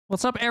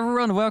What's up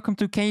everyone, welcome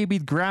to Can You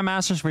Beat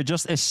Grandmasters with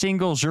just a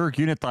single Zerg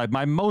unit type,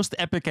 my most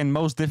epic and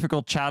most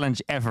difficult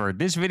challenge ever.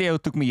 This video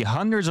took me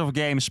hundreds of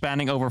games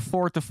spanning over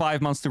 4 to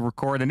 5 months to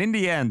record, and in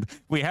the end,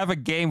 we have a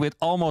game with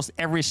almost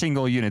every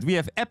single unit. We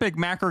have epic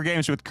macro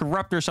games with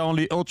Corruptors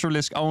only,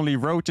 Ultralisks only,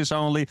 Roaches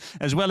only,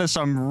 as well as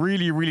some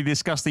really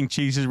disgusting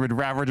cheeses with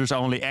Ravagers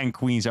only and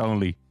Queens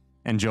only.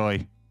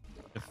 Enjoy.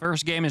 The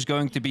first game is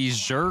going to be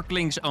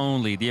Zerglings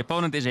only. The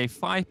opponent is a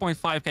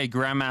 5.5k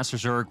Grandmaster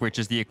Zerg, which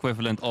is the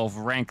equivalent of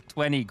rank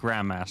 20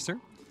 Grandmaster.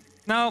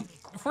 Now,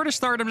 for the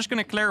start, I'm just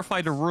going to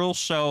clarify the rules.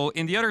 So,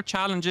 in the other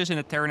challenges, in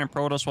the Terran and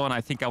Protoss one,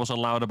 I think I was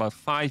allowed about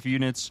 5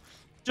 units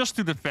just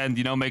to defend,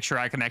 you know, make sure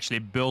I can actually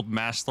build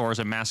mass stores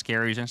and mass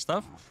carries and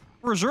stuff.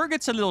 For Zerg,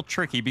 it's a little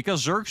tricky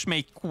because Zergs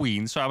make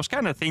queens, so I was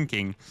kind of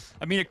thinking,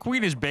 I mean, a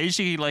queen is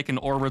basically like an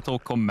orbital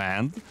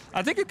command.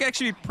 I think it could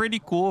actually be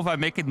pretty cool if I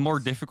make it more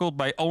difficult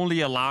by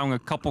only allowing a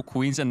couple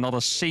queens and not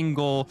a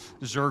single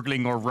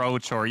Zergling or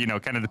Roach, or, you know,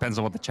 kind of depends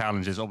on what the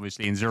challenge is.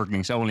 Obviously, in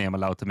Zerglings only, I'm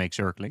allowed to make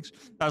Zerglings.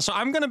 So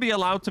I'm going to be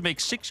allowed to make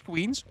 6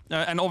 queens,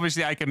 and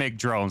obviously I can make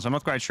drones. I'm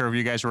not quite sure if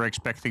you guys were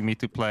expecting me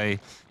to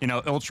play, you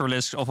know,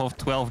 Ultralisks off of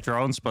 12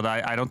 drones, but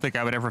I don't think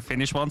I would ever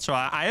finish one. So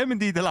I am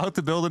indeed allowed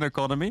to build an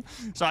economy.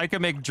 So I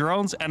can make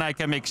drones and I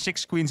can make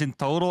 6 queens in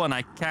total, and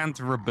I can't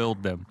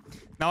rebuild them.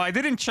 Now, I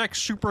didn't check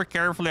super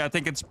carefully. I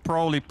think it's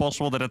probably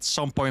possible that at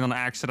some point on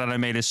accident I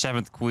made a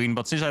 7th queen,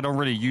 but since I don't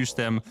really use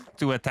them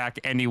to attack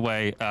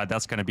anyway,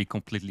 that's going to be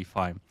completely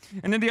fine.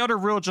 And then the other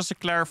rule, just to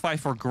clarify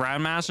for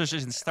Grandmasters,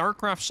 is in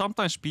StarCraft,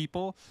 sometimes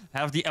people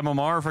have the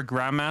MMR of a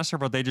Grandmaster,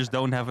 but they just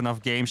don't have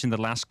enough games in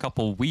the last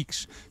couple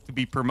weeks to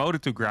be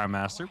promoted to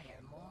Grandmaster.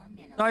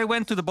 I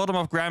went to the bottom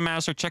of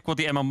Grandmaster, checked what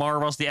the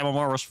MMR was. The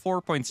MMR was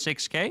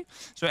 4.6k.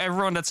 So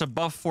everyone that's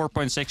above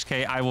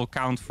 4.6k, I will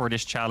count for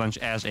this challenge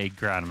as a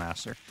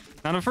Grandmaster.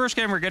 Now, the first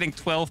game, we're getting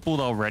 12 pulled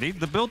already.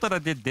 The build that I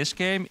did this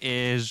game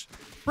is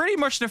pretty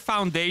much the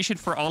foundation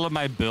for all of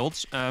my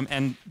builds.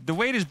 And the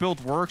way this build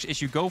works is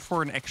you go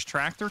for an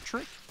extractor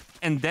trick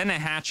and then a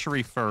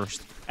hatchery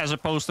first, as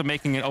opposed to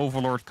making an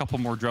overlord, couple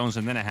more drones,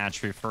 and then a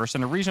hatchery first.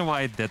 And the reason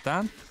why I did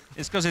that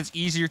is because it's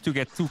easier to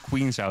get 2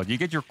 queens out. You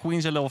get your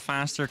queens a little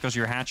faster because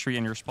your hatchery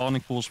and your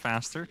spawning pool's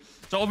faster.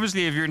 So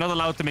obviously, if you're not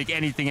allowed to make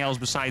anything else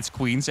besides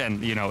queens,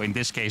 and, you know, in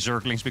this case,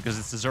 Zerglings, because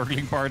it's the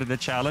Zergling part of the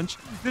challenge,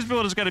 this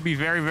build is going to be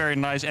very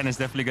nice, and it's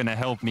definitely going to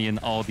help me in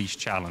all these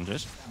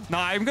challenges. Now,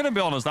 I'm going to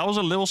be honest, I was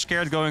a little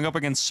scared going up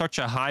against such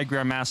a high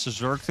Grandmaster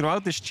Zerg.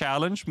 Throughout this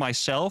challenge,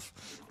 myself,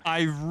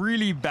 I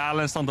really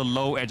balanced on the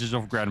low edges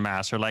of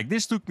Grandmaster. Like,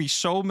 this took me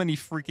so many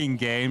freaking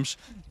games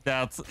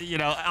that, you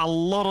know, a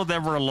lot of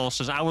them were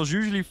losses. I was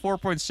usually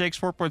 4.6,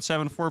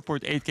 4.7,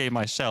 4.8k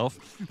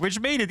myself, which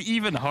made it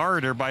even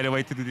harder, by the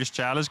way, to do this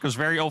challenge, because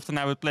very often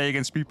I would play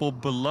against people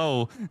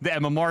below the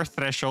MMR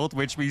threshold,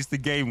 which means the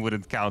game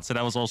wouldn't count. So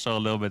that was also a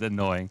little bit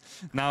annoying.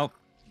 Now,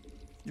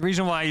 the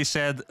reason why he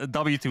said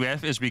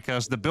W2F is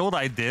because the build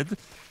I did,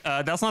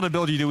 that's not a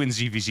build you do in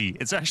ZVZ.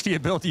 It's actually a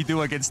build you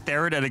do against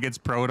Terran and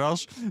against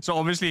Protoss. So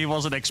obviously he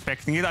wasn't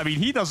expecting it. I mean,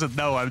 he doesn't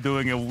know I'm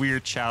doing a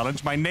weird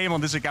challenge. My name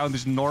on this account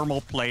is Normal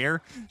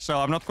Player. So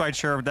I'm not quite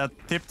sure if that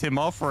tipped him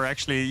off or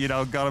actually, you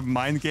know, got a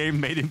mind game,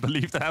 made him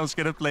believe that I was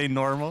going to play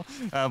normal.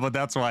 But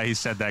that's why he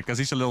said that, because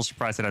he's a little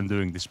surprised that I'm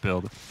doing this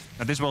build.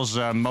 Now, this was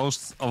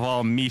most of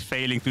all me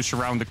failing to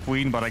surround the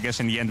queen, but I guess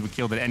in the end we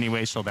killed it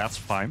anyway, so that's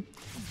fine.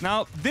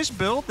 Now, this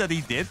build that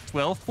he did,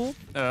 12 pull,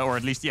 or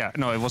at least, yeah,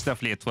 no, it was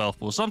definitely a 12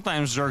 pull.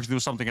 Sometimes Zergs do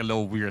something a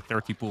little weird,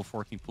 30 pull,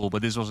 14 pull,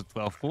 but this was a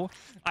 12 pull.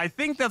 I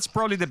think that's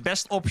probably the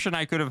best option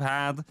I could have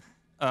had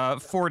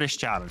for this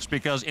challenge,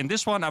 because in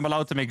this one I'm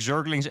allowed to make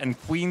Zerglings and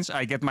queens.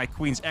 I get my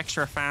queens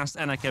extra fast,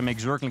 and I can make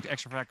Zerglings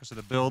extra fast because of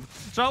the build.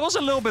 So I was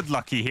a little bit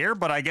lucky here,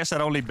 but I guess that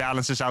only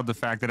balances out the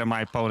fact that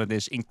my opponent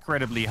is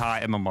incredibly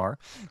high MMR.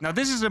 Now,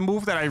 this is a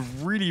move that I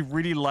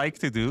really like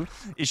to do,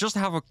 is just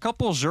have a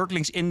couple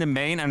Zerglings in the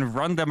main and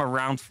run them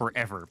around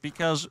forever,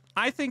 because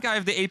I think I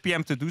have the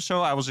APM to do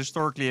so. I was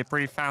historically a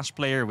pretty fast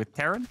player with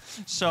Terran,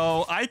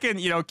 so I can,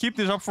 you know, keep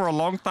this up for a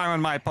long time,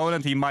 and my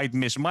opponent, he might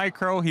miss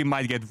micro, he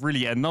might get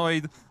really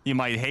annoyed, he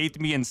might hate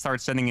me and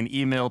start sending an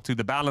email to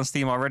the balance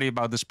team already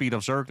about the speed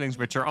of Zerglings,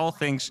 which are all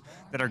things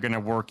that are going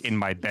to work in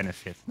my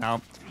benefit. Now,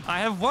 I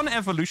have one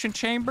evolution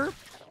chamber.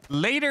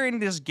 Later in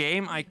this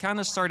game, I kind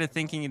of started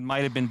thinking it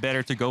might have been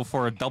better to go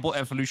for a double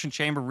evolution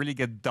chamber, really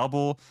get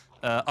double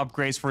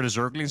upgrades for the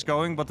Zerglings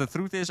going. But the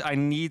truth is, I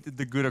need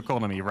the good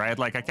economy, right?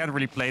 Like, I can't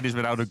really play this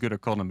without a good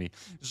economy.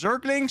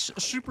 Zerglings,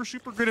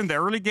 super good in the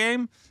early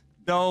game.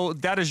 Though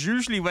that is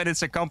usually when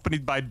it's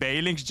accompanied by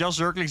Banelings. Just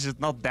Zerglings is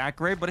not that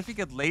great, but if you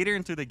get later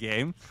into the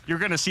game, you're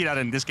going to see that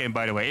in this game,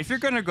 by the way. If you're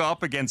going to go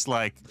up against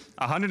like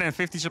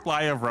 150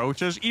 supply of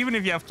Roaches, even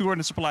if you have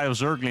 200 supply of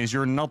Zerglings,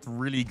 you're not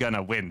really going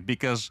to win,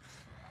 because,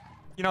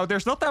 you know,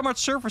 there's not that much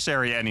surface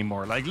area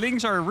anymore. Like,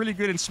 Lings are really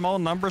good in small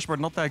numbers, but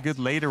not that good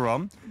later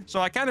on. So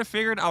I kind of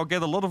figured I'll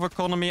get a lot of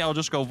economy. I'll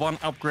just go one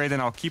upgrade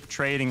and I'll keep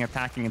trading,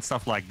 attacking, and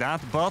stuff like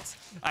that. But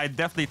I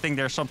definitely think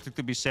there's something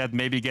to be said,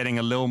 maybe getting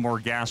a little more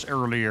gas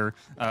earlier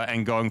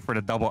and going for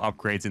the double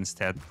upgrades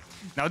instead.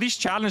 Now, these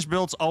challenge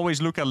builds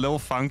always look a little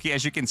funky.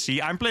 As you can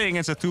see, I'm playing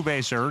against a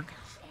 2-base Zerg.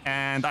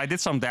 And I did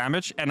some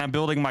damage, and I'm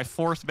building my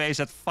 4th base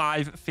at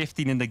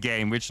 5:15 in the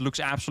game, which looks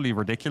absolutely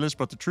ridiculous.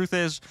 But the truth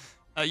is,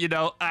 you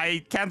know,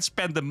 I can't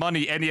spend the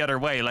money any other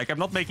way. Like, I'm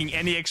not making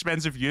any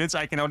expensive units.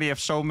 I can only have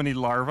so many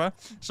larvae.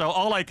 So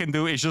all I can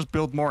do is just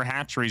build more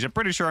hatcheries. I'm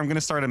pretty sure I'm going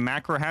to start a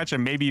macro hatch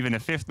and maybe even a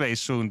 5th base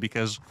soon,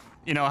 because,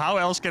 you know, how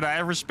else can I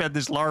ever spend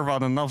this larva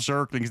on enough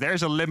Zerglings?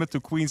 There's a limit to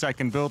queens I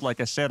can build.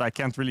 Like I said, I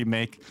can't really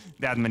make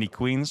that many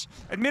queens.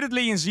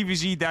 Admittedly, in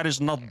ZVZ, that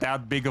is not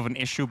that big of an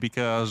issue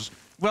because,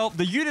 well,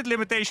 the unit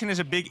limitation is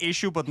a big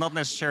issue, but not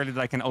necessarily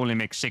that I can only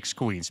make 6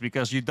 queens,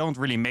 because you don't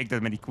really make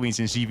that many queens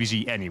in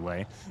ZVZ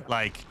anyway.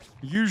 Like,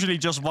 usually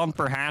just 1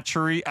 per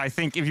hatchery. I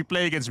think if you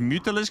play against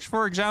Mutalisks,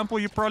 for example,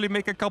 you probably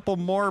make a couple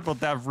more, but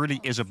that really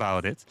is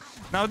about it.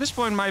 Now, at this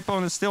point, my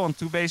opponent's still on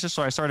 2 bases,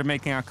 so I started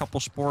making a couple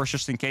spores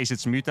just in case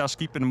it's Mutas.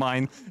 Keep in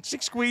mind,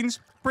 6 queens,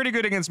 pretty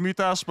good against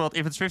Mutas, but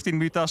if it's 15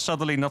 Mutas,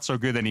 suddenly not so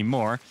good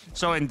anymore.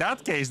 So in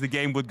that case, the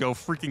game would go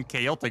freaking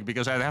chaotic,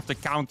 because I'd have to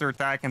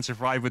counterattack and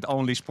survive with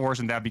only spores,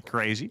 and that'd be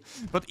crazy.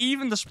 But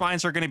even the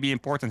spines are going to be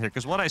important here,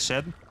 because what I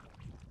said,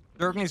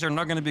 Zerglings are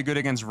not going to be good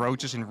against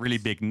Roaches in really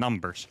big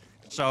numbers.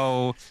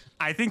 So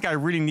I think I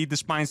really need the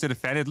spines to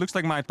defend. It looks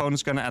like my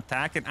opponent's going to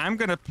attack, and I'm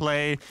going to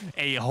play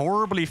a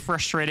horribly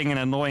frustrating and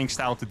annoying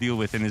style to deal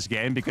with in this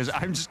game, because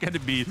I'm just going to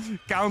be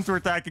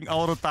counterattacking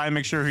all the time,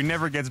 make sure he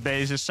never gets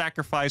bases,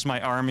 sacrifice my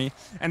army.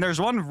 And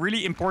there's one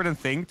really important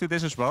thing to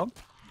this as well,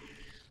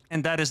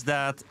 and that is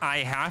that I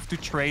have to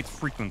trade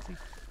frequently.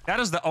 That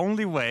is the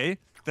only way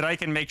that I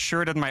can make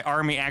sure that my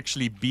army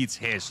actually beats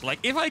his. Like,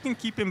 if I can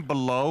keep him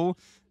below,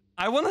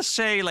 I want to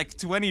say, like,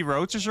 20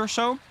 Roaches or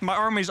so, my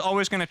army is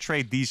always going to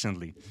trade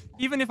decently.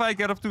 Even if I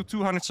get up to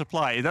 200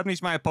 supply, that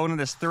means my opponent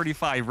has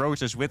 35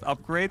 Roaches with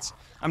upgrades.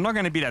 I'm not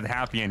going to be that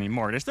happy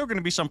anymore. There's still going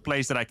to be some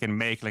plays that I can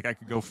make, like I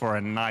could go for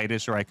a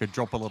Nidus, or I could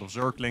drop a lot of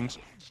Zerglings.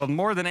 But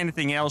more than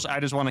anything else, I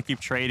just want to keep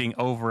trading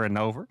over and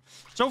over.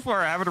 So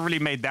far, I haven't really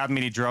made that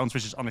many drones,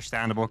 which is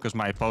understandable, because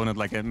my opponent,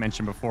 like I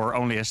mentioned before,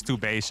 only has 2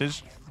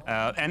 bases.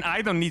 And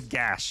I don't need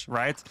gas,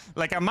 right?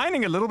 Like, I'm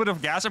mining a little bit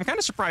of gas. I'm kind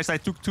of surprised I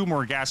took 2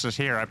 more gases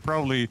here. I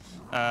probably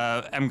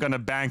am going to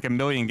bank 1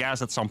 million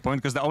gas at some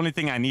point, because the only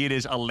thing I need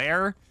is a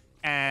lair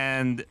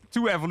and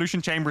 2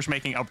 evolution chambers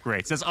making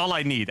upgrades. That's all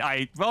I need.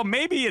 Well,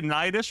 maybe a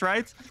Nidus,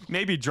 right?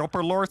 Maybe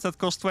Dropper Lords that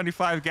cost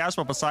 25 gas,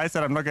 but besides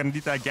that, I'm not going to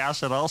need that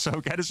gas at all, so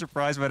kind of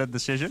surprised by that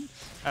decision.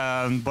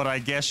 But I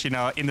guess, you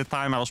know, in the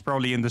time I was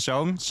probably in the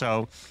zone,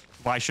 so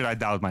why should I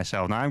doubt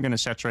myself? Now I'm going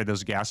to saturate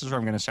those gases, or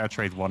I'm going to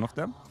saturate one of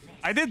them.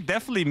 I did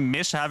definitely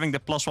miss having the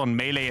 +1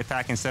 melee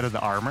attack instead of the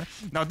armor.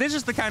 Now, this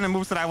is the kind of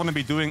moves that I want to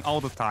be doing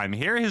all the time.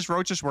 Here, his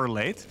Roaches were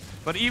late,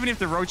 but even if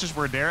the Roaches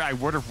were there, I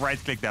would have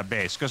right-clicked that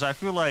base, because I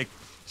feel like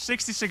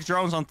 66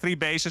 drones on 3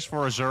 bases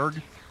for a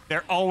Zerg,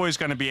 they're always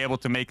going to be able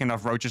to make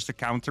enough Roaches to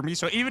counter me.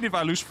 So even if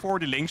I lose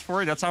 40 links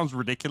for it, that sounds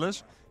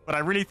ridiculous, but I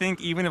really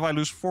think even if I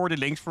lose 40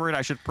 links for it,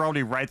 I should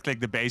probably right-click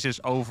the bases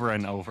over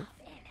and over.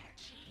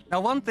 Now,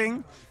 one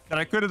thing that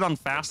I could have done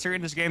faster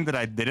in this game that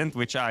I didn't,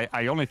 which I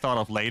only thought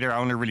of later. I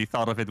only really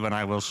thought of it when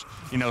I was,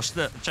 you know,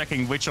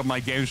 checking which of my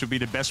games would be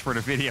the best for the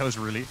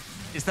videos, really,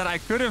 is that I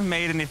could have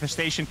made an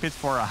infestation pit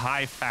for a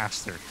hive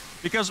faster.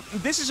 Because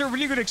this is a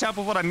really good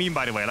example of what I mean,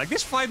 by the way. Like,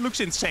 this fight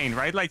looks insane,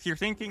 right? Like, you're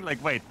thinking,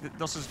 like, wait,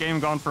 does this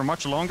game go on for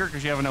much longer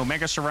because you have an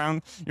Omega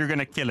surround? You're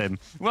gonna kill him.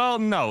 Well,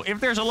 no.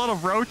 If there's a lot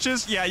of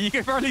Roaches, yeah, you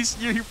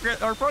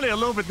are probably a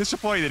little bit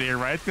disappointed here,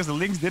 right? Because the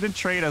Lynx didn't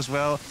trade as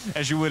well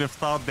as you would have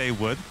thought they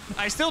would.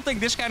 I still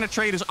think this kind of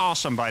trade is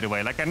awesome, by the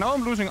way. Like, I know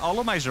I'm losing all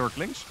of my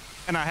Zerglings,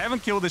 and I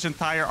haven't killed this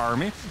entire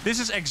army. This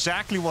is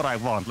exactly what I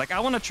want. Like,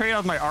 I want to trade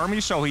out my army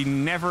so he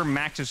never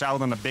maxes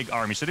out on a big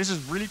army. So this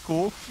is really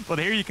cool. But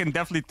here you can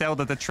definitely tell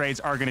that the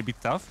trades are going to be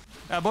tough.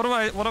 But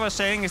what I was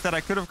saying is that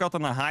I could have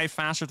gotten a hive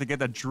faster to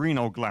get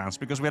Adrenal Glands.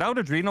 Because without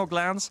Adrenal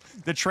Glands,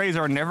 the trades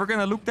are never going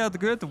to look that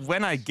good.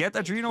 When I get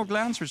Adrenal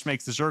Glands, which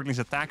makes the Zerglings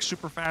attack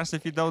super fast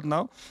if you don't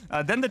know,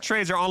 then the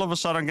trades are all of a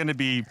sudden going to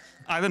be,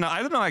 I don't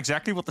know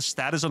exactly what the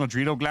stat is on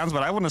Adrenal Glands,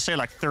 but I want to say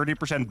like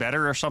 30%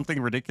 better or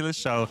something ridiculous.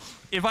 So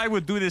if I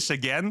would do this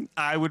again,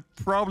 I would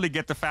probably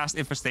get the fast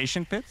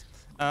infestation pit.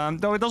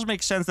 Though it does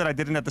make sense that I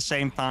didn't at the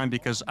same time,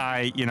 because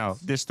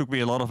this took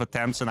me a lot of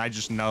attempts, and I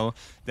just know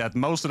that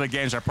most of the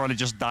games I probably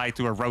just die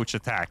to a roach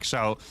attack.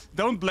 So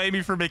don't blame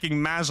me for making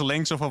mass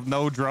links off of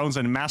no drones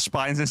and mass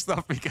spines and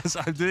stuff, because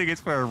I'm doing it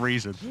for a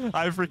reason.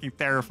 I'm freaking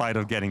terrified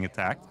of getting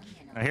attacked.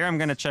 Now here I'm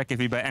going to check if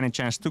he by any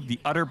chance took the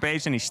other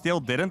base, and he still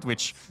didn't,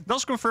 which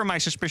does confirm my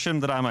suspicion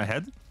that I'm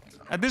ahead.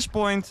 At this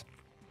point,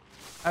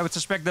 I would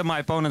suspect that my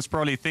opponent's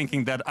probably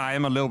thinking that I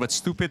am a little bit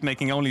stupid,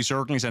 making only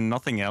Zerglings and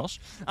nothing else.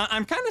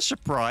 I'm kind of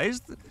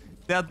surprised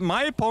that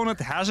my opponent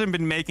hasn't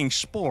been making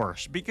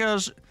spores,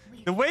 because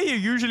the way you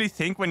usually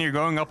think when you're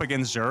going up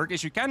against Zerg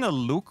is you kind of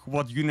look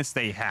what units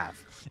they have.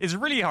 It's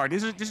really hard.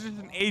 This is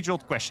an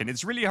age-old question.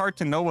 It's really hard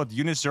to know what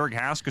units Zerg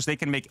has because they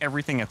can make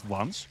everything at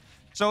once.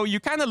 So you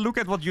kind of look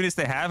at what units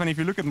they have, and if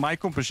you look at my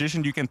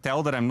composition, you can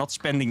tell that I'm not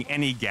spending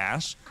any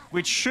gas,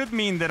 which should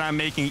mean that I'm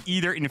making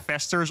either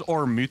Infestors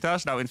or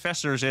Mutas. Now,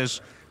 Infestors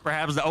is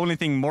perhaps the only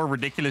thing more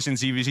ridiculous in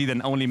ZVZ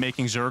than only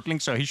making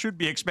Zerglings, so he should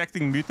be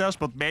expecting Mutas,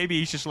 but maybe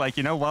he's just like,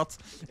 you know what?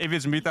 If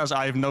it's Mutas,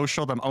 I have no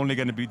shot. I'm only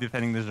going to be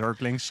defending the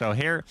Zerglings. So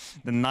here,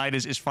 the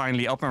Nidus is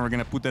finally up, and we're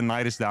going to put the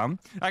Nidus down.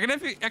 I can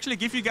actually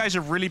give you guys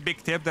a really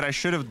big tip that I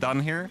should have done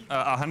here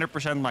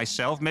 100%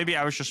 myself. Maybe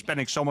I was just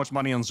spending so much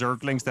money on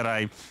Zerglings that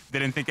I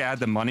didn't think I had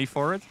the money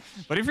for it.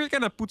 But if you're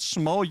going to put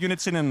small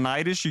units in a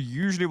Nidus, you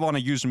usually want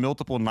to use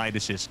multiple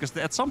Niduses, because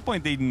at some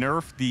point they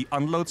nerfed the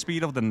unload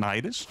speed of the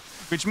Nidus,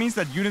 which means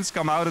that units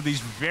come out of these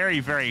very,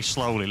 very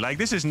slowly. Like,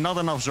 this is not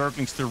enough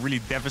Zerglings to really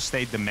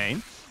devastate the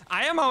main.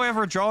 I am,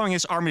 however, drawing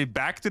his army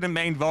back to the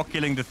main while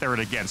killing the third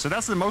again. So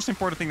that's the most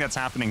important thing that's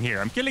happening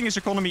here. I'm killing his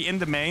economy in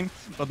the main,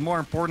 but more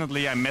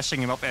importantly, I'm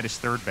messing him up at his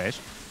third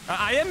base.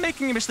 I am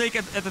making a mistake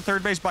at the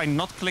third base by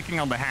not clicking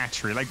on the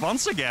hatchery. Like,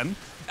 once again,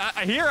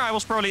 here I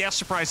was probably as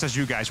surprised as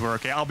you guys were,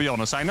 okay? I'll be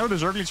honest. I know the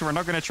Zerglings were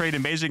not going to trade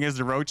amazing as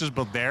the Roaches,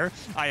 but there,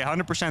 I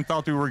 100%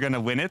 thought we were going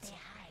to win it.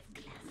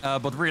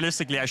 But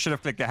realistically, I should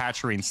have clicked the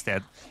hatchery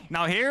instead.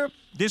 Now here,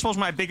 this was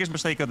my biggest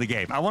mistake of the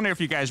game. I wonder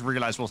if you guys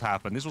realize what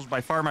happened. This was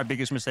by far my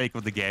biggest mistake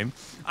of the game.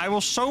 I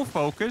was so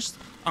focused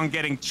on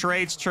getting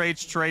trades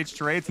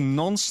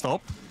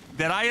non-stop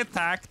that I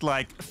attacked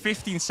like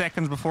 15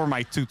 seconds before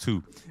my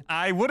 2-2.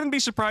 I wouldn't be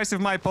surprised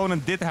if my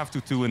opponent did have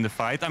 2-2 in the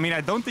fight. I mean,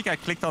 I don't think I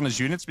clicked on his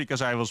units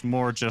because I was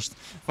more just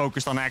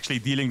focused on actually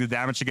dealing the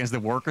damage against the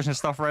workers and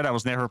stuff, right? I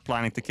was never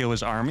planning to kill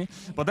his army.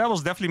 But that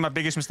was definitely my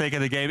biggest mistake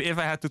of the game. If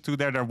I had 2-2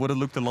 there, that would have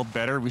looked a lot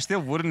better. We still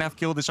wouldn't have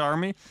killed this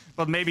army,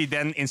 but maybe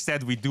then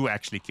instead we do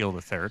actually kill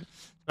the third.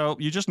 So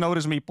you just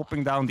notice me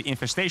popping down the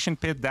infestation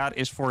pit. That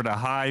is for the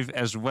hive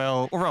as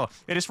well. Or well,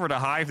 it is for the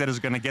hive that is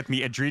going to get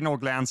me adrenal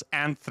glands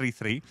and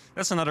 3-3.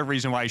 That's another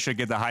reason why you should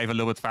get the hive a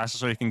little bit faster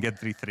so you can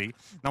get 3-3.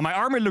 Now my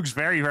army looks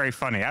very, very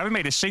funny. I haven't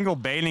made a single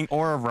Baneling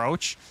or a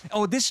Roach.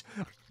 Oh, this...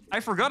 I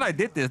forgot I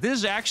did this. This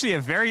is actually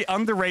a very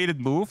underrated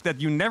move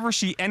that you never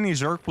see any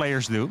Zerg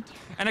players do.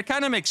 And it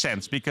kind of makes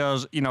sense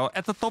because, you know,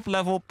 at the top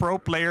level, pro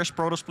players,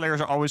 Protoss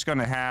players are always going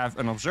to have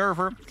an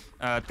observer.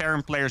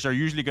 Terran players are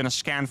usually going to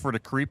scan for the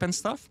creep and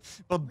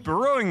stuff. But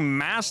burrowing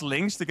mass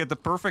links to get the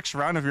perfect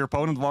surround if your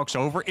opponent walks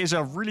over is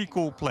a really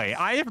cool play.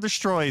 I have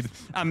destroyed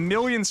 1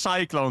 million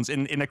Cyclones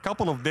in a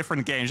couple of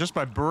different games just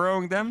by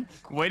burrowing them,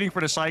 waiting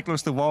for the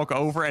Cyclones to walk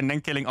over, and then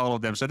killing all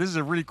of them. So this is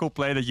a really cool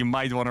play that you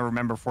might want to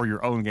remember for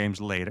your own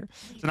games later.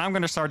 So now I'm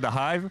going to start the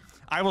hive.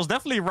 I was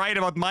definitely right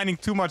about mining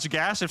too much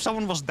gas. If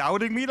someone was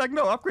doubting me, like,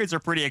 no, upgrades are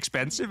pretty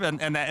expensive and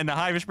the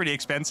hive is pretty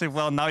expensive.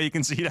 Well, now you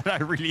can see that I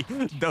really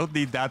don't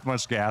need that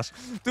much gas.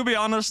 To be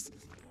honest,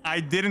 I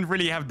didn't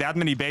really have that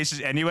many bases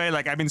anyway.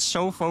 Like, I've been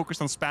so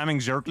focused on spamming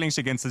Zerglings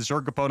against the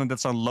Zerg opponent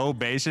that's on low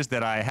bases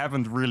that I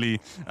haven't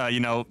really, you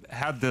know,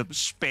 had the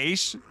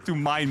space to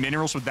mine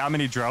minerals with that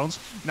many drones.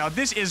 Now,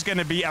 this is going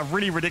to be a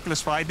really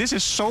ridiculous fight. This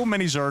is so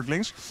many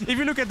Zerglings. If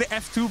you look at the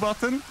F2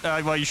 button,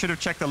 well, you should have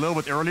checked a little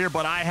bit earlier,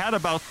 but I had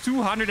about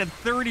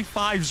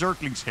 235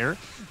 Zerglings here.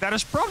 That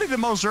is probably the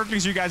most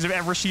Zerglings you guys have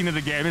ever seen in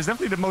the game. It's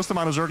definitely the most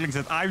amount of Zerglings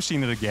that I've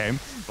seen in the game.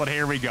 But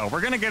here we go.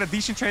 We're going to get a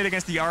decent trade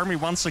against the army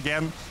once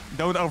again.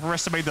 Don't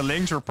overestimate the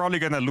links. We're probably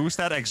going to lose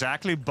that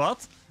exactly,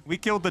 but we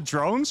killed the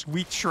drones,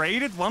 we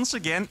traded once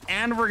again,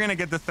 and we're going to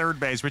get the third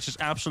base, which is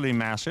absolutely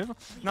massive.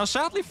 Now,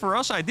 sadly for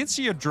us, I did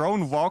see a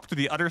drone walk to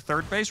the other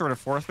third base or the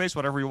fourth base,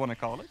 whatever you want to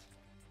call it,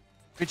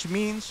 which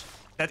means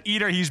that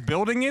either he's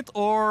building it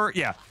or,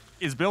 yeah,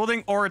 is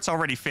building or it's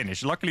already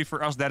finished. Luckily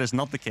for us, that is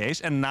not the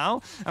case. And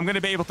now I'm going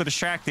to be able to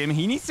distract him.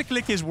 He needs to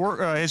click his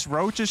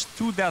roaches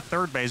to that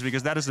third base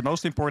because that is the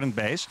most important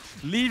base,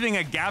 leaving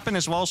a gap in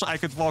as well so I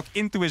could walk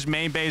into his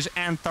main base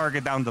and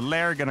target down the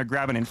lair. Gonna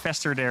grab an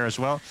infestor there as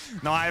well.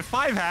 Now I have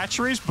 5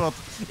 hatcheries, but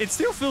it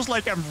still feels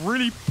like I'm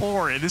really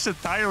poor in this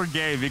entire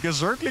game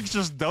because Zerglings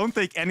just don't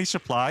take any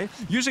supply.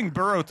 Using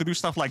burrow to do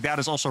stuff like that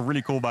is also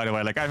really cool, by the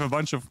way. Like, I have a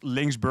bunch of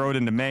links burrowed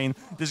in the main.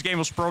 This game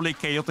was probably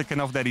chaotic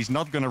enough that he's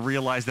not going to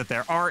realize that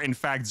there are, in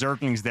fact,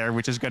 Zerglings there,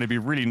 which is going to be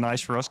really nice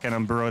for us. Can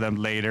unburrow them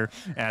later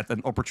at an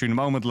opportune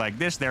moment like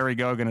this. There we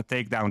go. Going to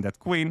take down that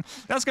queen.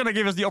 That's going to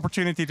give us the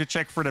opportunity to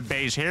check for the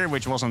base here,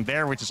 which wasn't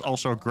there, which is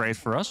also great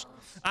for us.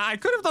 I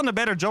could have done a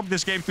better job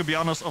this game, to be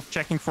honest, of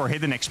checking for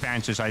hidden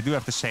expansions. I do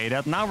have to say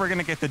that. Now we're going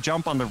to get the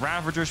jump on the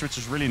Ravagers, which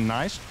is really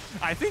nice.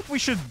 I think we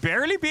should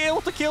barely be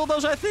able to kill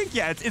those, I think.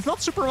 Yeah, it's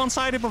not super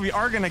one-sided, but we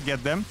are going to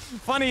get them.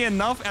 Funny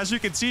enough, as you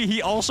can see,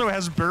 he also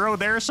has burrow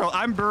there. So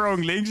I'm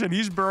burrowing links and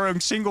he's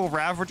burrowing single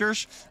Ravagers.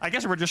 I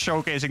guess we're just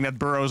showcasing that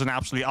burrow is an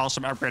absolutely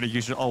awesome upgrade that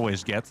you should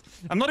always get.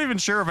 I'm not even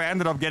sure if I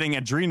ended up getting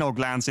adrenal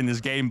glands in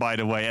this game, by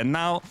the way. And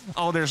now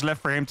all there's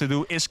left for him to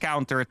do is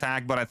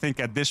counterattack. But I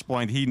think at this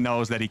point, he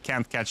knows that he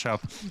can't catch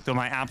up to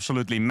my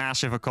absolutely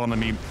massive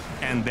economy.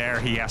 And there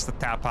he has to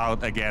tap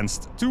out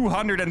against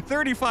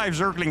 235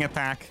 Zergling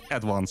attack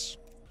at once.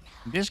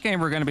 This game,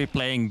 we're going to be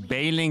playing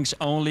Banelings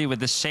only with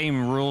the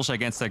same rules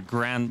against the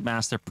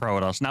Grandmaster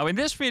Protoss. Now, in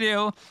this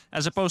video,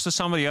 as opposed to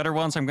some of the other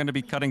ones, I'm going to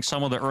be cutting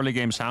some of the early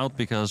games out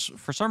because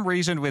for some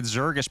reason with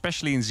Zerg,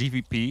 especially in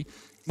ZVP,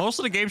 most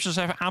of the games just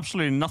have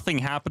absolutely nothing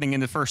happening in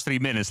the first 3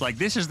 minutes. Like,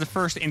 this is the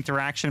first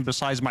interaction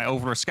besides my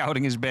Overlord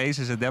scouting his base,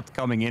 his Adept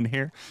coming in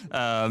here.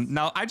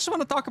 Now, I just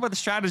want to talk about the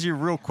strategy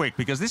real quick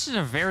because this is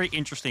a very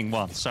interesting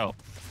one. So,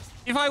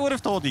 if I would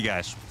have told you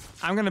guys,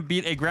 I'm going to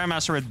beat a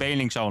Grandmaster with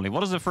Banelings only,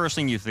 what is the first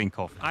thing you think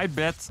of? I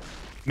bet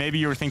maybe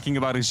you were thinking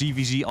about a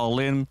ZVZ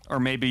all-in, or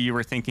maybe you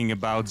were thinking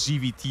about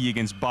ZVT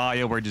against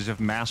Bio, where you just have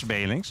mass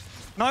Banelings.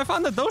 Now, I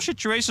found that those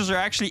situations are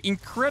actually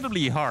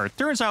incredibly hard.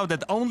 Turns out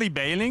that only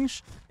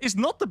Banelings is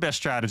not the best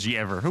strategy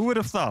ever. Who would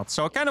have thought?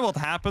 So kind of what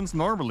happens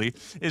normally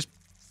is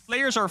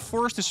players are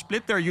forced to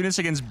split their units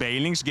against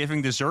Banelings,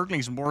 giving the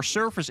Zerglings more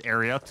surface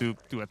area to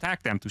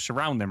attack them, to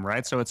surround them,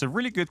 right? So it's a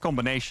really good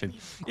combination.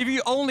 If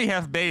you only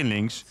have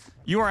Banelings,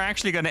 you are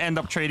actually going to end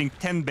up trading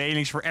 10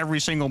 Banelings for every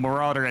single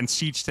Marauder and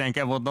Siege Tank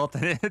and whatnot.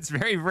 It's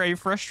very, very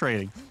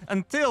frustrating.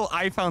 Until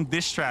I found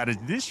this strategy.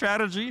 This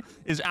strategy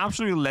is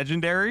absolutely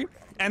legendary.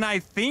 And I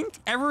think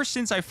ever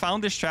since I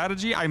found this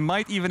strategy, I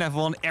might even have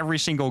won every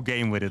single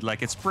game with it.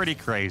 Like, it's pretty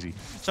crazy.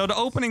 So the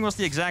opening was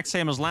the exact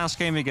same as last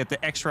game. We get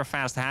the extra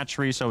fast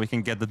hatchery so we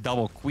can get the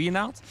double queen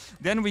out.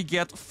 Then we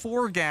get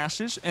 4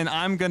 gases, and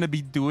I'm going to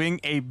be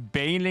doing a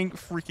Baneling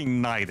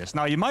freaking Nidus.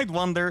 Now, you might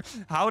wonder,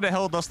 how the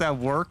hell does that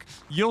work?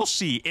 You'll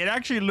see. It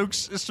actually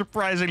looks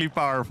surprisingly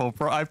powerful.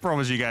 I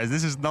promise you guys.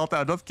 This is not,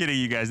 I'm not kidding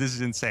you guys. This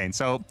is insane.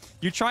 So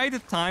you try to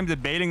time the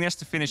Baneling nest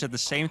to finish at the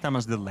same time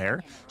as the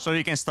lair, so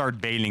you can start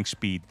Baneling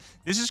speed.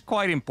 This is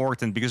quite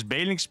important because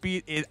Baneling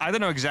speed, I don't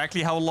know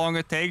exactly how long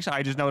it takes.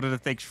 I just know that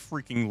it takes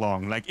freaking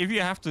long. Like, if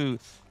you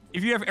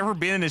have ever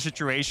been in a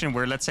situation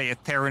where, let's say, a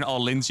Terran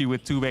all-ins you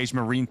with 2-base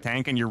Marine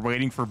tank and you're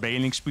waiting for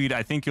Baneling speed,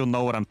 I think you'll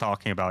know what I'm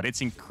talking about.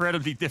 It's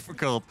incredibly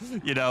difficult,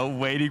 you know,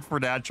 waiting for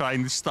that,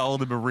 trying to stall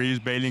the Marines.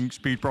 Baneling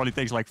speed probably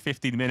takes like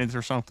 15 minutes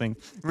or something.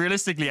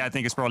 Realistically, I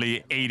think it's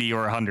probably 80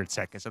 or 100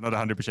 seconds. I'm not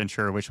 100%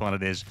 sure which one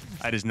it is.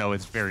 I just know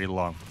it's very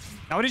long.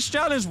 Now, this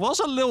challenge was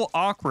a little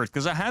awkward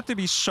because I had to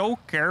be so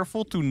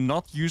careful to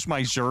not use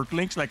my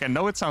Zerglings. Like, I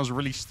know it sounds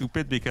really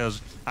stupid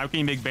because how can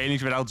you make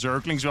Banelings without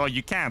Zerglings? Well,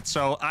 you can't.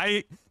 So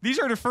these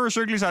are the first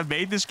Zerglings I've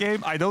made this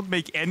game. I don't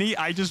make any.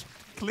 I just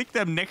click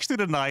them next to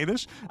the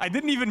Nidus. I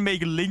didn't even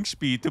make link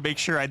speed to make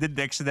sure I didn't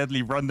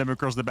accidentally run them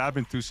across the map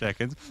in 2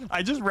 seconds.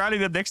 I just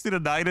rallied them next to the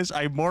Nidus.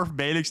 I morph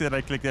Banelings and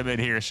I click them in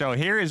here. So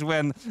here is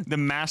when the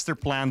master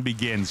plan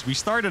begins. We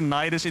start a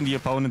Nidus in the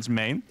opponent's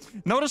main.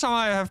 Notice how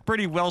I have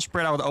pretty well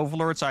spread out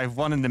Overlords. I have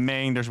one in the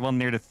main, there's one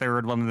near the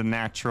third, one in the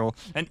natural,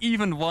 and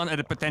even one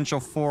at a potential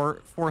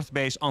fourth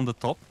base on the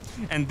top.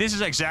 And this is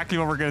exactly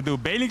what we're going to do.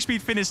 Baneling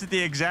speed finished at the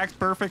exact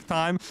perfect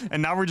time,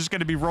 and now we're just going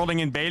to be rolling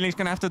in Banelings.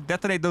 Going to have to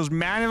detonate those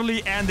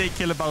manually, and they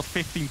kill about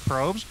 15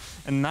 probes.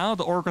 And now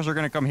the Orcas are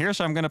going to come here,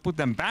 so I'm going to put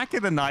them back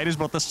in the Nidus,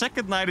 but the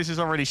second Nidus is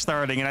already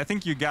starting, and I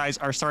think you guys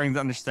are starting to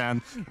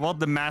understand what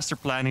the master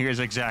plan here is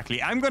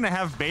exactly. I'm going to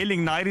have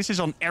Baneling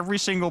Niduses on every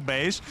single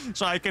base,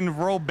 so I can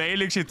roll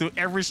Banelings into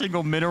every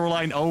single mineral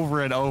line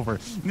over and over.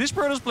 This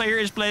Protoss player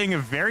is playing a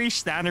very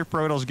standard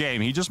Protoss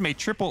game. He just made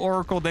triple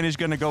Oracle, then he's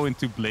going to go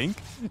into Blink.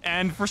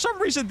 And for some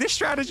reason, this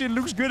strategy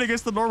looks good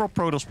against the normal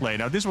Protoss play.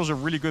 Now, this was a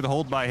really good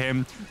hold by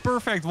him.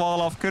 Perfect wall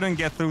off, couldn't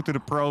get through to the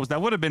probes.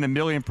 That would have been a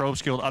million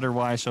probes killed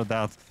otherwise, so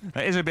that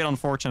is a bit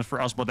unfortunate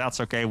for us, but that's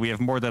okay. We have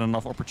more than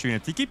enough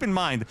opportunity. Keep in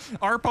mind,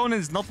 our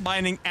opponent is not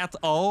mining at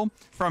all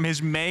from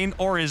his main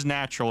or his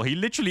natural. He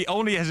literally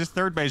only has his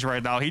third base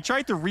right now. He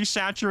tried to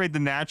resaturate the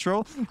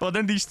natural, but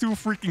then these 2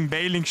 freaking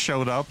Banelings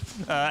showed up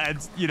and,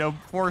 you know,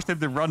 forced him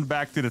to run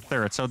back to the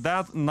third. So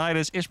that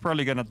Nidus is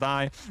probably gonna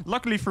die.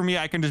 Luckily for me,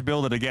 I can just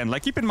build it again.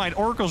 Like, keep in mind,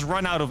 Oracles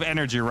run out of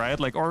energy, right?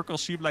 Like,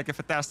 Oracles seem like a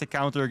fantastic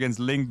counter against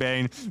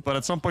Lingbane, but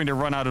at some point they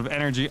run out of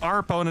energy. Our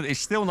opponent is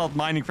still not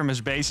mining from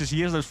his bases.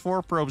 He has those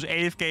 4 probes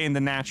AFK in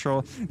the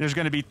natural. There's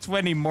going to be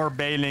 20 more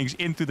Banelings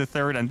into the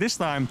third, and this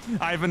time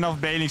I have enough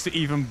Banelings to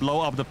even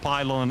blow up the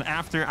pylon. And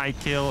after I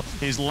kill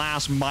his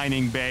last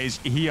mining base,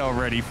 he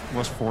already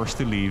was forced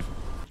to leave.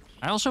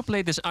 I also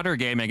played this other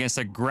game against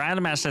a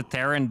Grandmaster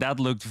Terran that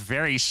looked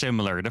very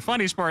similar. The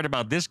funniest part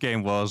about this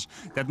game was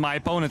that my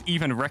opponent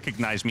even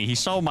recognized me. He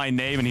saw my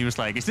name and he was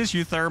like, "Is this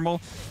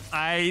uThermal?"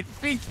 I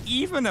think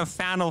even a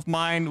fan of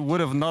mine would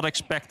have not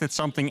expected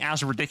something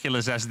as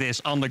ridiculous as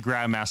this on the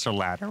Grandmaster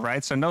ladder,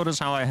 right? So notice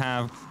how I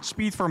have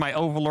speed for my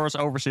Overlords.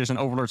 Overseers and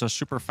Overlords are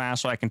super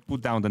fast, so I can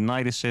put down the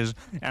Niduses.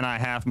 And I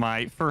have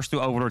my first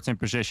 2 Overlords in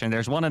position.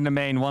 There's one in the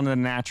main, one in the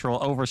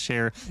natural.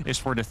 Overseer is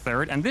for the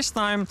third. And this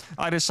time,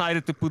 I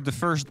decided to put the the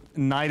first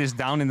knight is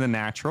down in the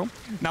natural.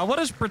 Now, what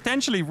is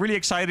potentially really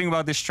exciting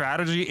about this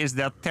strategy is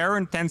that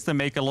Terran tends to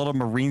make a lot of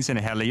Marines and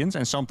Hellions,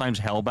 and sometimes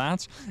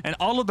Hellbats. And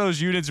all of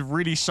those units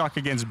really suck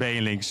against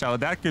Banelings, so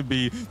that could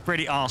be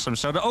pretty awesome.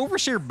 So the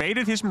Overseer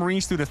baited his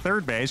Marines to the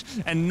third base,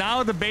 and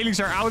now the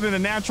Banelings are out in the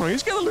natural.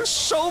 He's gonna lose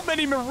so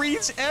many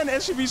Marines and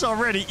SCVs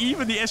already,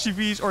 even the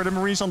SCVs or the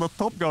Marines on the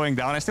top going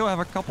down. I still have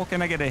a couple.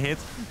 Can I get a hit?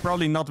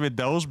 Probably not with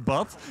those,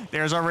 but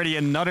there's already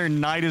another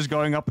knight is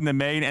going up in the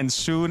main, and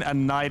soon a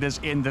knight is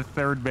in the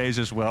third base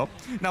as well.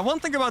 Now, one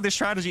thing about this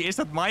strategy is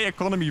that my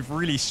economy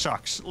really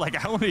sucks.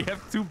 Like, I only have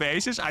 2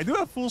 bases. I do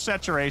have full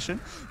saturation.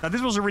 Now,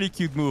 this was a really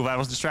cute move. I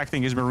was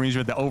distracting his Marines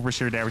with the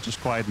Overseer there, which is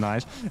quite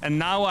nice. And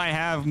now I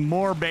have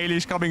more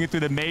Baileys coming into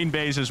the main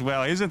base as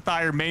well. His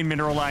entire main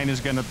mineral line is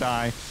gonna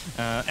die.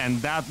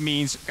 And that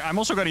means I'm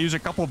also gonna use a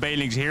couple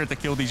Banelings here to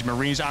kill these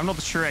Marines. I'm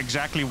not sure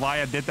exactly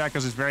why I did that,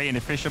 because it's very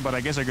inefficient, but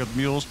I guess I got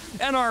mules.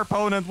 And our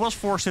opponent was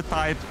forced to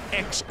type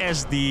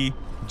XSD.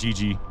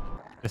 GG.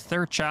 The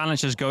third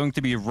challenge is going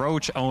to be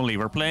Roach only.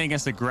 We're playing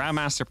against the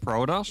Grandmaster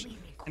Protoss.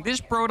 And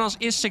this Protoss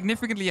is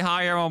significantly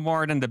higher or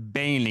more than the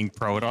Baneling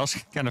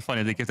Protoss. Kind of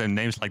funny they give them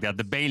names like that.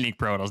 The Baneling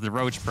Protoss, the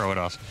Roach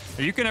Protoss.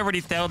 And you can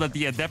already tell that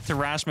the Adept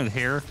harassment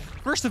here...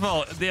 First of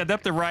all, the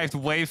Adept arrived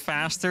way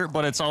faster,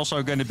 but it's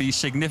also going to be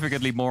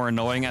significantly more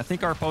annoying. I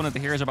think our opponent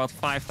here is about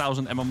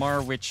 5,000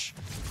 MMR, which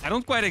I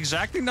don't quite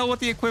exactly know what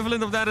the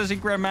equivalent of that is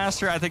in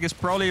Grandmaster. I think it's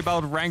probably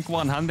about rank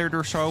 100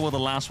 or so, while the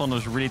last one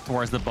was really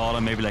towards the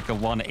bottom, maybe like a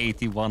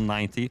 180,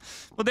 190.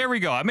 But there we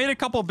go. I made a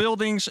couple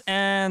buildings,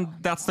 and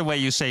that's the way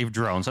you save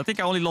drones. I think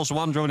I only lost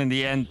 1 drone in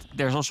the end.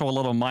 There's also a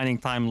lot of mining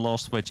time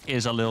lost, which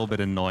is a little bit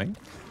annoying.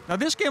 Now,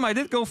 this game, I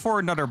did go for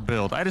another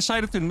build. I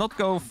decided to not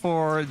go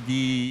for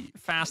the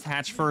fast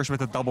hatch first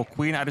with a double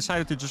queen. I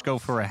decided to just go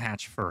for a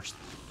hatch first.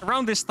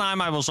 Around this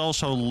time, I was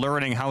also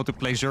learning how to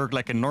play Zerg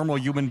like a normal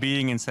human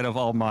being instead of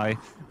all my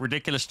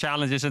ridiculous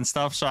challenges and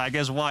stuff. So I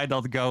guess why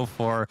not go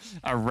for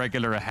a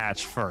regular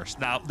hatch first?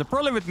 Now, the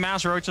problem with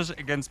mass roaches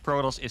against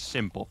Protoss is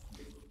simple.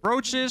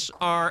 Roaches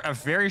are a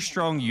very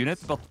strong unit,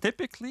 but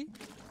typically...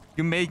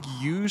 you make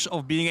use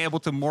of being able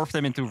to morph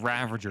them into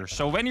Ravagers.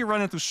 So when you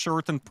run into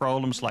certain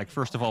problems, like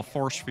first of all,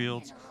 force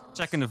fields,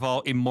 second of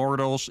all,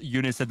 Immortals,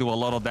 units that do a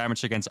lot of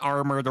damage against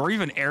armored, or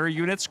even air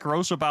units,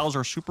 Corrosive Bowels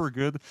are super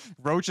good.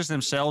 Roaches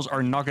themselves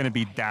are not going to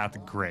be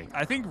that great.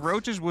 I think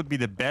Roaches would be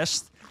the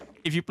best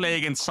if you play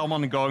against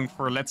someone going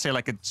for, let's say,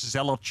 like a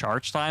Zealot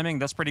charge timing.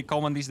 That's pretty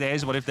common these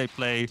days. But if they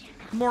play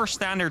more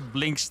standard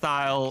Blink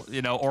style,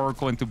 you know,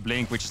 Oracle into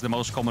Blink, which is the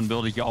most common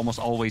build that you almost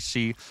always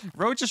see,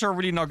 Roaches are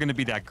really not going to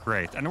be that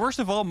great. And worst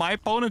of all, my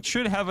opponent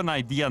should have an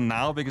idea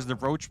now, because the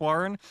Roach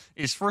Warren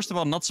is, first of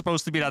all, not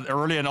supposed to be that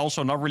early, and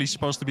also not really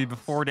supposed to be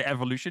before the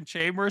Evolution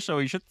Chamber. So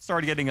he should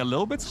start getting a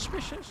little bit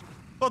suspicious.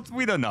 But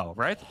we don't know,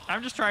 right?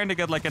 I'm just trying to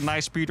get like a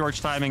nice speed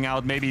torch timing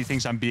out. Maybe he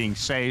thinks I'm being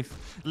safe.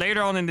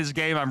 Later on in this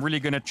game, I'm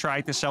really going to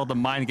try to sell the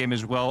mind game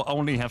as well.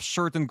 Only have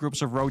certain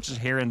groups of roaches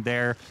here and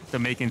there to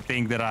make him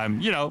think that I'm,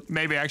 you know,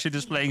 maybe actually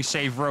just playing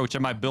safe roach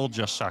and my build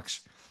just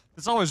sucks.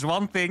 There's always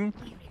one thing,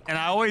 and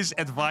I always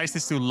advise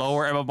this to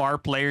lower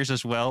MMR players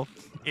as well,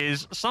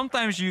 is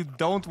sometimes you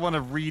don't want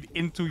to read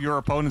into your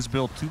opponent's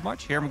build too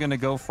much. Here I'm going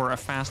to go for a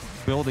fast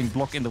building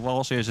block in the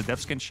wall so there's a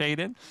depth scan shade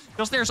in.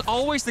 Because there's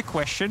always the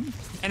question,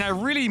 and I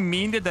really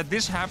mean it, that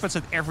this happens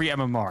at every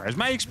MMR. As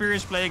my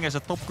experience playing as a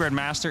top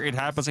Grandmaster, it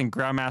happens in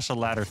Grandmaster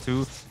Ladder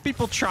too.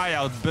 People try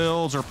out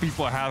builds, or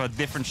people have a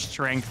different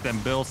strength than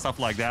build, stuff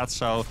like that.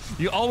 So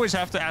you always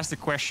have to ask the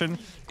question,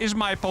 is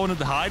my opponent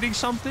hiding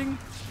something?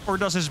 Or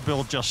does his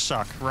build just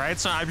suck, right?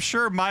 So I'm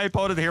sure my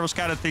opponent here was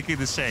kind of thinking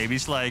the same.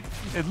 He's like,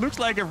 it looks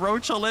like a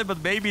roach on it,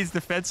 but maybe it's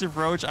defensive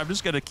roach. I'm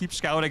just going to keep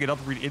scouting and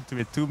not read into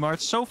it too much.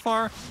 So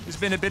far, it's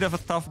been a bit of a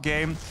tough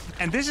game.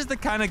 And this is the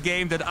kind of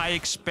game that I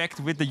expect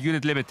with the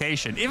unit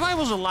limitation. If I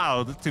was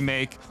allowed to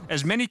make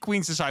as many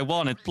queens as I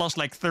wanted, plus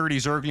like 30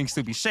 Zerglings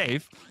to be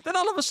safe, then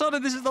all of a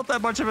sudden, this is not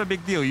that much of a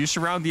big deal. You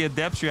surround the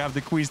Adepts, you have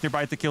the queens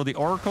nearby to kill the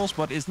Oracles,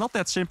 but it's not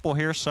that simple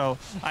here, so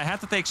I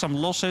had to take some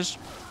losses.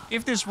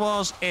 If this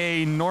was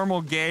a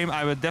normal game,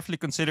 I would definitely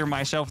consider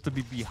myself to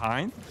be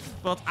behind.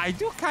 But I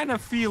do kind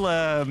of feel,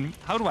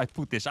 how do I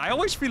put this? I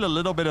always feel a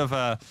little bit of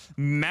a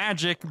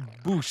magic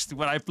boost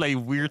when I play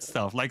weird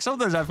stuff. Like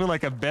sometimes I feel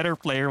like a better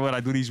player when I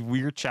do these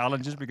weird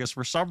challenges, because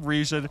for some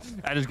reason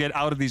I just get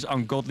out of these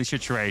ungodly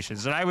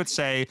situations. And I would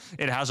say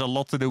it has a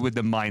lot to do with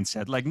the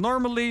mindset. Like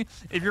normally,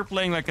 if you're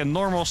playing like a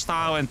normal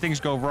style and things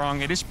go wrong,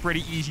 it is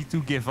pretty easy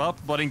to give up.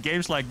 But in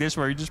games like this,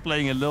 where you're just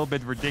playing a little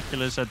bit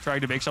ridiculous and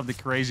trying to make something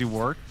crazy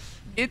work,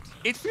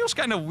 it feels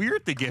kind of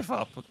weird to give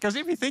up. Because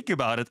if you think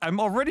about it, I'm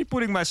already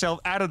putting myself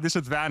at a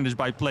disadvantage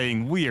by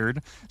playing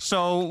weird.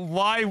 So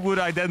why would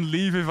I then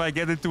leave if I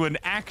get into an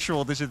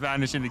actual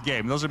disadvantage in the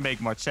game? It doesn't make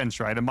much sense,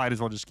 right? I might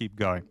as well just keep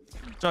going.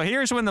 So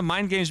here's when the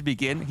mind games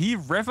begin. He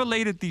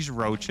revelated these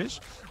roaches,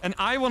 and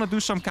I want to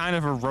do some kind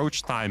of a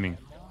roach timing.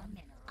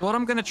 What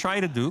I'm going to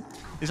try to do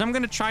is I'm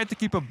going to try to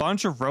keep a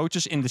bunch of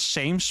roaches in the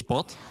same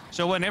spot.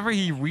 So whenever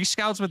he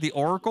rescouts with the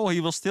Oracle,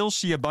 he will still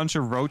see a bunch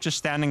of roaches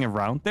standing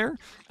around there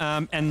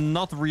and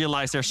not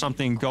realize there's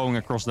something going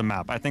across the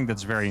map. I think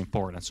that's very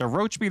important. So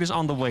roach speed is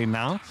on the way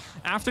now.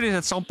 After this,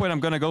 at some point, I'm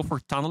going to go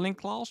for tunneling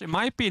claws. In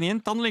my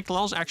opinion, tunneling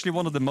claws is actually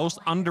one of the most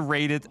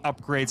underrated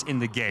upgrades in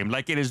the game.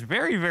 Like, it is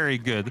very, very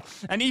good.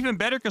 And even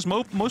better because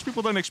most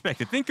people don't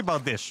expect it. Think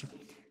about this.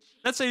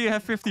 Let's say you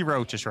have 50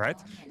 roaches, right?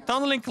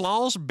 Tunneling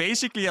claws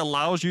basically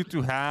allows you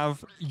to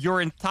have your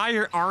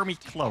entire army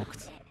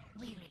cloaked.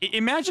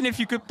 Imagine if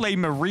you could play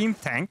Marine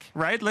Tank,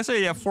 right? Let's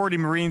say you have 40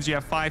 Marines, you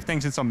have 5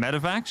 tanks and some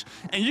medevacs,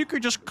 and you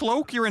could just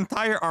cloak your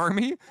entire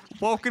army,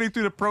 walking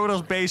into the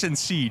Protoss base and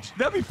siege.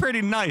 That'd be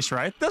pretty nice,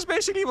 right? That's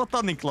basically what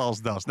Tunneling Claws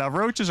does. Now,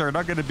 roaches are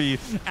not going to be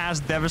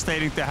as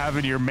devastating to have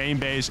in your main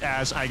base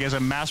as, I guess,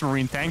 a mass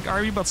Marine Tank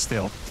army, but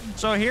still.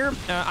 So here,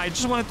 I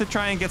just wanted to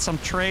try and get some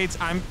trades.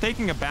 I'm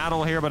taking a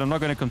battle here, but I'm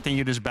not going to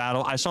continue this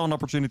battle. I saw an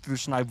opportunity to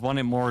snipe one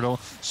Immortal,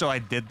 so I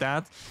did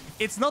that.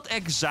 It's not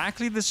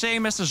exactly the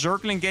same as the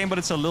Zergling game, but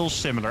it's a little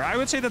similar. I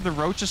would say that the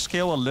roaches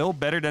scale a little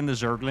better than the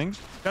Zerglings.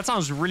 That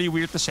sounds really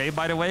weird to say,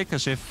 by the way,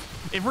 because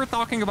if we're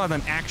talking about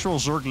an actual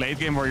Zerg late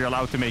game where you're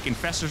allowed to make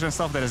infestors and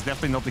stuff, that is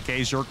definitely not the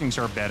case. Zerglings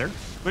are better.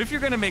 But if you're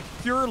going to make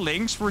pure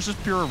Lynx versus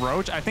pure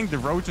Roach, I think the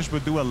Roaches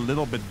would do a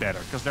little bit better,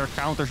 because their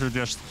counters are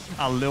just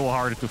a little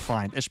harder to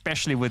find,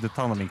 especially with the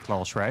Tunneling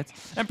Claws, right?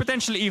 And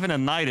potentially even a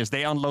Nidus.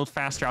 They unload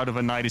faster out of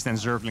a Nidus than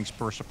Zerglings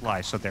per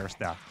supply, so there's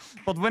that.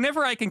 But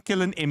whenever I can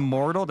kill an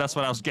Immortal, that's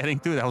what I was getting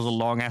to. That was a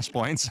long-ass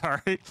point,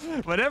 sorry.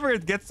 Whenever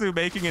it gets to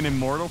making an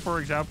Immortal, for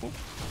example,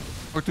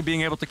 or to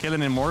being able to kill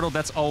an Immortal,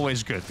 that's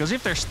always good. Because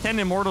if there's 10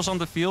 Immortals on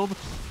the field,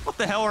 what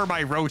the hell are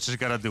my Roaches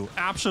gonna do?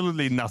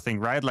 Absolutely nothing,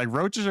 right? Like,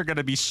 Roaches are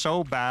gonna be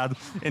so bad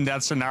in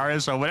that scenario.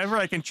 So whenever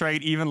I can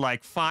trade even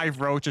like 5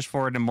 Roaches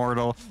for an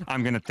Immortal,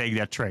 I'm gonna take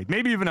that trade.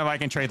 Maybe even if I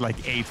can trade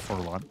like 8 for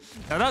one.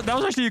 Now that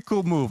was actually a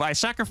cool move. I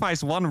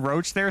sacrificed 1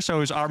 Roach there so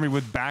his army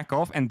would back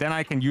off, and then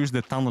I can use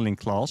the Tunneling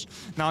Claws.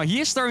 Now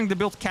he is starting to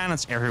build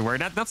cannons everywhere.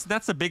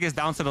 That's the biggest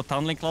downside of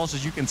Tunneling Claws,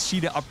 is you can see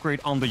the upgrade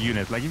on the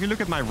unit. Like, if you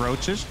look at my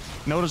Roaches,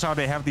 notice how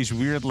they have these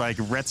weird like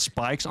red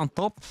spikes on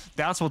top.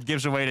 That's what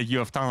gives away that you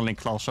have Tunneling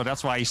Claws. So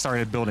that's why he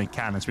started building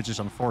cannons, which is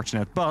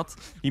unfortunate. But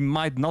he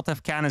might not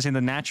have cannons in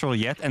the natural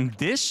yet. And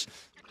this,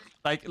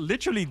 like,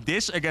 literally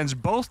this against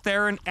both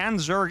Terran and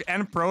Zerg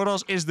and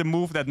Protoss is the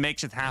move that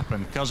makes it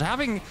happen. Because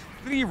having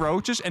 3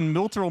 Roaches and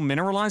multiple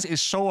mineral lines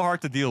is so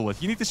hard to deal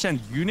with. You need to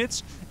send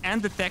units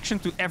and detection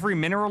to every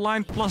mineral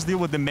line, plus deal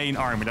with the main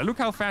army. Now look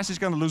how fast he's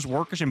going to lose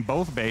workers in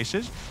both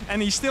bases,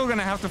 and he's still going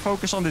to have to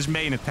focus on this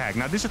main attack.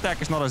 Now this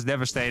attack is not as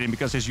devastating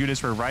because his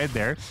units were right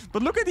there,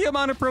 but look at the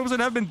amount of probes that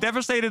have been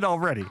devastated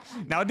already.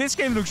 Now this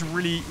game looks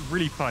really,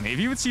 really funny. If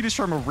you would see this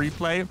from a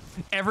replay,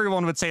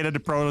 everyone would say that the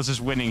Protoss is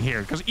winning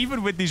here, because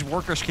even with these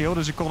workers killed,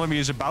 his economy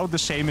is about the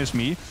same as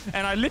me,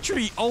 and I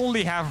literally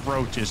only have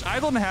Roaches. I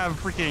don't have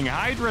freaking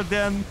Hydra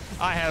Den,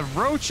 I have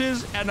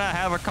Roaches, and I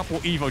have a couple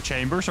Evo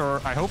chambers,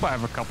 or I hope I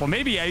have a couple.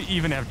 Maybe I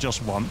even have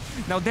just 1.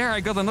 Now there I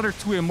got another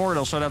 2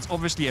 Immortals, so that's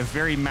obviously a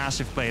very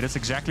massive play. That's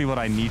exactly what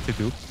I need to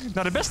do.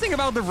 Now the best thing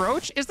about the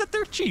Roach is that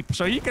they're cheap,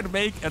 so you can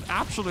make an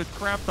absolute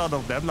crap ton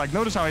of them. Like,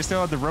 notice how I still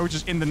have the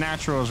Roaches in the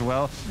natural as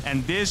well,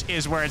 and this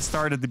is where it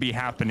started to be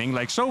happening.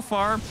 Like, so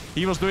far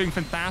he was doing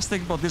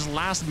fantastic, but this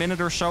last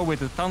minute or so with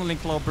the Tunneling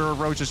Claw Burrow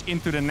Roaches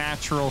into the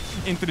natural,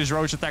 into this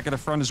Roach attack at the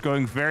front is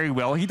going very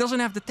well. He doesn't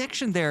have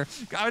detection there.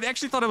 I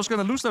actually thought I was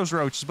going to lose those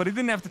Roaches, but he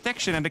didn't have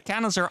detection, and the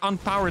cannons are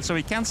unpowered, so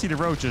he can't see the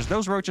Roaches.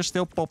 Those Roaches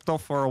still popped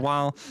off for a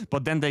while,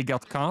 but then they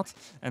got caught.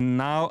 And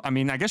now, I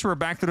mean, I guess we're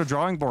back to the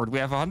drawing board. We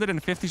have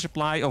 150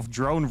 supply of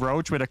drone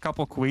Roach with a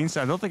couple queens.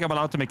 I don't think I'm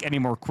allowed to make any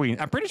more queens.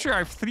 I'm pretty sure I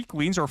have 3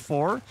 queens or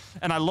 4,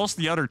 and I lost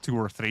the other 2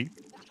 or 3.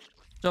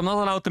 So I'm not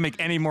allowed to make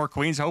any more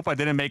queens. I hope I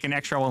didn't make an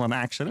extra one on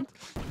accident.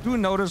 Do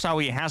notice how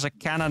he has a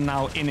cannon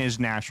now in his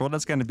natural.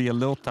 That's going to be a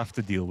little tough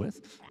to deal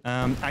with.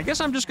 I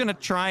guess I'm just going to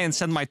try and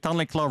send my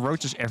Tunneling Claw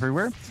Roaches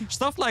everywhere.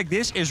 Stuff like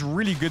this is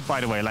really good,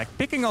 by the way. Like,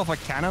 picking off a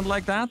cannon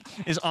like that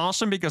is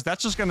awesome, because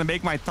that's just going to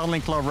make my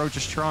Tunneling Claw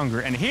Roaches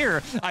stronger. And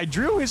here, I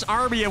drew his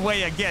army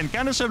away again.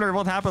 Kind of similar to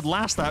what happened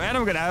last time. And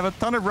I'm going to have a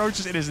ton of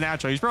Roaches in his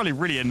natural. He's probably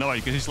really annoyed,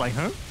 because he's like,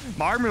 huh?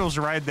 My army was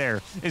right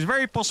there. It's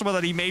very possible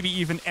that he maybe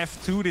even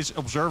F2'd his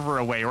observer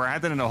away, or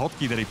had it in a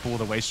hotkey that he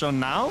pulled away. So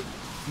now,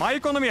 my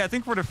economy, I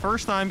think for the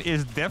first time,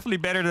 is definitely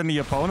better than the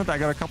opponent. I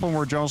got a couple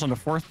more drones on the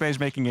 4th base,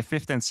 making it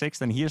 5th and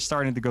 6th, and he is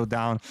starting to go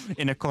down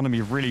in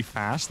economy really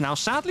fast. Now,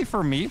 sadly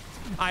for me,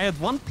 I had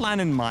one plan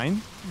in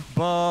mind,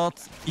 but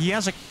he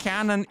has a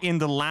cannon in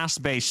the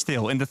last base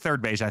still, in the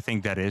 3rd base, I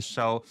think that is.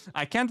 So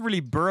I can't really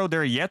burrow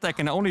there yet. I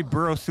can only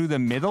burrow through the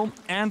middle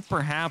and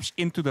perhaps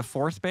into the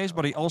 4th base,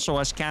 but he also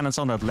has cannons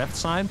on that left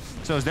side,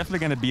 so it's definitely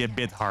going to be a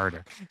bit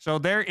harder. So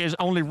there is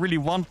only really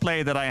one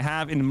play that I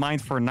have in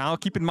mind for now.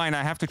 Keep in mind,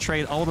 I have to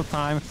trade all all the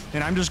time.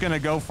 And I'm just going to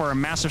go for a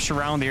massive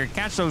surround here,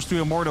 catch those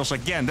 2 Immortals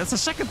again. That's the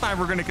second time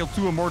we're going to kill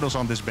 2 Immortals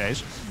on this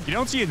base. You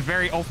don't see it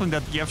very often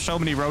that you have so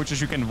many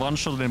Roaches you can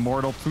one-shot an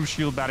Immortal through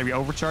shield battery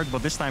overcharge,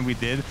 but this time we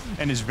did,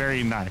 and it's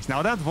very nice.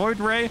 Now that Void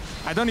Ray,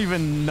 I don't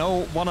even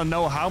want to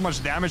know how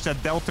much damage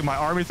that dealt to my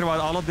army throughout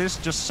all of this.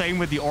 Just same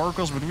with the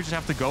Oracles, but we just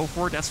have to go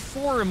for it. That's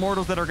 4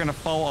 Immortals that are going to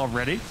fall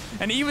already.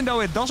 And even though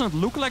it doesn't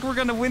look like we're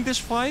going to win this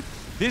fight,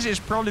 this is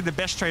probably the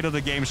best trade of the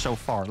game so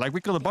far. Like,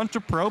 we killed a bunch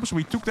of probes,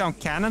 we took down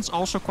cannons,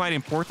 also quite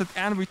important,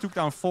 and we took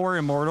down 4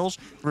 Immortals,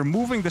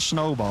 removing the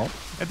snowball.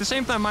 At the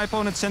same time, my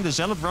opponent sent a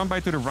Zealot run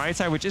by to the right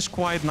side, which is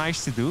quite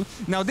nice to do.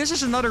 Now, this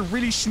is another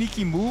really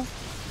sneaky move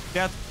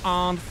that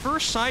on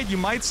first sight you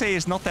might say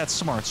is not that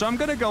smart. So I'm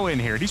gonna go in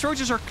here. These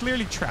Roaches are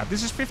clearly trapped.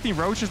 This is 15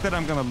 Roaches that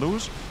I'm gonna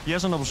lose. He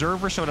has an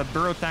Observer, so that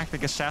burrow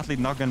tactic is sadly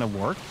not gonna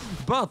work.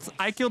 But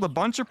I killed a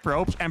bunch of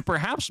probes, and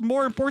perhaps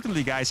more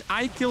importantly, guys,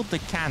 I killed the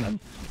cannon.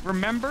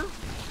 Remember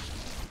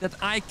that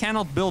I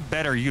cannot build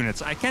better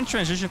units. I can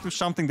transition to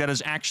something that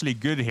is actually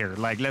good here.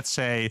 Like, let's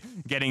say,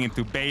 getting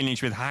into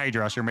Banelings with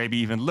Hydras, or maybe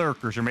even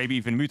Lurkers, or maybe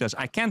even Mutas.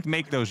 I can't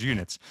make those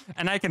units.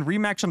 And I can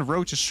remax on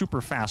Roaches super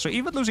fast. So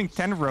even losing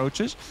 10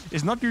 Roaches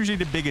is not usually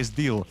the biggest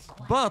deal.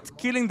 But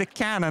killing the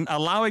cannon,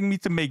 allowing me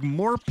to make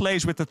more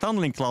plays with the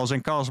Tunneling Claws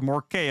and cause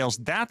more chaos,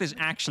 that is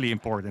actually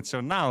important. So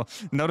now,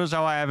 notice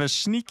how I have a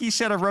sneaky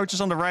set of Roaches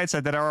on the right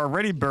side that are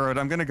already burrowed.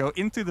 I'm gonna go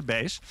into the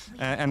base,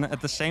 and at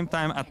the same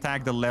time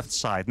attack the left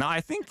side. Now, I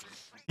think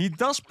he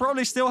does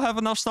probably still have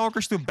enough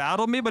Stalkers to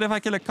battle me, but if I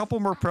kill a couple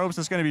more probes,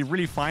 that's going to be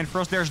really fine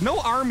for us. There's no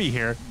army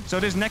here, so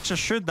this Nexus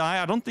should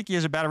die. I don't think he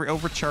has a battery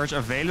overcharge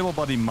available,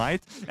 but he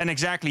might. And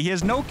exactly, he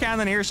has no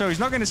cannon here, so he's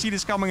not going to see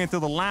this coming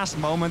until the last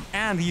moment,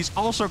 and he's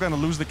also going to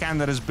lose the cannon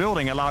that is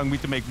building, allowing me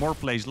to make more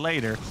plays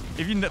later.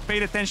 If you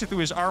paid attention to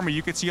his army,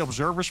 you could see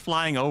Observers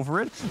flying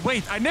over it.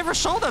 Wait, I never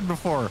saw that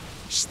before.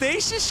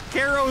 Stasis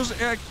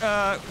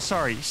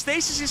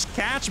Stasis's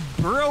catch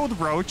burrowed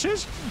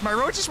Roaches. My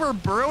Roaches were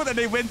burrowed and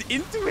they went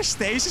into a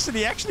stasis, and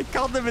he actually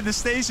caught them in the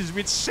stasis,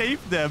 which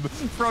saved them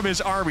from his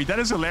army. That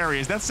is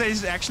hilarious. That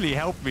stasis actually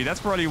helped me. That's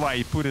probably why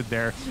he put it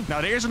there. Now,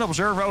 there's an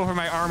Observer over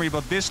my army,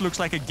 but this looks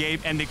like a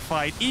game-ending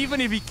fight. Even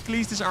if he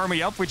cleans his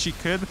army up, which he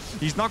could,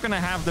 he's not going to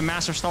have the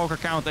massive Stalker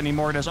count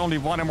anymore. There's only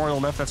 1 Immortal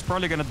left. That's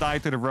probably going to die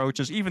to the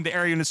Roaches. Even the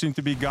air units seem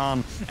to be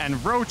gone,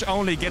 and Roach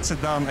only gets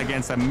it done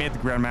against a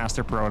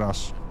mid-Grandmaster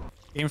Protoss.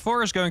 Game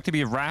 4 is going to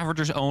be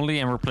Ravagers only,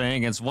 and we're playing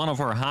against one of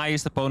our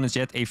highest opponents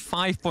yet, a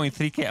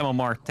 5.3k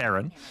MMR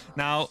Terran.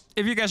 Now,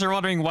 if you guys are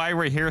wondering why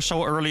we're here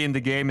so early in the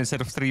game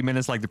instead of 3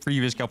 minutes like the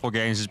previous couple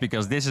games, is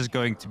because this is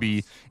going to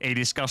be a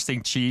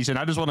disgusting cheese, and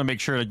I just want to make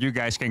sure that you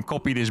guys can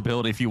copy this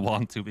build if you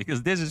want to,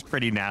 because this is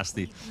pretty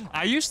nasty.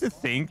 I used to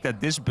think that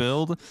this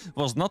build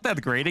was not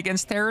that great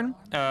against Terran,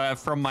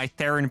 from my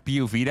Terran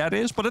POV that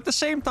is, but at the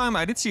same time,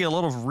 I did see a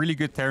lot of really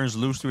good Terrans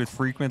lose to it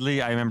frequently.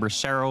 I remember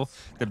Cero,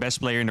 the best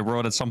player in the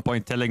world, at some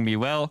point telling me,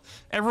 well,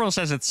 everyone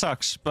says it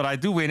sucks, but I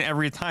do win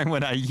every time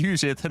when I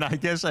use it, and I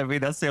guess, I mean,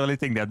 that's the only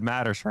thing that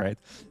matters, right?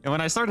 And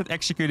when I started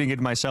executing it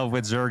myself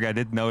with Zerg, I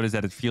did notice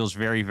that it feels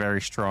very, very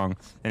strong,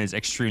 and it's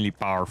extremely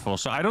powerful.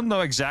 So I don't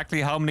know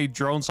exactly how many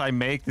drones I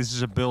make. This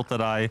is a build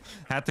that I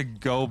had to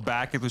go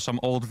back into some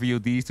old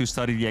VODs to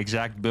study the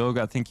exact build.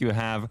 I think you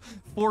have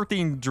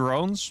 14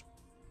 drones.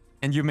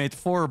 And you made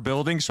 4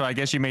 buildings, so I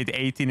guess you made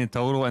 18 in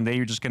total, and then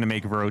you're just going to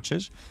make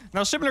Roaches.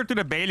 Now, similar to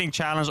the Baneling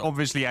challenge,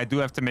 obviously, I do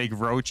have to make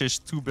Roaches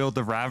to build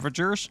the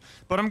Ravagers,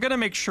 but I'm going to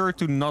make sure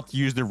to not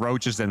use the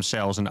Roaches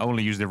themselves and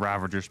only use the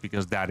Ravagers,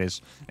 because that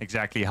is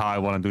exactly how I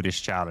want to do this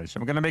challenge.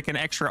 I'm going to make an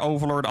extra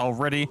Overlord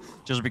already,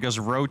 just because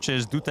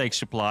Roaches do take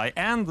supply,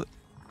 and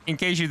in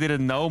case you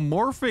didn't know,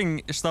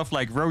 morphing stuff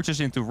like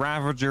Roaches into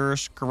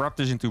Ravagers,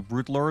 Corruptors into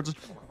Broodlords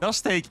does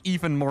take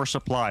even more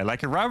supply.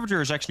 Like, a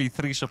Ravager is actually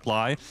 3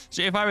 supply.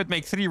 So if I would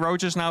make 3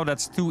 Roaches now,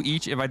 that's 2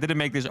 each. If I didn't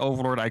make this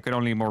Overlord, I could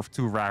only morph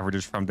 2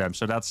 Ravagers from them.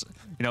 So that's,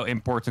 you know,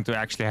 important to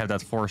actually have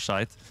that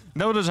foresight.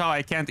 Notice how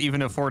I can't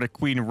even afford a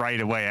Queen right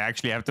away. I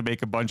actually have to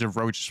make a bunch of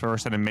Roaches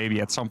first, and then maybe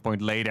at some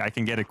point later I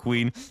can get a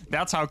Queen.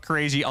 That's how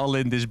crazy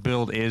all-in this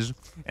build is.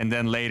 And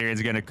then later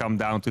it's going to come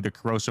down to the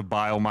Corrosive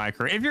Bile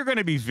Micro. If you're going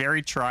to be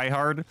very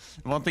try-hard,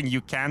 one thing you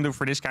can do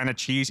for this kind of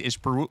cheese is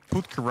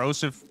put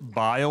Corrosive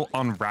Bile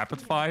on Rapid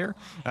Fire.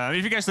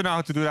 If you guys don't know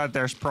how to do that,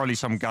 there's probably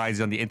some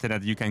guides on the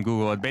internet you can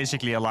Google. It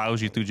basically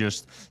allows you to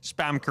just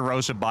spam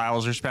Corrosive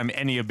Biles or spam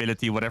any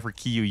ability, whatever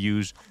key you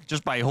use,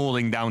 just by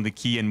holding down the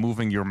key and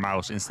moving your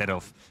mouse instead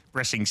of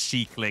pressing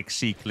C-click,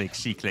 C-click,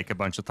 C-click a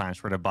bunch of times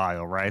for the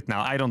bile, right?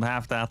 Now, I don't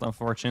have that,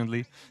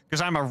 unfortunately,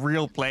 because I'm a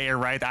real player,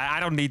 right? I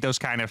don't need those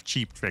kind of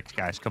cheap tricks,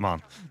 guys. Come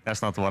on.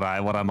 That's not what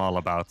I'm all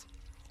about.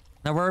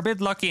 Now, we're a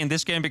bit lucky in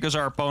this game because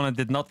our opponent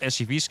did not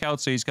SCV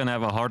scout, so he's going to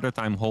have a harder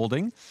time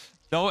holding.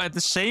 Though at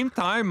the same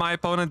time, my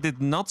opponent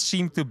did not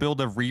seem to build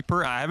a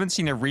Reaper. I haven't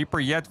seen a Reaper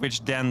yet,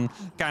 which then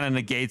kind of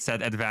negates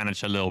that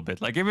advantage a little bit.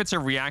 Like if it's a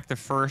reactive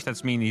first,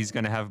 that's mean he's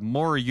going to have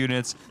more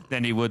units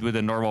than he would with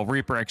a normal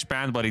Reaper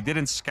expand, but he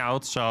didn't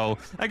scout. So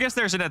I guess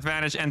there's an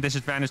advantage and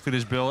disadvantage to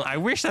this build. I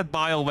wish that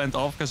Bile went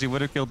off because he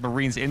would have killed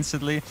Marines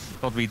instantly,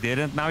 but we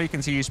didn't. Now you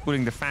can see he's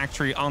putting the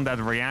factory on that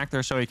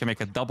reactor so he can make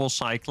a double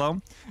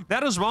Cyclone.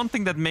 That is one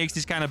thing that makes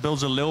these kind of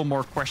builds a little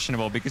more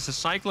questionable, because the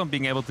Cyclone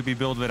being able to be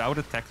built without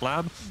a tech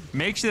lab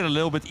makes it a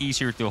little bit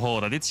easier to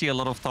hold. I did see a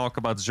lot of talk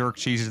about Zerg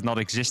cheeses not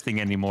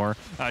existing anymore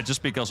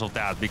just because of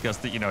that,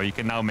 because you know, you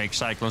can now make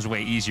Cyclones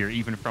way easier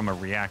even from a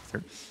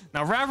reactor.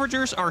 Now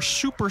Ravagers are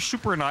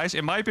super nice.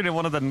 In my opinion,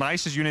 one of the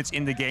nicest units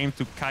in the game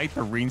to kite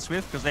Marines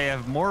with, because they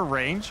have more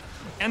range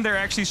and they're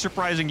actually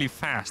surprisingly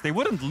fast. They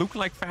wouldn't look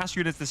like fast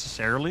units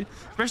necessarily,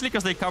 especially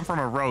because they come from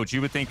a Roach.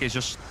 You would think it's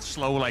just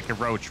slow like a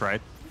Roach,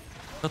 right?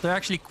 But they're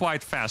actually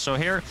quite fast. So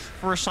here,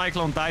 first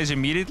Cyclone dies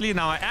immediately.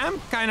 Now I am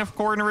kind of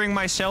cornering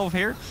myself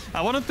here.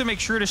 I wanted to make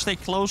sure to stay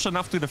close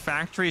enough to the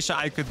factory so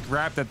I could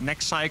grab that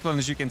next Cyclone.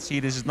 As you can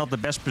see, this is not the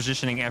best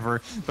positioning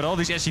ever, but all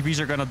these SCVs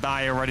are going to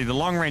die already. The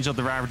long range of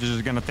the Ravagers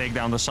is going to take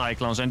down the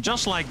Cyclones. And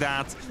just like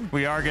that,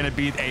 we are going to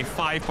beat a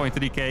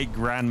 5.3k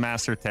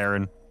Grandmaster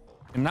Terran.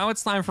 And now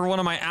it's time for one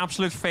of my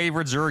absolute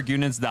favorite Zerg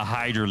units, the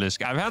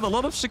Hydralisk. I've had a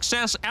lot of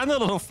success and a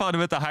lot of fun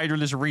with the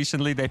Hydralisk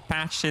recently. They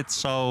patched it,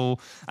 so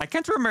I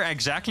can't remember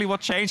exactly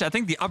what changed. I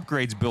think the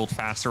upgrades build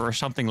faster or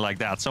something like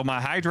that. So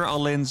my Hydra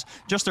all-ins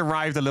just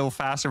arrived a little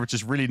faster, which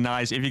is really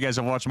nice. If you guys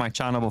have watched my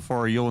channel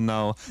before, you'll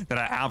know that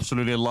I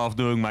absolutely love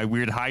doing my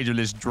weird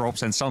Hydralisk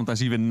drops and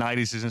sometimes even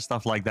 90s and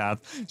stuff like that.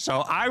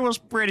 So I was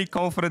pretty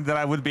confident that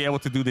I would be able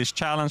to do this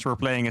challenge. We're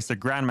playing as the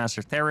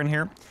Grandmaster Terran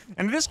here.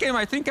 And in this game,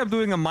 I think I'm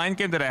doing a mind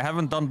game that I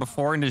haven't done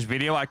before in this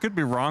video. I could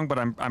be wrong, but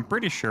I'm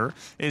pretty sure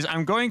is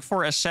I'm going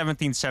for a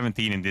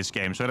 17-17 in this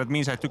game. So that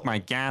means I took my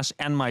gas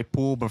and my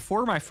pool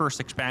before my first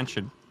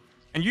expansion.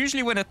 And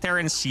usually when a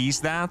Terran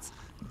sees that,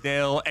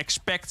 they'll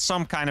expect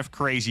some kind of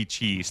crazy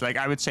cheese. Like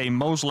I would say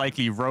most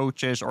likely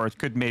Roaches, or it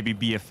could maybe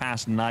be a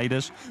fast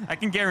Nidus. I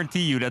can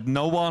guarantee you that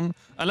no one,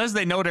 unless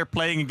they know they're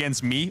playing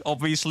against me,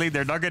 obviously,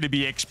 they're not going to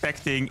be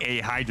expecting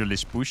a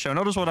Hydralisk push. So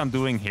notice what I'm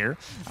doing here.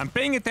 I'm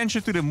paying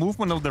attention to the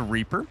movement of the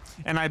Reaper,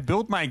 and I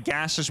build my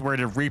gases where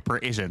the Reaper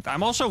isn't.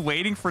 I'm also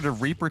waiting for the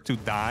Reaper to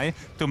die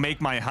to make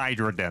my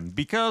Hydra Den.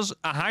 Because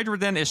a Hydra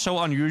Den is so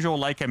unusual,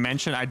 like I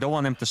mentioned, I don't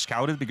want them to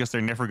scout it because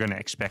they're never going to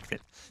expect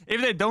it.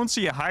 If they don't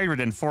see a Hydra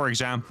Den, for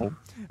example,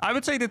 I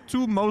would say the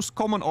two most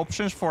common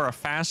options for a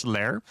fast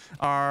lair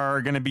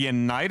are going to be a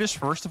Nidus,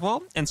 first of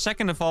all, and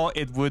second of all,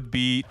 it would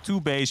be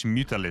 2-base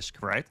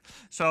Mutalisk, right?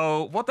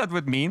 So what that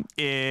would mean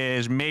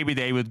is maybe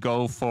they would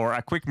go for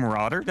a quick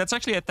Marauder. That's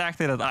actually a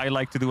tactic that I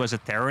like to do as a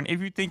Terran.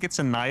 If you think it's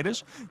a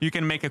Nidus, you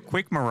can make a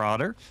quick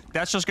Marauder.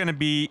 That's just going to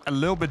be a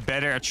little bit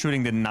better at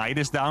shooting the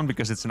Nidus down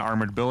because it's an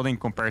armored building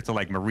compared to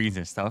like Marines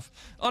and stuff.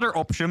 Other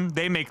option,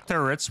 they make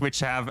turrets, which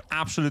have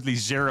absolutely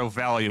zero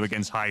value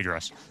against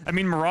Hydras. I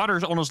mean,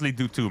 Marauders honestly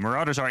do too.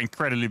 Marauders are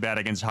incredibly bad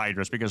against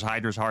Hydras because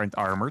Hydras aren't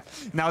armored.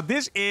 Now,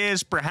 this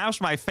is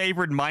perhaps my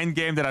favorite mind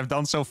game that I've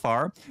done so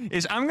far,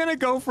 is I'm going to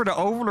go for the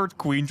Overlord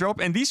Queen drop,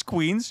 and these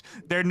queens,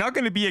 they're not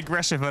going to be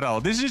aggressive at all.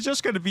 This is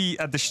just going to be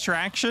a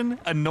distraction,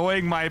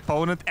 annoying my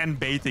opponent, and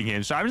baiting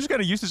him. So I'm just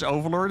going to use this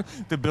Overlord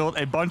to build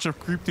a bunch of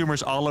creep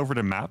tumors all over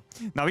the map.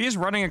 Now, he is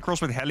running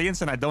across with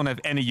Hellions, and I don't have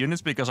any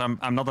units because I'm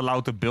not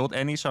allowed to build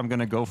any, so I'm going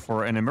to go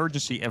for an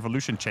emergency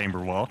evolution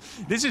chamber wall.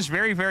 This is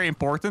very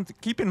important.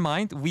 Keep in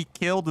mind, we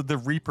killed the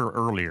Reaper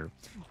earlier.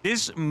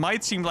 This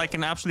might seem like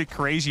an absolutely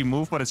crazy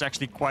move, but it's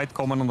actually quite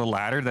common on the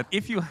ladder that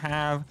if you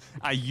have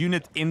a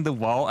unit in the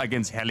wall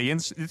against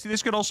Hellions,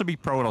 this could also be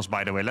Protoss,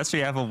 by the way. Let's say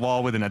you have a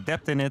wall with an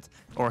Adept in it,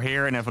 or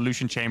here an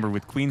Evolution Chamber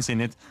with Queens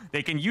in it.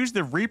 They can use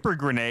the Reaper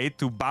Grenade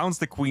to bounce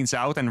the Queens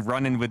out and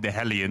run in with the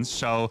Hellions.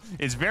 So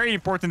it's very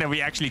important that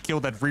we actually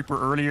killed that Reaper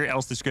earlier,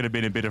 else this could have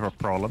been a bit of a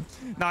problem.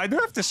 Now, I do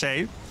have to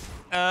say,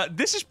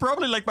 this is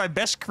probably like my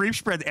best creep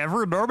spread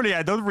ever. Normally,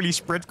 I don't really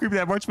spread creep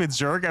that much with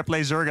Zerg. I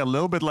play Zerg a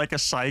little bit like a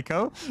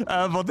psycho.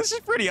 But this is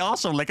pretty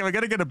awesome. Like, I'm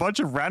going to get a bunch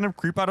of random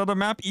creep out of the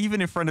map,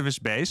 even in front of his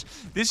base.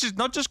 This is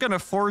not just going to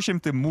force him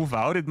to move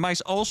out. It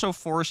might also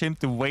force him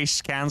to waste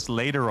scans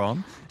later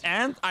on.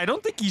 And I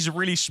don't think he's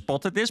really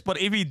spotted this, but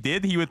if he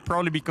did, he would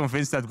probably be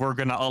convinced that we're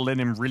going to all-in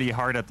him really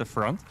hard at the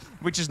front,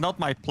 which is not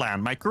my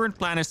plan. My current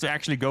plan is to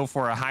actually go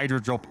for a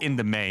Hydra drop in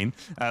the main,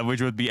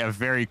 which would be a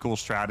very cool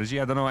strategy.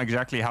 I don't know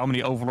exactly how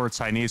many Overlords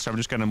I need, so I'm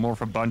just going to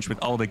morph a bunch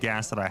with all the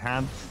gas that I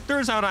had.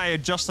 Turns out I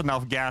had just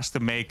enough gas to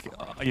make,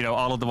 you know,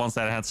 all of the ones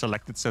that I had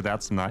selected, so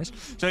that's nice.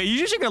 So he's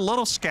using a lot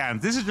of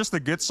scans. This is just a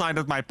good sign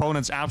that my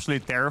opponent's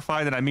absolutely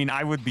terrified, and I mean,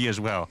 I would be as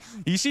well.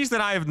 He sees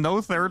that I have no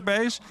third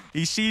base.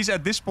 He sees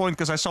at this point,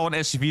 because I saw an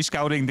SCV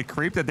scouting the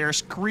creep, that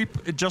there's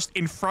creep just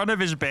in front of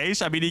his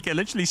base. I mean, he can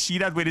literally see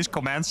that with his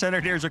command center.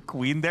 There's a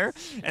queen there,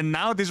 and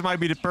now this might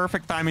be the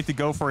perfect timing to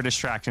go for a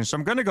distraction. So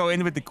I'm going to go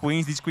in with the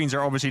queens. These queens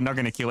are obviously not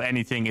going to kill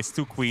anything. It's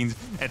two queens.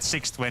 queens at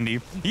 620.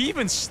 He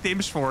even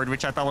stims for it,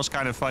 which I thought was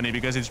kind of funny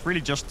because it's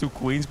really just 2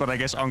 queens, but I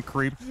guess on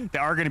creep, they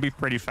are going to be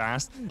pretty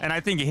fast. And I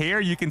think here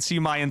you can see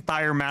my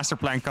entire master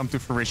plan come to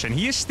fruition.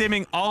 He is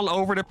stimming all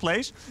over the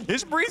place.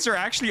 His breeds are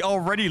actually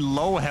already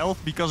low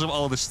health because of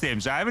all the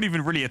stims. I haven't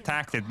even really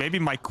attacked it. Maybe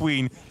my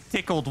queen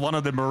tickled one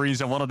of the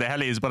Marines and one of the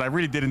Hellions, but I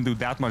really didn't do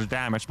that much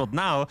damage. But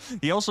now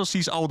he also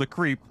sees all the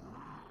creep.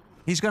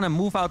 He's going to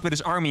move out with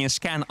his army and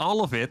scan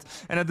all of it.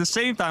 And at the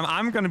same time,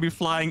 I'm going to be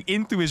flying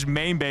into his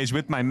main base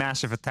with my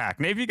massive attack.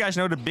 Now, if you guys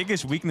know, the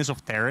biggest weakness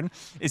of Terran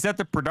is that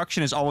the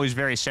production is always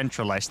very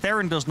centralized.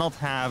 Terran does not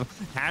have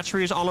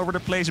hatcheries all over the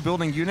place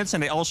building units,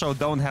 and they also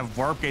don't have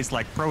warp gates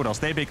like Protoss.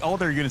 They make all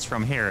their units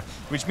from here,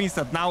 which means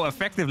that now,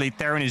 effectively,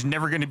 Terran is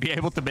never going to be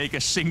able to make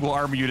a single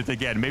army unit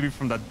again, maybe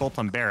from that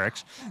bottom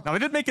barracks. Now, I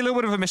did make a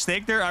little bit of a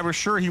mistake there. I was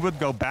sure he would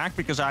go back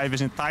because I have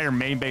his entire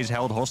main base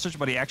held hostage,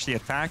 but he actually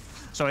attacked.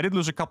 So I did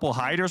lose a couple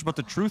Hydras, but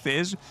the truth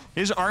is,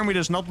 his army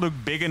does not look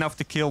big enough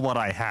to kill what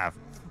I have.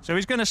 So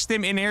he's going to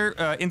stim in here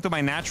into my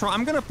natural.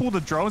 I'm going to pull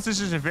the drones. This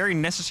is a very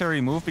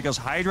necessary move because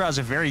Hydra is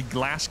a very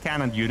glass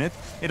cannon unit.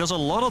 It does a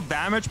lot of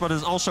damage, but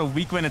it's also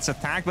weak when it's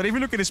attacked. But if you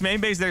look at his main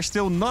base, there's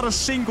still not a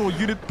single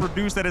unit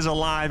produced that is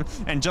alive.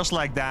 And just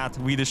like that,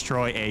 we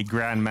destroy a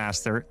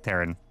Grandmaster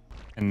Terran.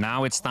 And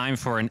now it's time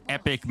for an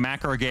epic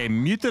macro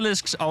game.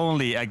 Mutalisks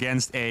only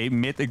against a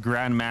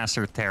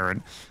mid-Grandmaster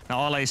Terran. Now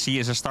all I see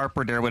is a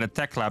starport there with a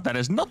tech lab that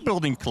is not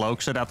building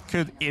cloaks, so that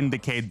could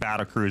indicate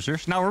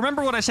battlecruisers. Now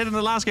remember what I said in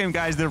the last game,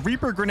 guys. The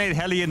Reaper Grenade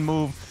Hellion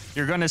move,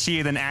 you're going to see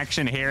it in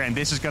action here, and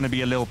this is going to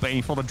be a little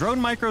painful. The drone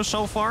micro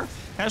so far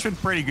has been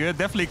pretty good.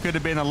 Definitely could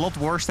have been a lot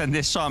worse than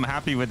this, so I'm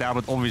happy with that,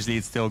 but obviously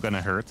it's still going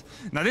to hurt.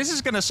 Now this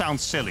is going to sound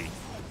silly,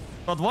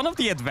 but one of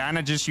the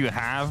advantages you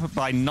have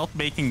by not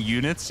making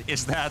units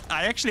is that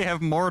I actually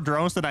have more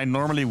drones than I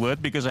normally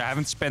would because I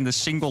haven't spent a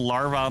single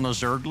larva on a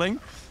Zergling.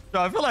 So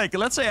I feel like,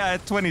 let's say I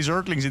had 20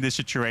 Zerglings in this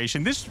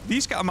situation,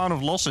 these amount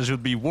of losses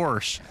would be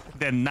worse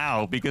than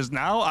now. Because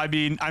now, I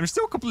mean, I'm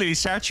still completely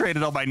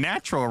saturated on my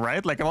natural,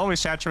 right? Like, I'm always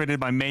saturated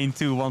my main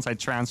 2 once I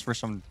transfer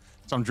some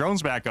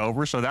drones back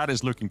over, so that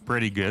is looking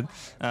pretty good.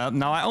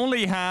 Now, I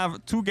only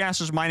have 2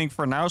 gases mining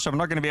for now, so I'm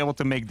not going to be able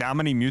to make that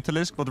many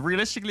Mutalisks. But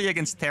realistically,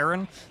 against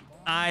Terran,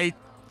 I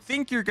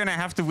think you're going to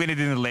have to win it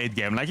in the late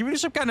game. Like, if you do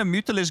some kind of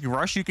Mutalisk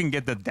rush, you can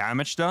get the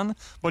damage done,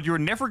 but you're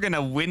never going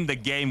to win the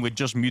game with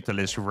just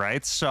Mutalisk,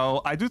 right?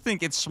 So I do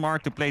think it's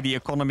smart to play the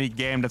economy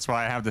game. That's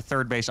why I have the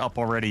 3rd base up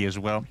already as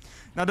well.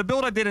 Now, the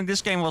build I did in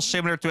this game was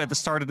similar to at the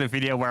start of the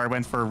video where I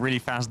went for a really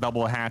fast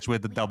double hatch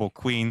with the double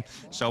queen.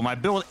 So my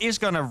build is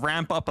going to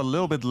ramp up a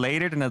little bit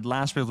later than that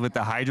last build with the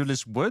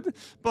Hydralisk would,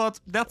 but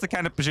that's the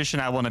kind of position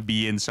I want to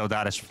be in, so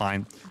that is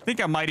fine. I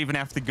think I might even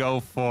have to go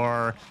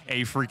for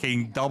a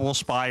freaking double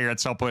Spire at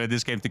some point in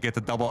this game to get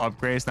the double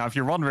upgrades. Now, if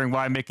you're wondering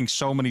why I'm making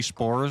so many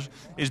spores,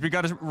 is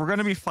because we're going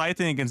to be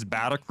fighting against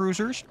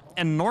battlecruisers,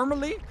 and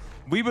normally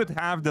we would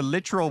have the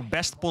literal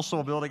best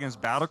possible build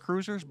against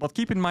battlecruisers, but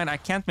keep in mind, I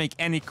can't make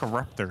any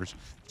Corruptors.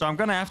 So I'm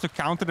going to have to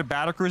counter the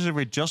battlecruiser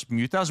with just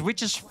Mutas,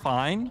 which is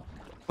fine.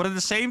 But at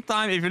the same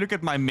time, if you look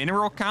at my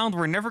mineral count,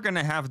 we're never going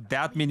to have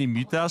that many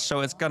Mutas,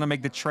 so it's going to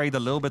make the trade a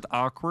little bit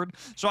awkward.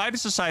 So I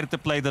just decided to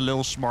play the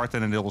little smart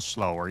and a little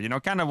slower. You know,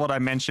 kind of what I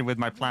mentioned with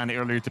my plan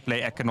earlier to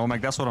play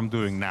economic. That's what I'm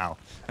doing now.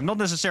 I'm not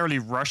necessarily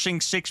rushing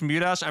 6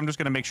 Mutas. I'm just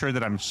going to make sure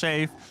that I'm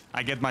safe.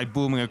 I get my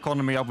booming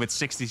economy up with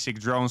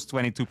 66 drones,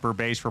 22 per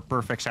base for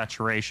perfect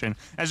saturation.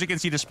 As you can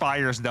see, the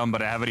Spire is done,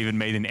 but I haven't even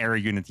made an air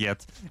unit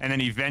yet. And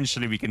then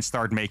eventually we can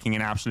start making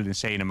an absolute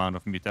insane amount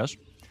of Mutas.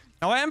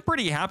 Now, I am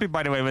pretty happy,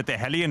 by the way, with the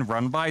Hellion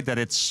run-by that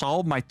it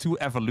solved my 2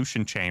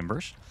 evolution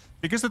chambers.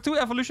 Because the 2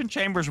 evolution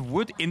chambers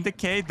would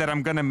indicate that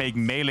I'm going to make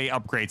melee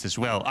upgrades as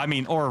well. I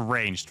mean, or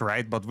ranged,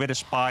 right? But with a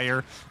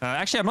Spire.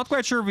 Actually, I'm not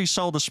quite sure if he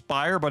saw the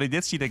Spire, but he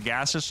did see the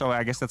gases, so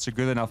I guess that's a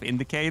good enough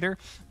indicator.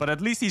 But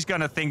at least he's going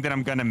to think that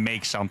I'm going to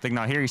make something.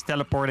 Now, here he's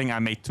teleporting. I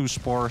made 2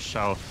 spores,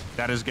 so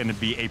that is going to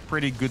be a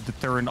pretty good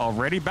deterrent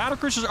already.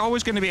 Battlecruisers are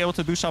always going to be able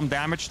to do some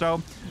damage, though.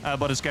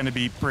 But it's going to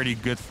be pretty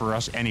good for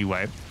us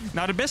anyway.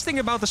 Now, the best thing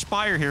about the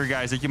Spire here,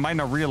 guys, that you might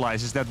not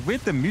realize is that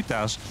with the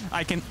Mutas,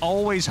 I can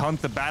always hunt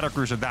the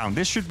battlecruiser down.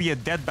 This should be a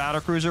dead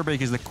battlecruiser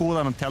because the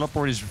cooldown on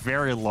teleport is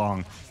very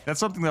long. That's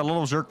something that a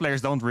lot of Zerg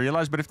players don't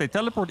realize, but if they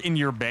teleport in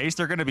your base,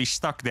 they're going to be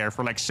stuck there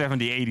for like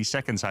 70, 80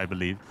 seconds, I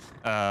believe.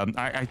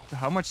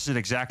 How much is it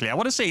exactly? I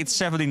want to say it's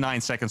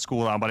 79 seconds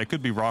cooldown, but I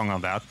could be wrong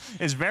on that.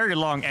 It's very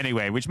long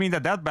anyway, which means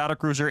that that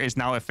battlecruiser is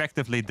now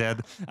effectively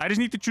dead. I just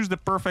need to choose the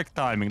perfect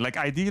timing. Like,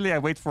 ideally, I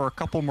wait for a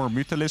couple more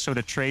Mutalisks so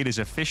the trade is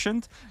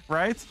efficient,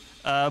 right?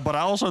 But I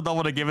also don't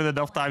want to give it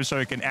enough time so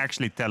it can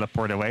actually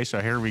teleport away. So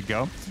here we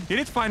go. He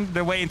did find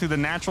the way into the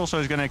natural, so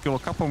he's going to kill a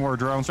couple more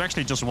drones. So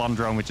actually just 1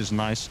 drone, which is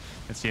nice.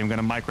 Let's see, I'm going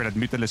to micro that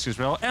Mutalisk as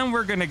well. And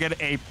we're going to get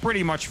a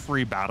pretty much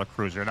free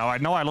battlecruiser. Now, I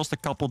know I lost a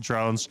couple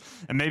drones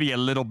and maybe a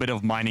little bit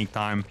of mining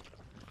time.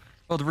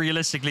 But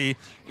realistically,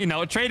 you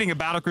know, trading a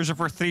battlecruiser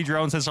for 3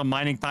 drones and some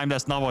mining time,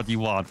 that's not what you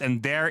want.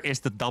 And there is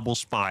the double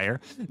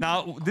spire.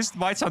 Now, this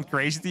might sound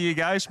crazy to you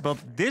guys, but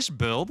this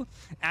build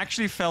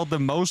actually felt the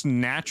most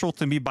natural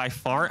to me by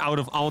far out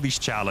of all these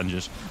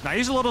challenges. Now,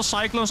 here's a lot of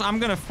Cyclones. I'm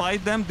going to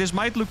fight them. This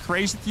might look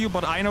crazy to you,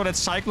 but I know that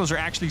Cyclones are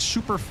actually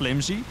super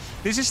flimsy.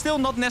 This is still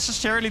not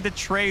necessarily the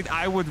trade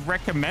I would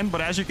recommend, but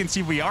as you can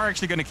see, we are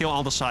actually going to kill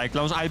all the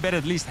Cyclones. I bet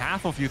at least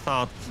half of you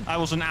thought I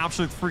was an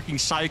absolute freaking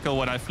psycho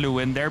when I flew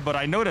in there, but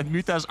I know that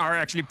Mutas are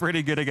actually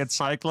pretty good against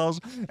Cyclones,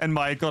 and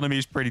my economy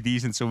is pretty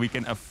decent, so we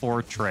can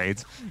afford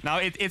trades. Now,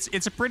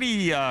 it's a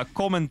pretty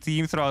common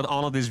theme throughout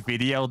all of this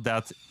video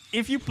that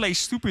if you play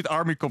stupid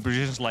army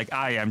compositions like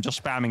I am,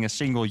 just spamming a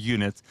single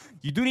unit,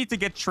 you do need to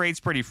get trades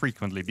pretty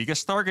frequently,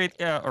 because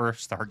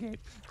StarCraft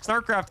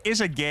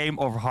is a game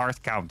of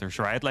hard counters,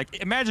 right?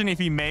 Like, imagine if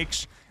he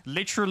makes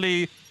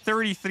literally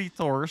 33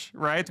 Thors,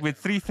 right,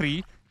 with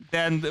 3-3,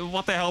 then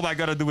what the hell am I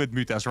gonna do with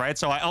Mutas, right?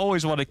 So I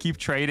always want to keep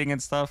trading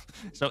and stuff.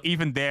 So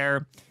even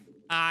there,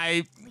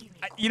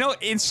 you know,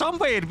 in some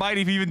way it might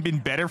have even been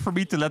better for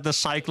me to let the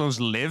Cyclones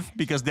live,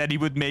 because then he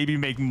would maybe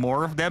make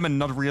more of them and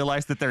not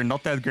realize that they're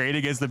not that great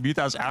against the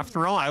Mutas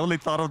after all. I only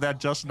thought of that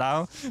just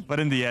now, but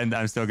in the end,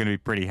 I'm still going to be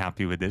pretty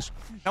happy with this.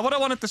 Now, what I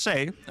wanted to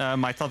say,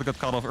 my thought got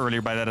cut off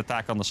earlier by that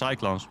attack on the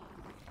Cyclones,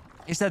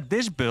 is that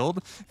this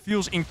build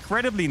feels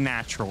incredibly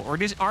natural, or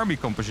this army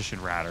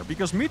composition rather,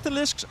 because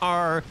Mutalisks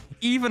are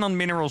even on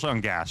minerals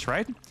on gas,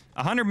 right?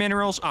 100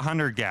 minerals,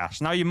 100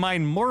 gas. Now, you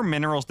mine more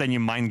minerals than you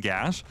mine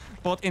gas,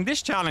 but in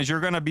this challenge,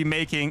 you're going to be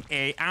making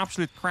a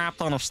absolute crap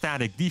ton of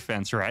static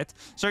defense, right?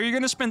 So you're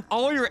going to spend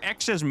all your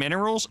excess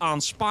minerals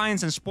on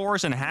spines and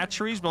spores and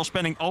hatcheries while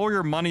spending all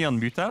your money on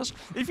mutas.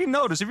 If you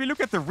notice, if you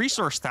look at the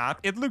resource tab,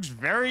 it looks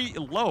very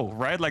low,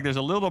 right? Like there's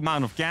a little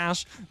amount of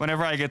gas.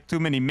 Whenever I get too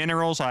many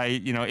minerals,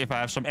 if I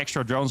have some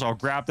extra drones, I'll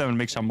grab them and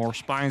make some more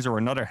spines or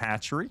another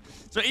hatchery.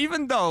 So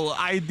even though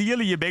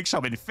ideally you make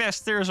some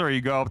infestors or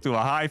you go up to a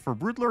high for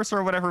Broodlords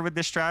or whatever with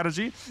this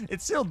strategy,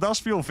 it still does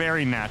feel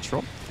very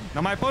natural. Now,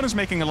 my opponent's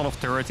making a lot of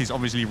turrets. He's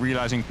obviously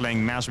realizing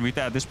playing Mass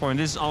Muta at this point.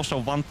 This is also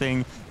one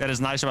thing that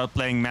is nice about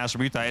playing Mass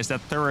Muta, is that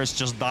turrets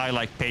just die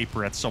like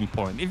paper at some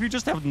point. If you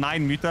just have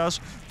 9 mutas,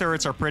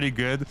 turrets are pretty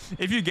good.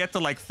 If you get to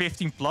like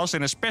 15 plus,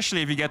 and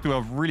especially if you get to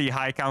a really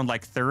high count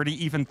like 30,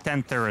 even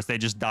 10 turrets, they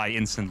just die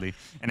instantly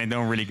and they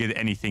don't really get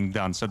anything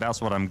done. So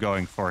that's what I'm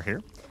going for here.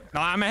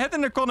 Now, I'm ahead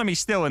in economy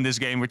still in this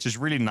game, which is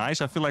really nice.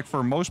 I feel like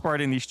for most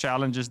part in these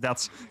challenges,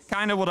 that's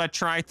kind of what I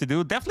tried to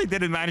do. Definitely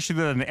didn't manage to do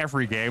that in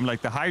every game.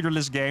 Like the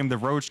Hydralisk game, the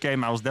Roach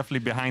game, I was definitely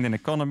behind in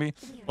economy.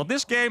 But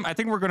this game, I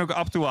think we're going to go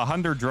up to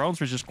 100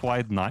 drones, which is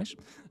quite nice.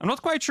 I'm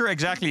not quite sure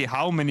exactly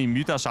how many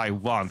mutas I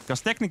want,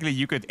 because technically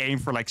you could aim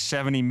for like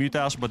 70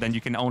 mutas, but then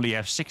you can only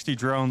have 60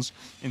 drones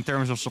in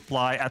terms of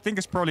supply. I think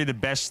it's probably the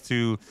best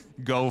to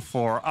go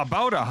for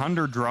about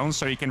 100 drones,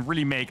 so you can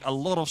really make a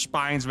lot of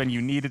spines when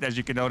you need it. As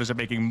you can notice, I'm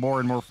making more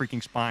and more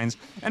freaking spines.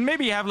 And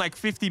maybe you have like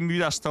 50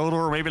 mutas total,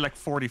 or maybe like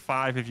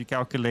 45 if you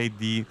calculate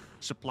the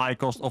supply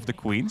cost of the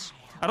queens.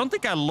 I don't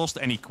think I lost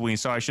any queens,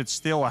 so I should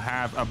still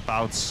have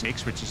about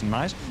 6, which is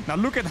nice. Now,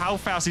 look at how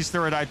fast these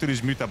turret die to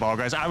this mutaball,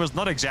 guys. I was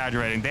not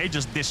exaggerating. They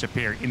just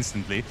disappear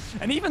instantly.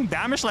 And even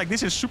damage like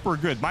this is super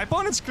good. My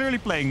opponent's clearly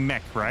playing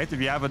mech, right?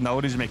 If you haven't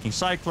noticed, he's making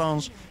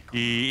Cyclones.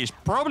 He is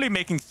probably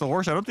making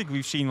Thors. I don't think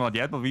we've seen one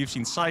yet, but we've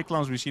seen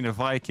Cyclones, we've seen a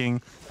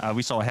Viking,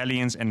 we saw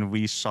Hellions, and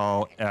we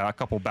saw a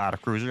couple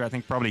battlecruisers. I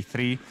think probably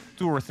 2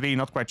 or 3,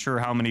 not quite sure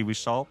how many we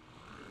saw.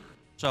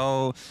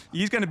 So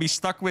he's going to be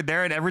stuck with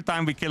there, and every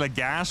time we kill a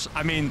gas,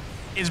 I mean,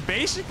 it's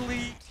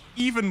basically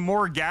even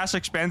more gas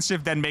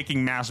expensive than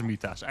making mass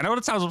mutas. I know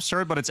that sounds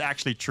absurd, but it's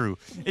actually true.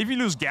 If you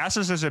lose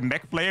gases as a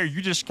mech player,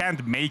 you just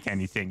can't make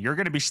anything. You're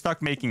going to be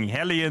stuck making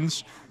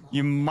Hellions.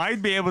 You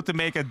might be able to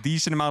make a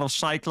decent amount of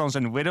Cyclones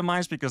and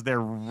Widowmines because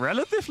they're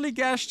relatively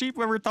gas cheap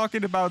when we're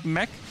talking about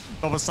mech.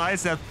 But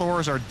besides that,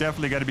 Thors are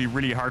definitely going to be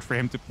really hard for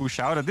him to push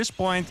out. At this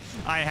point,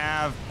 I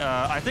have,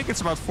 I think it's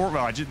about 4,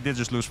 well, I did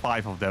just lose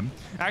 5 of them.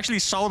 I actually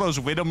saw those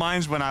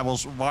Widowmines when I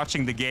was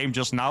watching the game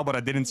just now, but I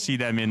didn't see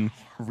them in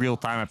real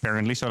time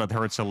apparently, so that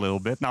hurts a little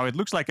bit. Now, it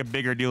looks like a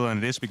bigger deal than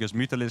it is because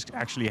Mutalisks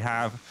actually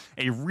have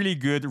a really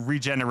good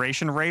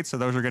regeneration rate, so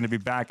those are going to be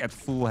back at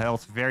full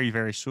health very,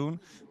 very soon.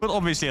 But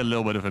obviously a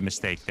little bit of a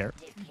mistake there.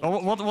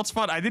 But what's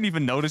fun, I didn't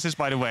even notice this,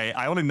 by the way.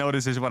 I only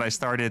noticed this when I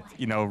started,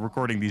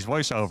 recording these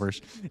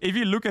voiceovers. If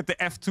you look at the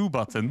F2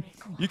 button,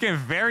 you can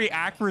very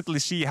accurately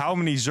see how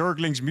many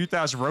Zerglings,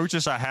 Mutas,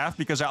 Roaches I have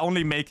because I'm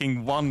only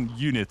making 1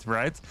 unit,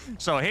 right?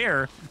 So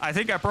here, I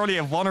think I probably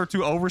have 1 or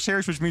 2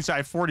 overseers, which means I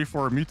have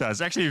 44 Mutas.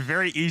 It's actually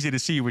very easy to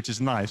see, which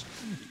is nice.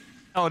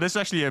 Oh, this is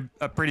actually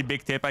a pretty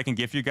big tip I can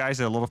give you guys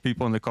that a lot of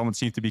people in the comments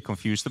seem to be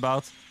confused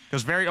about.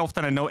 Because very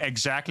often I know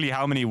exactly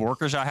how many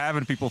workers I have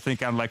and people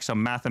think I'm like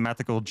some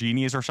mathematical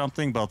genius or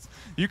something. But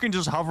you can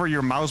just hover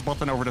your mouse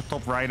button over the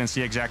top right and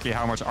see exactly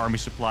how much army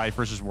supply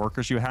versus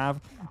workers you have.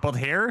 But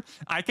here,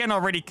 I can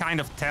already kind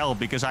of tell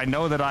because I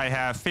know that I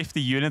have 50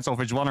 units, of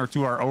which 1 or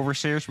 2 are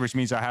overseers, which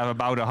means I have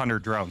about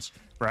 100 drones.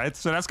 right?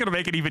 So that's going to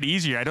make it even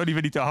easier. I don't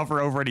even need to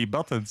hover over any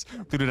buttons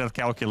to do that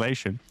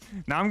calculation.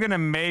 Now I'm going to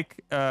make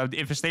the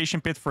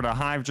infestation pit for the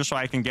hive just so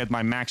I can get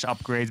my max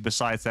upgrades.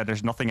 Besides that,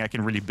 there's nothing I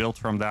can really build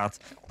from that.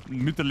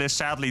 Mutalisks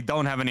sadly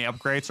don't have any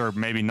upgrades, or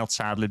maybe not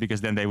sadly,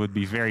 because then they would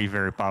be very,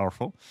 very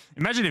powerful.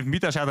 Imagine if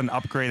Mutas had an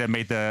upgrade that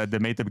made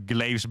the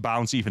glaives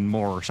bounce even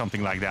more or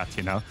something like that,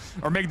 you know?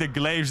 Or make the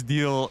glaives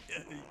deal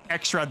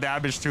extra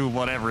damage to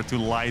whatever, to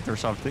light or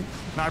something.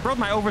 Now, I brought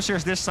my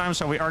overseers this time,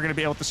 so we are going to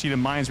be able to see the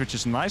mines, which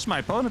is nice. My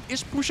opponent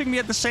is pushing me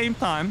at the same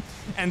time,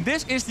 and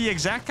this is the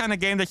exact kind of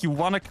game that you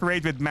want to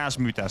create with mass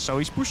mutas. So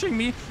he's pushing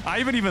me. I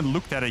haven't even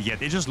looked at it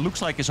yet. It just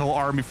looks like his whole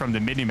army from the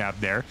minimap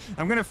there.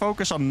 I'm going to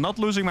focus on not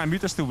losing my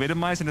mutas to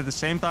Widemize, and at the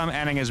same time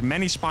adding as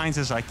many spines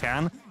as I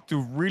can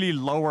to really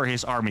lower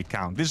his army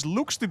count. This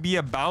looks to be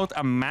about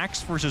a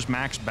max versus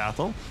max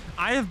battle.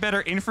 I have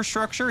better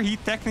infrastructure. He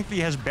technically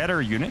has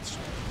better units.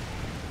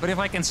 But if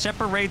I can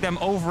separate them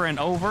over and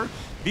over,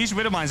 these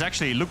Widemize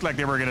actually looked like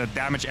they were going to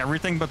damage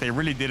everything, but they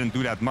really didn't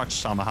do that much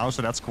somehow,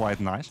 so that's quite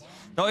nice.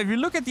 Now, if you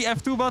look at the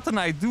F2 button,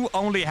 I do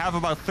only have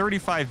about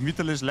 35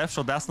 Mutalisks left,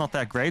 so that's not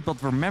that great.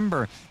 But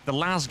remember, the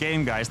last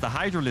game, guys, the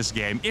Hydralisk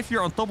game, if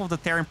you're on top of the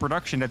Terran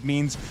production, that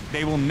means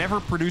they will never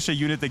produce a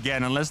unit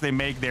again unless they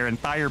make their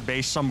entire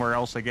base somewhere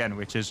else again,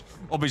 which is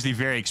obviously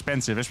very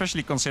expensive,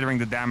 especially considering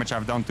the damage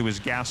I've done to his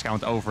gas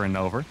count over and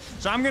over.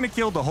 So I'm going to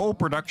kill the whole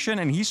production,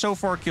 and he so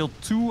far killed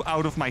 2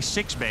 out of my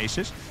 6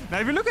 bases. Now,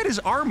 if you look at his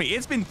army,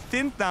 it's been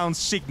thinned down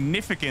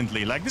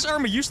significantly. Like, this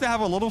army used to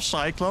have a lot of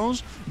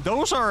Cyclones.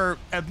 Those are,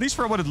 at least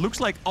for what it looks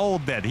like, all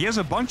dead. He has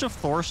a bunch of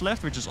Thors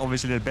left, which is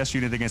obviously the best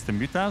unit against the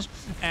Mutas,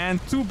 and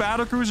 2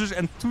 battlecruisers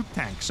and 2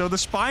 tanks. So the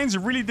spines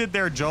really did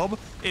their job.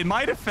 It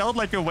might have felt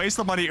like a waste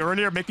of money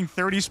earlier, making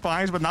 30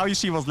 spines, but now you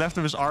see what's left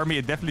of his army.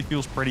 It definitely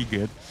feels pretty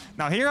good.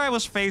 Now, here I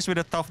was faced with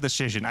a tough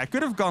decision. I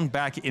could have gone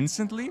back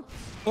instantly,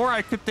 or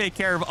I could take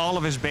care of all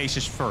of his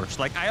bases first.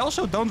 Like, I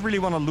also don't really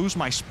want to lose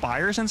my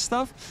spires and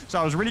stuff, so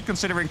I was really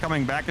considering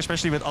coming back,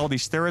 especially with all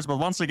these turrets. But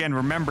once again,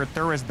 remember,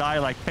 turrets die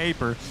like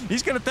paper.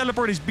 He's going to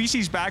teleport his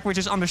BCs back, which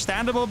is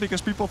understandable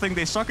because people think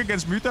they suck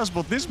against mutas,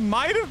 but this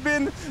might have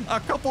been a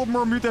couple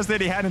more mutas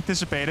than he had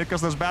anticipated,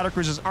 because those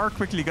battlecruisers are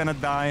quickly going to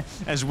die,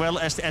 as well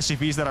as the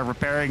SCVs that are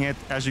repairing it.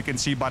 As you can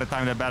see, by the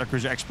time that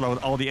battlecruiser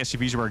exploded, all the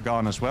SCVs were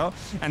gone as well.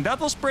 And that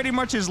was pretty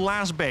much his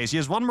last base. He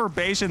has one more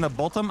base in the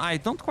bottom. I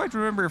don't quite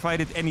remember if I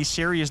did any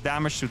serious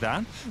damage to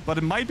that, but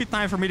it might be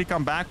time for me to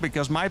come back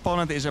because my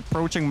opponent is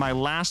approaching my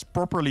last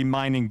properly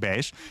mining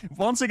base.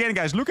 Once again,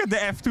 guys, look at the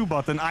F2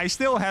 button. I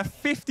still have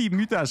 50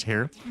 mutas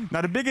here.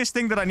 Now, the biggest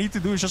thing that I need to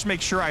do is just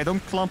make sure I don't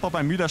clump up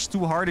my mutas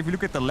too hard. If you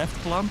look at the left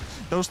clump,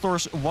 those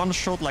Thors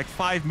one-shot like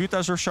 5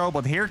 mutas or so,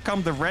 but here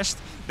come the rest.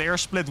 They are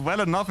split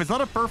well enough. It's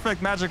not a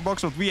perfect magic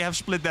box, but we have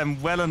split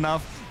them well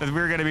enough that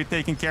we're going to be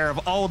taking care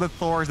of all the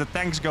Thors. The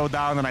tanks go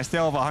down, and I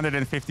still have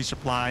 150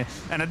 supply.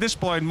 And at this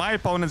point, my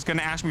opponent's going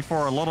to ask me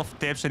for a lot of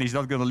tips, and he's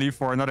not going to leave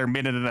for another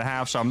minute and a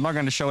half, so I'm not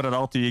going to show that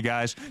all to you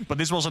guys. But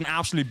this was an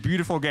absolutely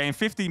beautiful game.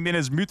 15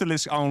 minutes,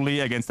 Mutalisks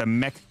only against a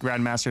mech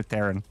Grandmaster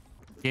Terran.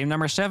 Game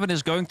number 7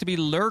 is going to be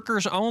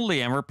Lurkers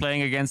only, and we're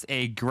playing against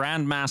a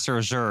Grandmaster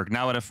Zerg.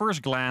 Now, at a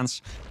first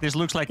glance, this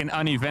looks like an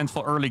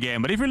uneventful early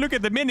game, but if you look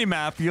at the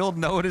minimap, you'll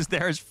notice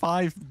there's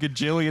 5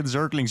 gajillion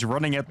Zerglings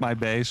running at my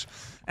base.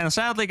 And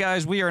sadly,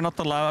 guys, we are not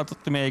allowed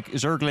to make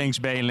Zerglings,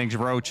 Banelings,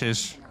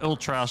 Roaches,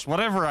 Ultras,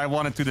 whatever I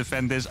wanted to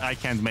defend this, I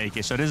can't make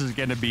it. So this is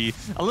going to be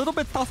a little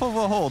bit tough of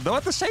a hold. Though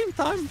at the same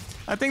time,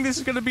 I think this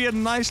is going to be a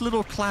nice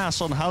little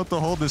class on how to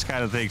hold this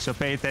kind of thing. So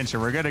pay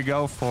attention. We're going to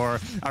go for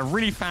a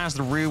really fast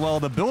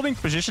reroll. The building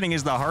positioning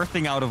is the hard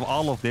thing out of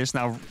all of this.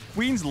 Now,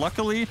 Queens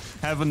luckily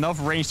have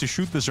enough range to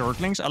shoot the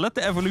Zerglings. I let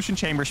the evolution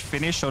chambers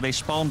finish, so they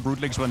spawn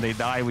Brootlings when they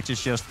die, which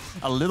is just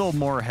a little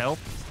more help.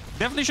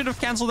 Definitely should have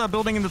canceled that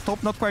building in the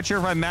top. Not quite sure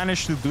if I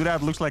managed to do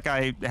that. Looks like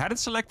I had it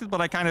selected, but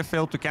I kind of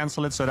failed to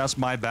cancel it, so that's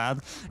my bad.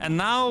 And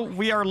now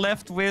we are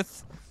left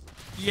with,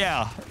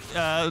 yeah,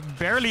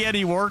 barely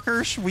any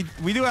workers. We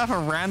do have a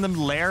random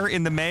lair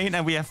in the main,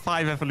 and we have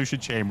 5 evolution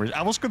chambers.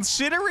 I was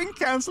considering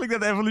canceling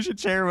that evolution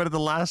chamber, but at the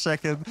last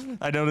second,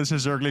 I noticed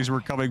his Zerglings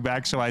were coming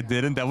back, so I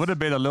didn't. That would have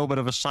been a little bit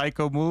of a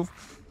psycho move.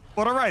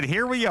 But all right,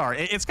 here we are.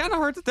 It's kind of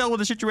hard to tell what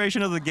the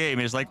situation of the game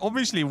is. Like,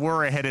 obviously,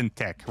 we're ahead in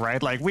tech,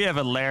 right? Like, we have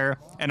a lair,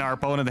 and our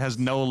opponent has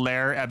no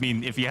lair. I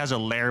mean, if he has a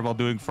lair while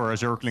doing for a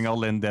Zergling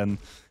all-in, then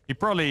he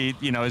probably,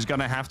 you know, is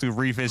going to have to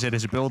revisit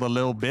his build a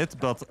little bit.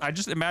 But I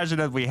just imagine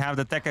that we have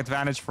the tech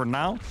advantage for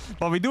now.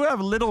 But we do have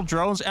little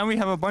drones, and we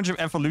have a bunch of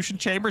evolution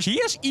chambers. He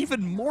has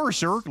even more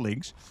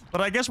Zerglings.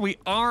 But I guess we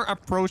are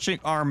approaching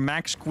our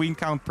max queen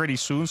count pretty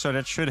soon, so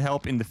that should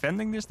help in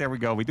defending this. There we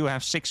go. We do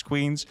have 6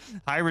 queens.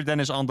 Hybrid then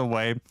is on the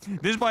way.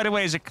 This, by the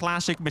way, is a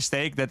classic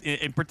mistake that,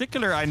 in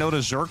particular, I know the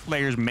Zerg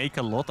players make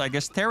a lot. I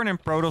guess Terran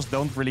and Protoss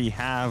don't really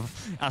have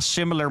a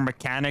similar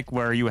mechanic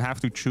where you have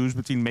to choose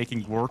between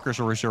making workers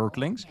or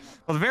Zerglings.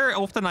 But very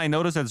often I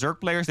notice that Zerg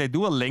players, they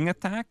do a Ling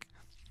attack,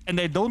 and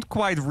they don't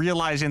quite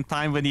realize in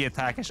time when the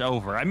attack is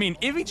over. I mean,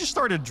 if he just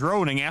started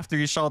droning after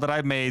he saw that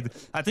I made,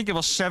 I think it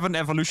was 7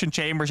 evolution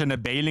chambers and a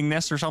Baneling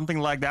nest or something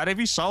like that. If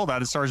he saw that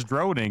and starts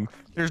droning,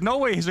 there's no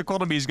way his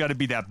economy is going to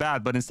be that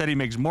bad. But instead he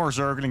makes more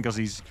Zergling because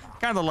he's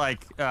kind of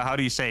like, how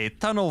do you say it,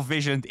 tunnel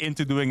visioned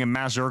into doing a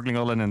mass Zergling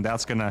all-in, and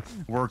that's going to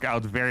work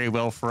out very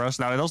well for us.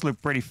 Now, it does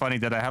look pretty funny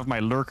that I have my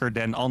Lurker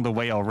den on the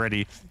way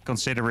already,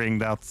 considering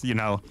that, you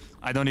know,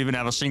 I don't even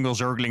have a single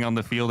Zergling on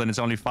the field and it's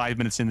only 5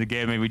 minutes in the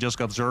game and we just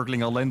got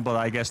Zergling all in, but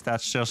I guess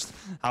that's just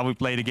how we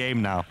play the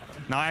game now.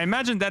 Now, I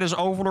imagine that is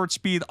Overlord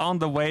speed on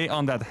the way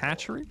on that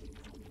hatchery.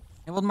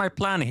 And what my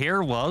plan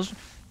here was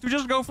to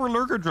just go for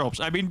lurker drops.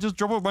 I mean, just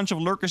drop a bunch of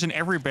lurkers in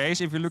every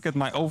base. If you look at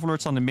my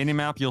overlords on the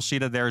minimap, you'll see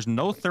that there's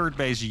no third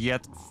base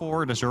yet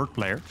for the Zerg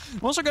player.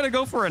 I'm also going to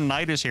go for a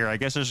Nidus here. I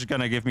guess this is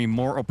going to give me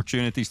more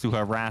opportunities to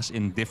harass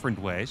in different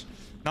ways.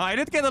 Now, I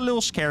did get a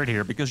little scared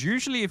here, because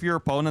usually if your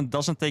opponent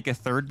doesn't take a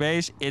third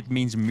base, it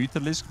means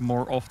Mutalisks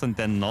more often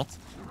than not.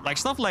 Like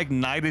stuff like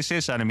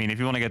Niduses, and I mean, if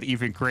you want to get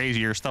even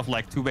crazier, stuff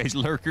like 2-base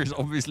lurkers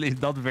obviously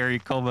is not very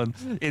common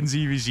in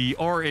ZVZ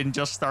or in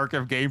just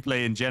StarCraft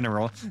gameplay in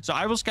general. So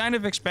I was kind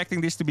of expecting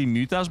this to be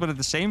Mutas, but at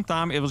the same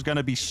time, it was going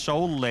to be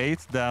so late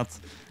that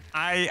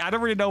I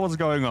don't really know what's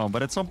going on.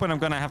 But at some point, I'm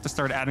going to have to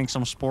start adding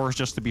some spores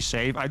just to be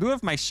safe. I do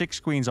have my 6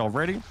 queens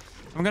already.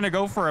 I'm going to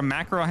go for a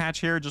macro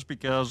hatch here just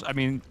because, I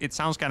mean, it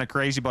sounds kind of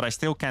crazy, but I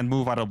still can't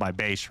move out of my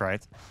base,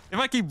 right? If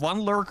I keep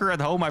one lurker at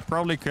home, I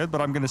probably could,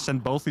 but I'm going to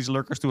send both these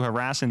lurkers to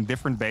harass in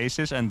different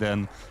bases. And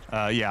then,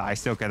 yeah, I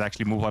still can't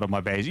actually move out of my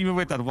base. Even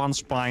with that one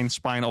spine,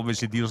 spine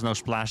obviously deals no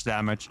splash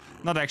damage.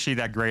 Not actually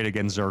that great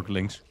against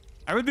Zerglings.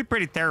 I would be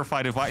pretty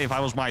terrified if I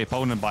was my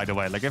opponent, by the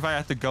way. Like, if I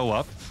had to go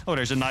up... Oh,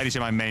 there's a Nidus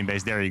in my main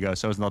base. There you go.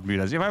 So it's not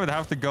Mutas. If I would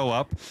have to go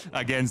up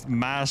against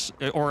mass...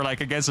 Or,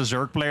 like, against a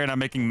Zerg player and I'm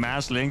making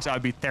mass links,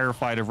 I'd be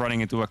terrified of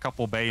running into a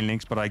couple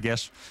Banelings. But I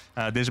guess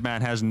this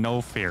man has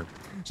no fear.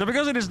 So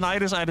because it is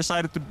Nidus, I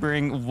decided to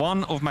bring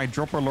one of my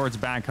Dropper Lords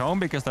back home,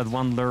 because that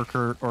one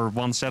lurker, or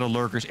one set of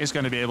lurkers, is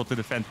going to be able to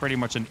defend pretty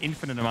much an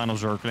infinite amount of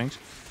Zerglings.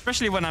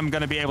 Especially when I'm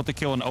going to be able to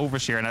kill an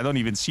Overseer, and I don't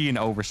even see an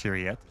Overseer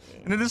yet.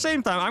 And at the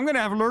same time, I'm going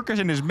to have lurkers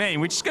in his main,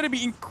 which is going to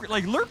be...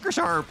 Like, lurkers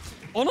are...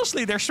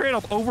 Honestly, they're straight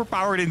up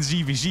overpowered in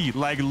ZVZ.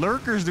 Like,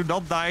 lurkers do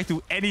not die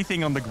to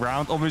anything on the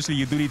ground. Obviously,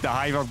 you do need the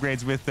hive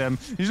upgrades with them.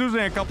 He's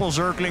losing a couple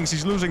Zerglings.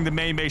 He's losing the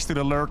main base to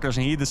the lurkers,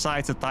 and he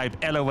decides to type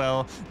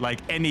LOL like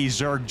any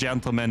Zerg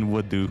gentleman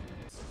would do.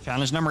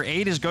 Challenge number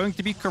 8 is going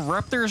to be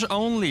Corruptors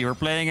only. We're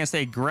playing against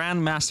a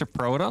Grandmaster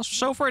Protoss.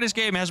 So far, this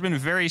game has been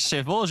very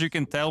civil. As you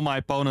can tell, my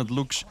opponent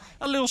looks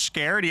a little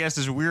scared. He has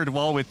this weird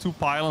wall with 2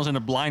 pylons and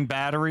a blind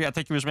battery. I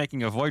think he was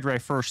making a Void Ray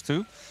first,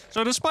 too.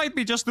 So despite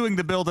me just doing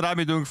the build that I've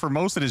been doing for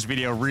most of this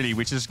video, really,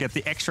 which is get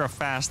the extra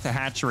fast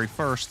hatchery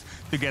first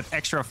to get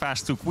extra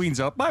fast 2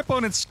 queens up, my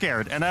opponent's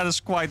scared, and that is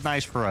quite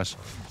nice for us.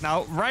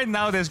 Now, right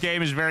now, this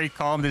game is very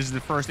calm. This is the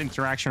first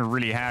interaction I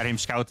really had, him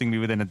scouting me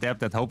within a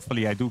depth that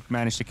hopefully I do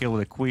manage to kill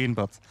with a queen,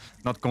 but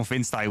not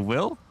convinced I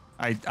will.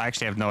 I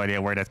actually have no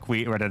idea where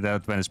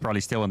that one is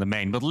probably still in the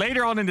main. But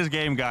later on in this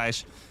game,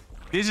 guys,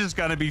 this is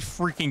gonna be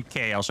freaking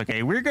chaos,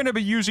 okay? We're gonna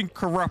be using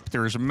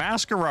Corruptors,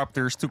 mass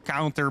Corruptors, to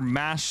counter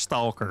mass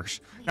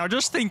Stalkers. Now,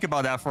 just think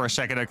about that for a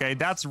second, okay?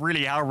 That's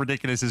really how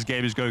ridiculous this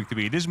game is going to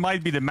be. This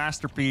might be the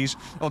masterpiece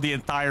of the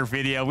entire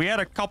video. We had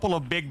a couple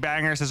of big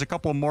bangers. There's a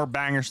couple more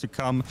bangers to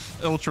come.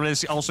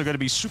 Ultralisks also gonna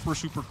be super,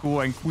 super cool,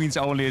 and Queens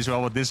only as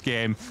well. But this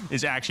game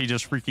is actually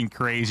just freaking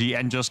crazy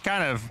and just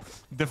kind of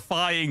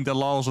defying the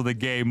laws of the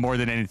game more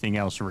than anything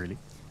else, really.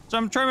 So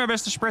I'm trying my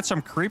best to spread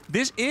some creep.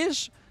 This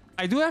is...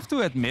 I do have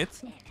to admit,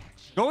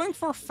 going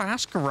for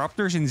fast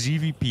Corruptors in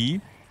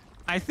ZVP,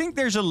 I think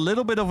there's a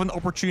little bit of an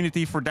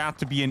opportunity for that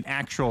to be an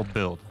actual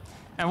build.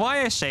 And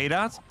why I say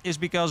that is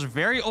because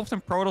very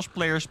often Protoss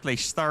players play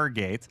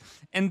Stargate.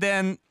 And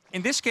then,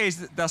 in this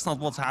case, that's not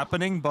what's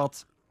happening,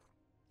 but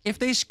if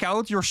they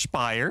scout your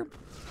Spire,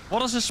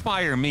 what does a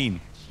Spire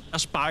mean? A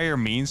Spire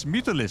means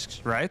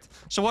Mutalisks, right?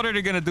 So what are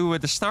they going to do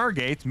with the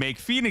Stargate? Make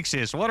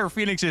Phoenixes. What are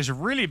Phoenixes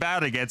really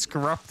bad against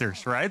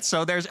Corruptors, right?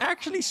 So there's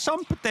actually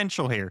some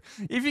potential here.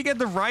 If you get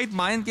the right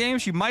mind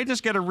games, you might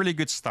just get a really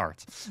good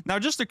start. Now,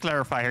 just to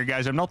clarify here,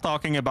 guys, I'm not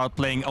talking about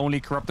playing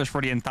only Corruptors for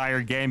the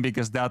entire game,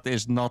 because that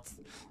is not...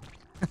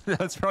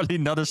 That's probably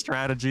not a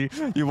strategy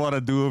you want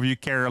to do if you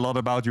care a lot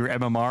about your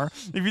MMR.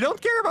 If you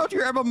don't care about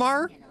your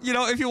MMR, you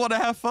know, if you want to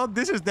have fun,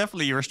 this is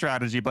definitely your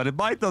strategy, but it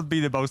might not be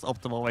the most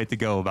optimal way to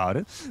go about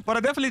it. But I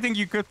definitely think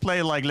you could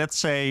play, like, let's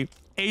say,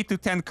 8 to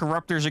 10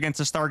 Corruptors against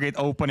a Stargate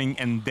opening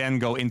and then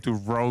go into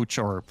Roach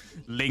or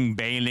Ling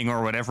Baneling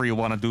or whatever you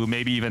want to do.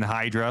 Maybe even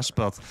Hydras,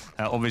 but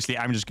obviously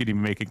I'm just going to be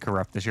making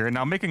Corruptors here.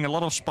 Now, making a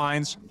lot of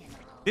spines.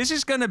 This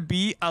is going to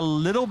be a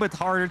little bit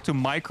harder to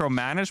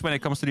micromanage when it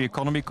comes to the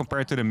economy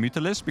compared to the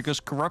Mutalisks, because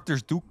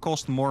Corruptors do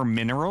cost more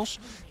minerals,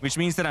 which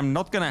means that I'm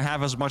not going to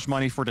have as much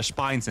money for the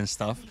spines and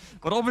stuff.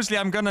 But obviously,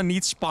 I'm going to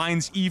need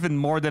spines even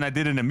more than I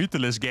did in a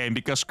Mutalisk game,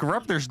 because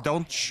Corruptors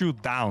don't shoot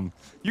down.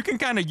 You can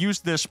kind of use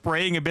the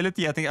spraying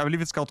ability, I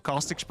believe it's called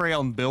caustic spray,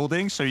 on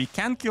buildings, so you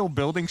can kill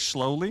buildings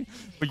slowly,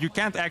 but you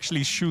can't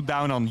actually shoot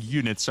down on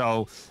units.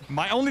 So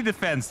my only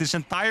defense this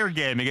entire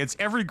game against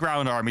every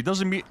ground army,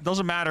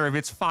 doesn't matter if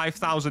it's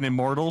 5,000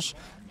 immortals,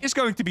 is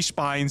going to be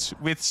spines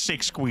with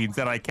 6 queens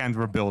that I can't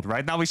rebuild.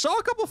 Right now we saw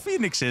a couple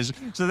phoenixes,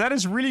 so that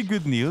is really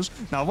good news.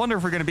 Now I wonder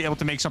if we're going to be able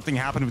to make something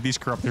happen with these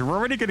Corruptors. We're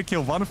already going to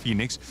kill one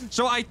phoenix,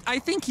 so I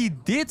think he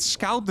did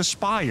scout the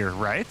spire,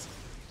 right?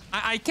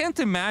 I can't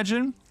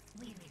imagine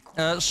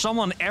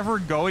someone ever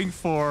going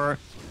for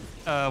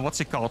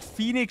what's it called,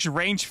 phoenix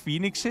range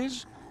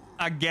phoenixes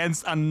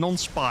against a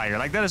non-spire.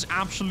 Like, that is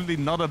absolutely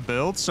not a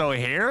build. So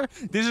here,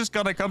 this is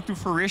gonna come to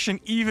fruition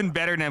even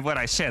better than what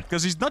I said,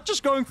 because he's not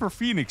just going for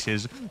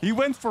phoenixes, he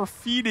went for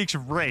phoenix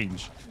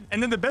range.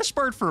 And then the best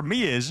part for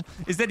me is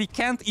that he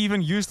can't even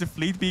use the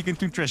fleet beacon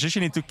to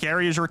transition into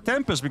carriers or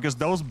tempest, because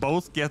those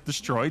both get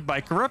destroyed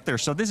by Corruptors.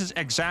 So this is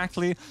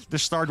exactly the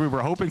start we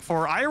were hoping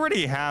for. I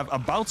already have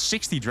about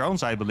 60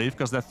 drones, I believe,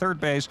 because the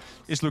third base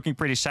is looking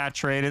pretty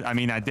saturated. I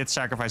mean, I did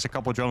sacrifice a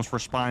couple drones for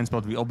spines,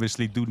 but we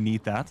obviously do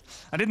need that.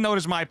 I did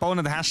notice my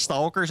opponent has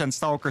stalkers, and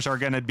stalkers are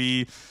going to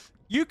be,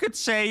 you could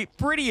say,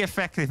 pretty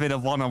effective in a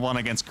one-on-one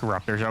against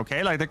Corruptors,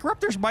 okay? Like, the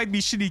Corruptors might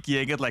be sneaky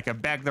and get, like, a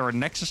backdoor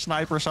Nexus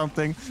snipe or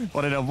something,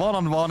 but in a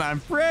one-on-one, I'm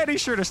pretty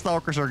sure the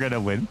Stalkers are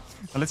gonna win.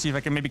 Now, let's see if I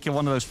can maybe kill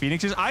one of those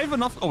Phoenixes. I have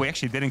enough... Oh, we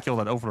actually didn't kill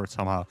that Overlord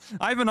somehow.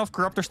 I have enough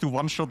Corruptors to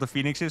one-shot the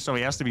Phoenixes, so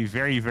he has to be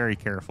very, very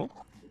careful.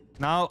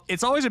 Now,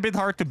 it's always a bit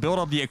hard to build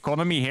up the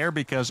economy here,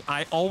 because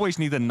I always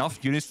need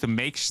enough units to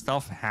make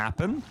stuff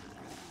happen.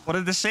 But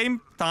at the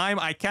same time,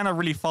 I cannot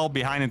really fall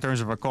behind in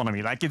terms of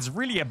economy. Like, it's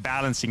really a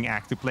balancing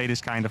act to play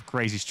this kind of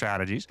crazy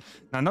strategies.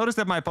 Now, notice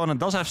that my opponent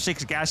does have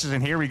 6 gases,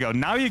 and here we go.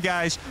 Now you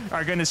guys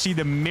are going to see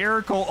the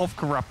miracle of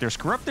Corruptors.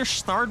 Corruptors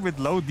start with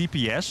low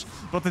DPS,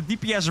 but the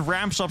DPS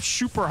ramps up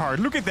super hard.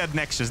 Look at that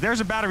Nexus.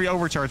 There's a battery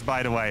overcharge,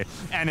 by the way,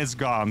 and it's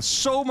gone.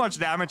 So much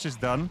damage is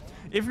done.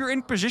 If you're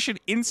in position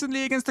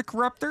instantly against the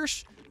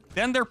Corruptors,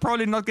 then they're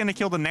probably not going to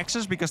kill the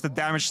Nexus because the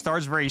damage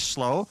starts very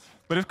slow.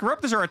 But if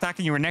Corruptors are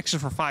attacking your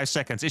Nexus for 5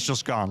 seconds, it's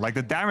just gone. Like,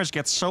 the damage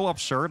gets so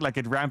absurd, like,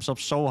 it ramps up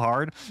so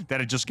hard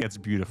that it just gets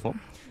beautiful.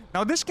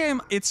 Now, this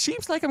game, it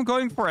seems like I'm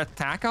going for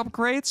attack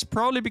upgrades,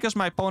 probably because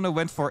my opponent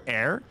went for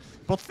air.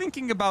 But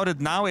thinking about it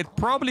now, it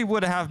probably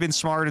would have been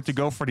smarter to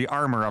go for the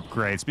armor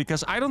upgrades,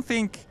 because I don't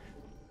think...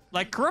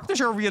 Like,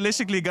 Corruptors are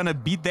realistically gonna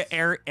beat the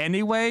air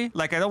anyway.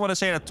 Like, I don't want to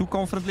say that too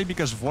confidently,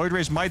 because Void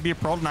Rays might be a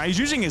problem. Now, he's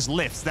using his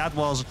lifts. That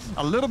was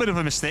a little bit of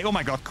a mistake. Oh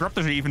my god,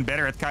 Corruptors are even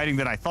better at kiting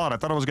than I thought. I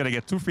thought I was gonna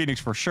get 2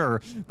 Phoenix for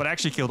sure, but I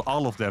actually killed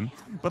all of them.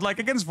 But, like,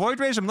 against Void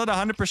Rays, I'm not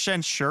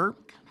 100% sure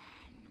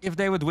if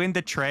they would win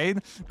the trade,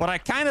 but I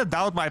kind of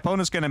doubt my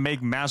opponent's going to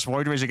make mass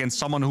Void Rays against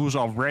someone who's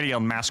already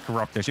on mass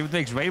Corruptors. It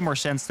makes way more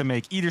sense to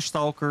make either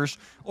Stalkers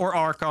or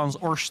Archons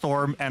or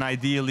Storm, and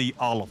ideally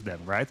all of them,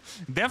 right?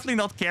 Definitely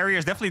not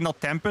Carriers, definitely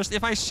not Tempest.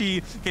 If I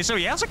see... Okay, so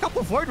he has a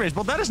couple Void Rays,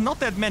 but that is not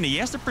that many. He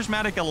has the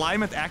Prismatic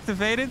Alignment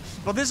activated,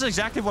 but this is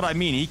exactly what I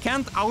mean. He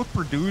can't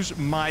outproduce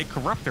my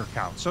Corruptor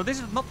count. So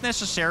this is not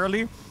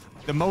necessarily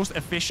the most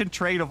efficient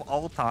trade of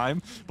all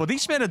time, but he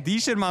spent a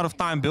decent amount of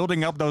time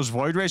building up those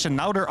Void Rays, and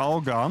now they're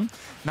all gone.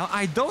 Now,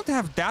 I don't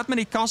have that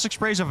many caustic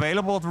sprays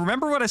available.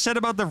 Remember what I said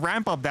about the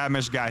ramp-up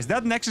damage, guys?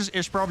 That Nexus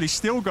is probably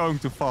still going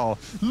to fall.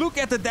 Look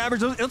at the damage.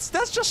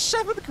 That's just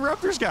 7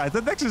 Corruptors, guys.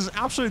 That Nexus is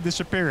absolutely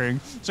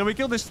disappearing. So we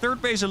killed his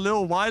third base a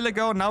little while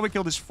ago. Now we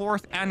killed his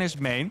fourth and his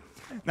main.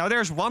 Now,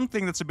 there's one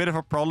thing that's a bit of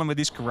a problem with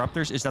these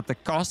Corruptors, is that the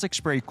caustic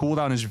spray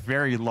cooldown is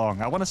very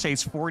long. I want to say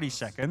it's 40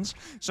 seconds.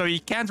 So you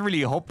can't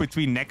really hop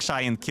between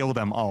Nexi and kill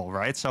them all,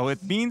 right? So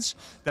it means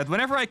that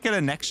whenever I kill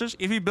a Nexus,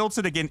 if he builds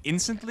it again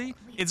instantly,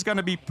 it's going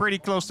to be pretty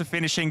close to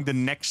finishing the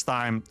next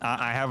time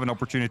I have an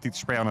opportunity to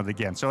spray on it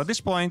again. So at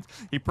this point,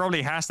 he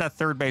probably has that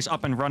third base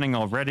up and running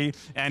already,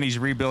 and he's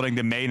rebuilding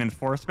the main and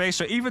fourth base.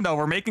 So even though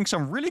we're making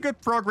some really good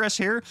progress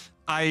here,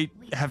 I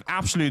have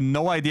absolutely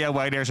no idea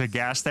why there's a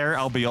gas there.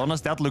 I'll be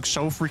honest, that looks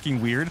so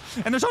freaking weird.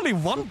 And there's only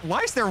one... Why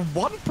is there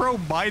one pro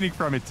mining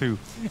from it too?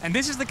 And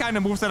this is the kind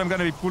of moves that I'm going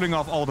to be pulling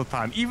off all the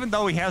time. Even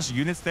though he has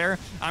units there,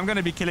 I'm going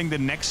to be killing the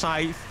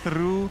Nexi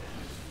through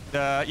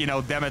the, you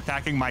know, them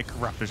attacking my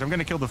Corruptors. I'm going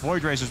to kill the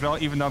Void Rays as well,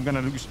 even though I'm going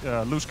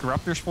to lose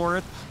Corruptors for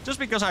it. Just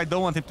because I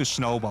don't want him to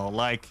snowball.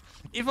 Like,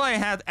 if I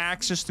had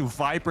access to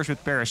Vipers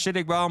with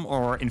Parasitic Bomb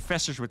or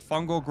Infestors with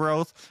Fungal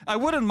Growth, I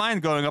wouldn't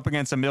mind going up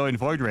against a million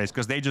Void Rays,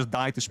 because they just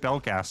die to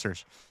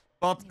Spellcasters.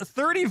 But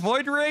 30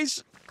 Void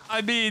Rays,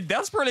 I mean,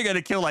 that's probably going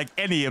to kill, like,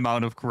 any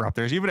amount of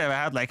Corruptors. Even if I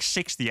had, like,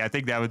 60, I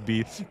think that would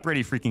be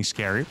pretty freaking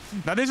scary.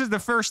 Now, this is the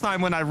first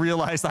time when I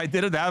realized I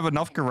didn't have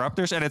enough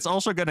Corruptors, and it's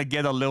also going to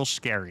get a little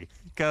scary.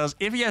 because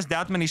if he has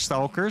that many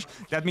Stalkers,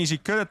 that means he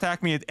could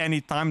attack me at any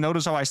time.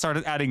 Notice how I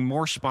started adding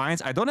more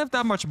spines. I don't have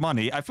that much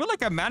money. I feel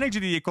like I'm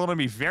managing the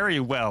economy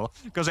very well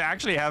because I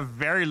actually have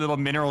very little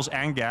minerals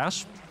and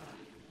gas.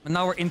 And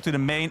now we're into the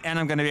main, and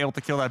I'm going to be able to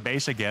kill that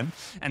base again.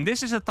 And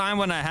this is a time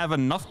when I have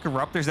enough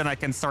Corruptors that I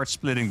can start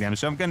splitting them.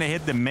 So I'm going to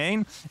hit the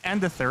main and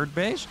the third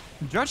base.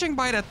 Judging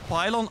by that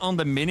pylon on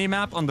the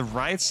minimap on the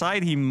right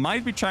side, he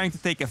might be trying to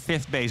take a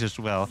fifth base as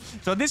well.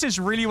 So this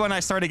is really when I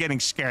started getting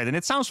scared. And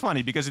it sounds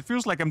funny because it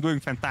feels like I'm doing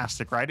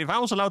fantastic, right? If I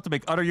was allowed to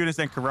make other units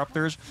than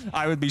Corruptors,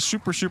 I would be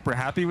super, super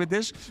happy with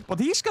this.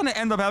 But he's going to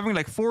end up having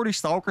like 40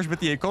 Stalkers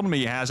with the economy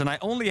he has, and I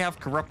only have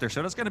Corruptors.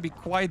 So that's going to be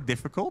quite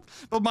difficult.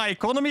 But my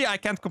economy, I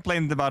can't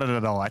complain about it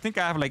at all. I think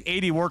I have like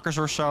 80 workers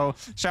or so,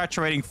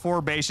 saturating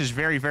 4 bases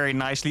very, very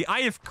nicely. I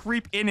have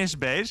creep in his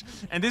base,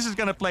 and this is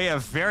going to play a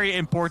very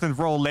important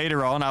role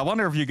later on. I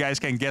wonder if you guys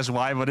can guess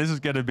why, but this is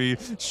going to be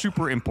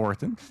super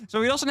important.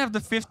 So he doesn't have the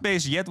 5th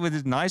base yet, which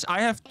is nice.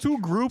 I have 2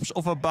 groups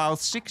of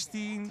about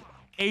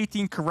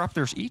 18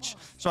 Corruptors each,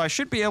 so I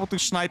should be able to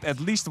snipe at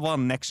least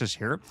 1 Nexus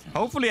here.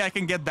 Hopefully I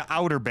can get the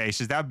outer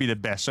bases. That would be the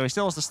best. So he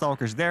still has the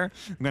Stalkers there.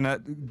 I'm gonna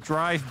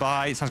drive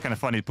by. It sounds kind of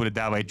funny to put it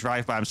that way.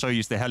 Drive by. I'm so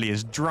used to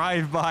Helios.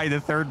 Drive by the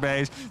 3rd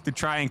base to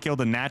try and kill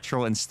the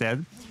natural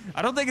instead.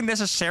 I don't think it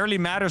necessarily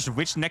matters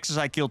which Nexus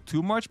I kill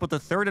too much, but the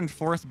 3rd and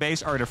 4th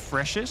base are the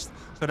freshest,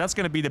 so that's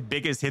going to be the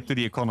biggest hit to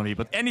the economy.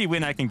 But any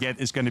win I can get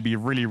is going to be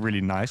really,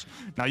 really nice.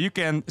 Now you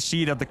can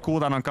see that the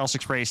cooldown on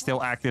Caustic Spray is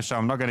still active, so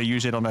I'm not going to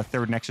use it on that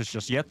 3rd Nexus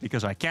just yet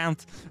because I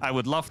can't. I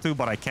would love to,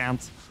 but I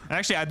can't. And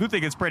actually, I do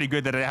think it's pretty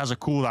good that it has a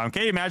cooldown.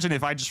 Can you imagine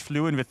if I just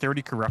flew in with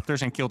 30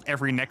 Corruptors and killed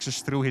every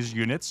Nexus through his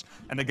units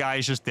and the guy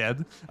is just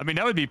dead? I mean,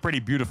 that would be a pretty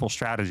beautiful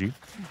strategy.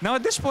 Now,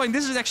 at this point,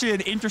 this is actually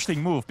an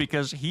interesting move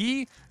because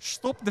he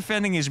stopped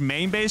defending his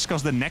main base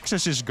because the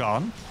Nexus is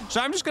gone.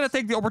 So I'm just going to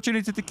take the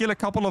opportunity to kill a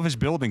couple of his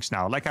buildings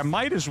now. Like, I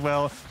might as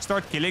well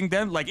start killing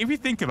them. Like, if you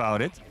think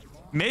about it,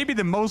 maybe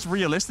the most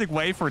realistic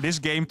way for this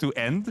game to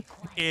end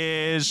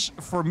is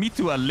for me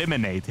to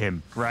eliminate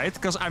him, right?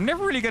 Because I'm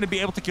never really going to be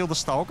able to kill the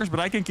Stalkers,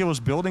 but I can kill his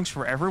buildings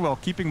forever while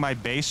keeping my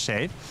base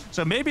safe.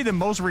 So maybe the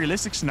most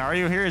realistic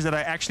scenario here is that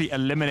I actually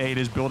eliminate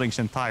his buildings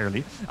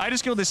entirely. I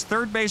just killed his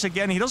 3rd base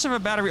again. He does have a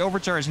battery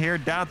overcharge here.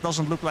 That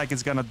doesn't look like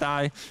it's going to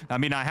die. I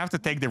mean, I have to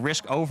take the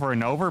risk over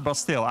and over, but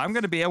still, I'm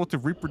going to be able to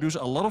reproduce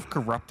a lot of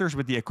Corruptors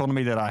with the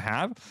economy that I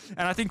have.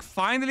 And I think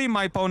finally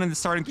my opponent is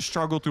starting to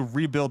struggle to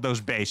rebuild those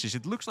bases.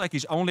 It looks like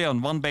he's only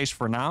on 1 base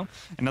for now,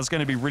 and that's going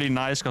to be really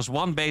nice because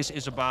 1 base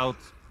is about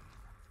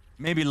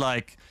maybe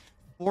like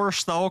 4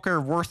 Stalker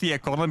worthy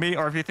economy,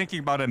 or if you're thinking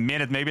about a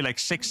minute, maybe like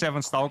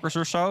 6-7 Stalkers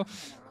or so.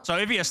 So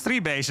if he has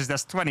 3 bases,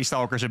 that's 20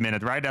 Stalkers a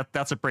minute, right?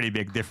 That's a pretty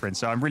big difference.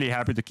 So I'm really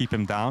happy to keep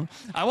him down.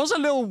 I was a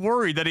little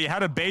worried that he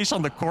had a base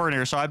on the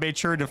corner, so I made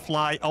sure to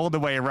fly all the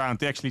way around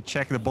to actually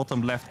check the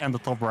bottom left and the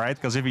top right.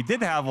 Because if he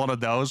did have one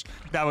of those,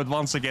 that would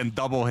once again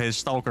double his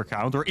Stalker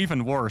count, or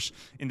even worse,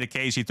 in the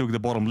case he took the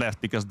bottom left,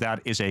 because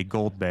that is a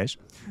gold base.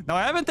 Now,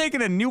 I haven't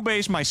taken a new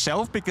base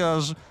myself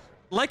because,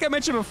 like I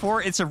mentioned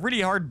before, it's a really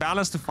hard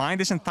balance to find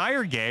this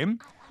entire game.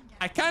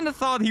 I kind of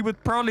thought he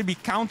would probably be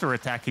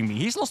counter-attacking me.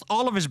 He's lost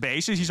all of his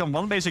bases. He's on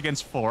 1 base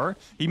against 4.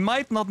 He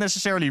might not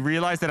necessarily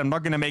realize that I'm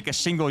not going to make a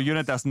single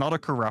unit that's not a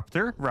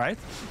Corruptor, right?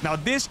 Now,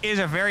 this is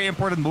a very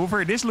important move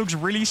here. This looks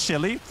really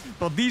silly,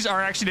 but these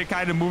are actually the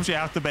kind of moves you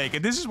have to make.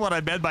 And this is what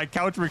I meant by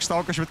countering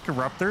Stalkers with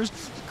Corruptors.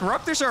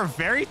 Corruptors are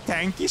very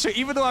tanky, so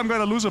even though I'm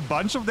going to lose a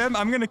bunch of them,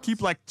 I'm going to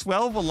keep like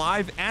 12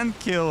 alive and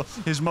kill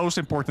his most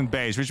important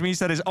base, which means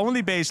that his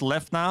only base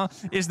left now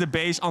is the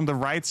base on the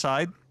right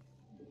side.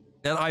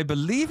 That I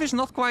believe is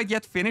not quite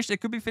yet finished. It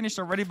could be finished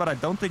already, but I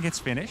don't think it's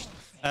finished.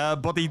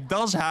 But he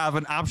does have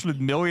an absolute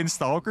million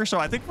Stalkers. So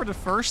I think for the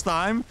first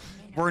time,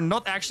 we're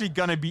not actually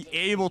going to be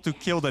able to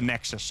kill the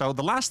Nexus. So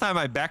the last time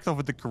I backed off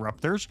with the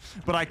Corruptors,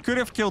 but I could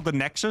have killed the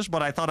Nexus,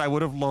 but I thought I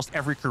would have lost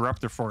every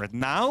Corruptor for it.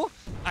 Now,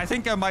 I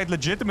think I might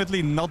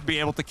legitimately not be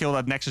able to kill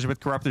that Nexus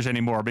with Corruptors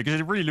anymore, because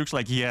it really looks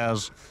like he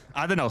has,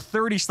 I don't know,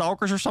 30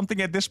 Stalkers or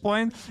something at this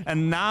point.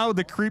 And now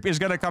the creep is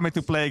going to come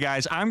into play,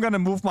 guys. I'm going to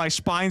move my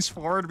spines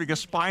forward, because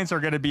spines are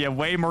going to be a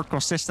way more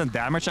consistent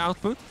damage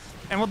output.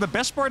 And what the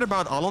best part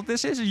about all of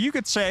this is you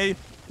could say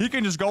he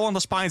can just go on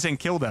the spines and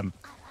kill them.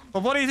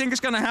 But what do you think is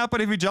going to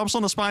happen if he jumps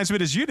on the spines with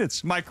his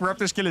units? My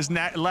Corruptors kill his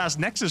last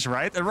Nexus,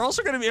 right? And we're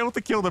also going to be able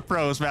to kill the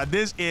pros, man.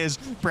 This is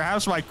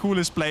perhaps my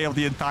coolest play of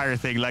the entire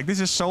thing. Like, this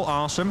is so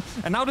awesome.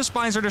 And now the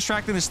spines are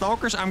distracting the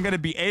Stalkers. I'm going to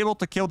be able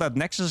to kill that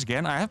Nexus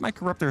again. I have my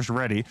Corruptors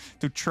ready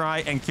to try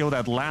and kill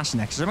that last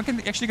Nexus. I'm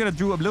actually going to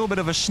do a little bit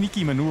of a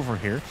sneaky maneuver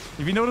here.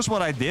 If you notice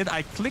what I did,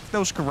 I clicked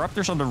those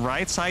Corruptors on the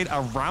right side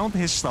around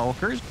his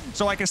Stalkers,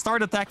 so I can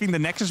start attacking the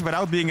Nexus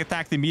without being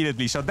attacked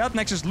immediately. So that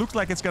Nexus looks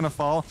like it's going to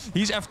fall.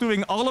 He's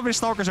F2ing all of his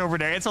Stalkers over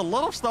there. It's a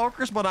lot of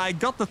Stalkers, but I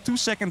got the 2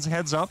 seconds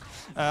heads up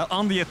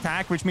on the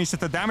attack, which means that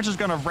the damage is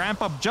going to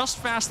ramp up just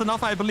fast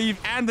enough, I believe,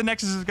 and the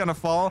Nexus is going to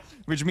fall,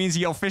 which means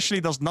he officially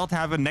does not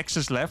have a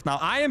Nexus left. Now,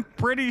 I am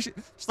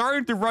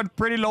starting to run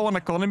pretty low on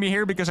economy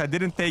here because I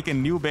didn't take a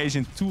new base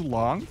in too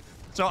long.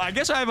 So I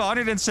guess I have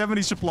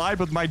 170 supply,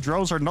 but my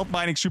drones are not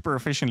mining super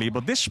efficiently.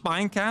 But this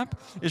spine cap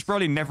is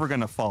probably never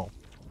gonna fall.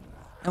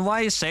 And why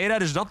I say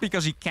that is not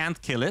because he can't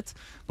kill it,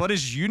 but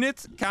his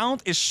unit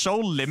count is so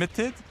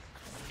limited.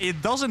 It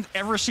doesn't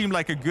ever seem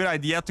like a good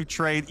idea to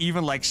trade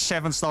even like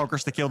 7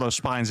 Stalkers to kill those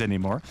spines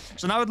anymore.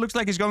 So now it looks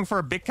like he's going for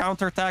a big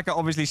counterattack. I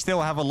obviously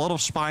still have a lot of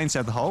spines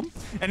at home.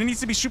 And he needs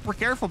to be super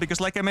careful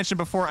because like I mentioned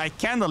before, I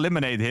can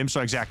eliminate him.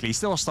 So exactly, he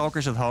still has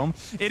Stalkers at home.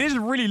 It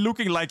isn't really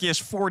looking like he has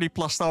 40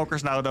 plus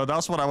Stalkers now though.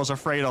 That's what I was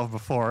afraid of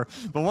before.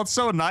 But what's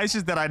so nice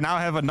is that I now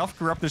have enough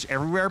Corruptors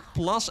everywhere.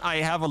 Plus I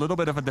have a little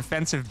bit of a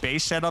defensive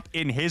base setup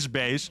in his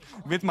base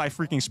with my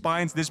freaking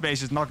spines. This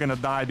base is not going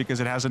to die because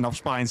it has enough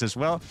spines as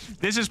well.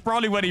 This is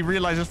probably when he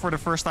realizes for the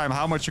first time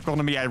how much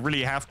economy I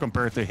really have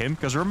compared to him.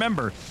 Because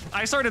remember,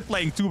 I started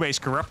playing 2-base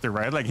Corruptor,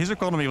 right? Like his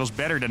economy was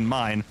better than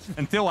mine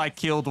until I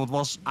killed what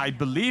was, I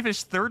believe,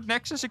 his 3rd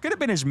Nexus. It could have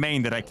been his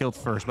main that I killed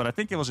first, but I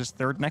think it was his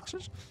 3rd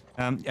Nexus.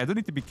 I do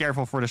need to be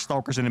careful for the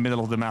Stalkers in the middle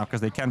of the map because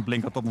they can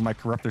blink on top of my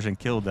Corruptors and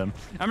kill them.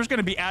 I'm just going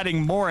to be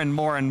adding more and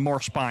more and more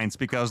spines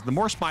because the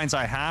more spines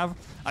I have,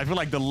 I feel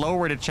like the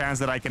lower the chance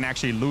that I can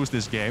actually lose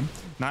this game.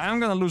 Now, I'm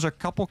going to lose a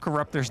couple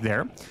Corruptors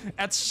there.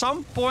 At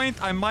some point,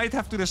 I might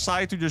have to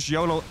decide to just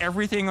YOLO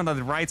everything on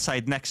the right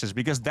side Nexus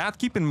because that,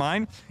 keep in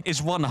mind,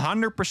 is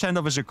 100%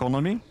 of his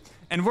economy.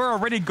 And we're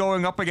already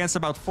going up against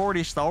about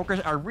 40 Stalkers.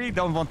 I really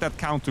don't want that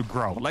count to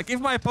grow. Like, if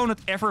my opponent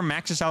ever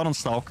maxes out on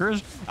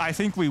Stalkers, I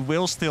think we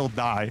will still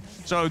die.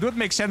 So it would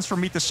make sense for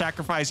me to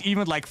sacrifice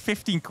even like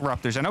 15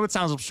 Corruptors. I know it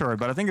sounds absurd,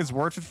 but I think it's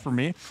worth it for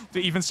me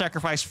to even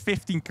sacrifice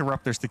 15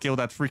 Corruptors to kill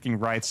that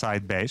freaking right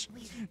side base.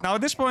 Now,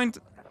 at this point,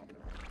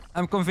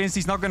 I'm convinced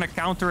he's not going to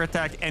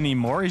counterattack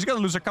anymore. He's going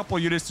to lose a couple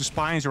units to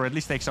spines or at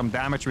least take some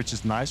damage, which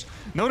is nice.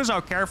 Notice how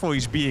careful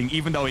he's being,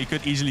 even though he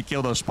could easily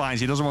kill those spines.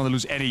 He doesn't want to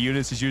lose any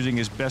units. He's using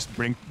his best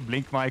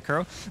blink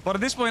micro. But at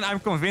this point, I'm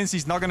convinced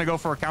he's not going to go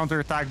for a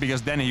counterattack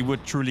because then he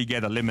would truly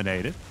get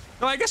eliminated.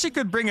 So I guess he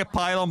could bring a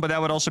pylon, but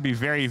that would also be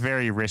very,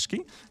 very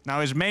risky.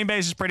 Now, his main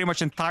base is pretty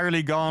much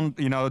entirely gone,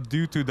 you know,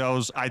 due to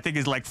those, I think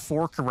it's like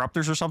 4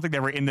 Corruptors or something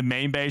that were in the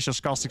main base,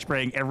 just caustic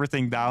spraying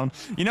everything down.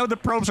 You know, the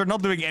probes are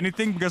not doing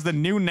anything because the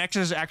new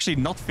Nexus is actually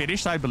not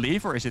finished, I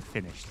believe, or is it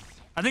finished?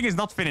 I think it's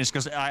not finished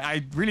because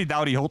I really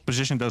doubt he hold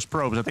position those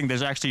probes. I think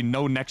there's actually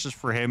no Nexus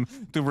for him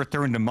to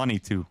return the money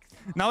to.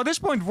 Now, at this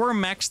point, we're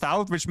maxed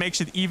out, which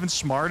makes it even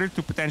smarter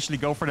to potentially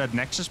go for that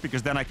Nexus,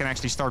 because then I can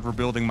actually start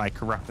rebuilding my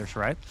Corruptors,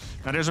 right?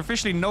 Now, there's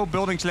officially no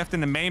buildings left in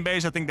the main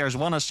base. I think there's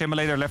one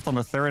assimilator left on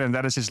the 3rd, and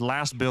that is his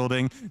last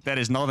building that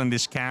is not in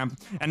this camp.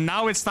 And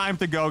now it's time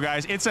to go,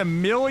 guys. It's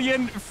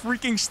 1,000,000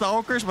 freaking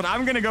Stalkers, but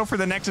I'm going to go for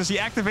the Nexus. He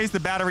activates the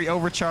battery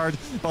overcharge,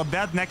 but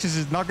that Nexus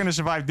is not going to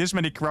survive this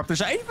many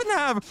Corruptors. I even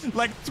have,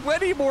 like,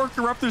 20 more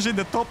Corruptors in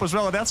the top as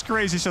well. That's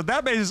crazy. So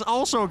that base is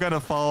also going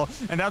to fall,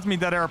 and that means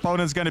that our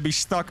opponent is going to be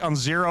stuck on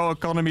 0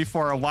 economy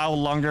for a while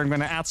longer. I'm going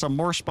to add some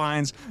more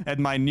spines at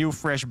my new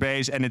fresh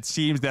base, and it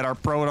seems that our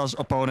Protoss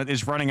opponent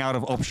is running out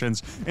of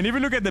options. And if you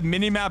look at the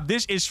minimap,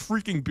 this is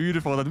freaking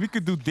beautiful that we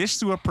could do this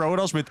to a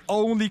Protoss with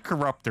only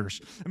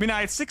Corruptors. I mean, I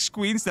had 6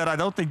 Queens that I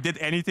don't think did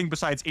anything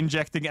besides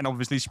injecting and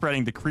obviously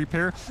spreading the creep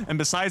here. And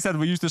besides that,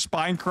 we used the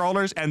spine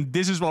crawlers, and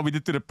this is what we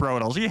did to the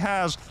Protoss. He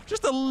has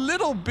just a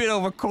little bit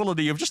of a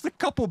colony of just a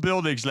couple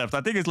buildings left.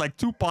 I think it's like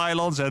 2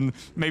 pylons and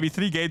maybe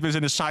 3 gateways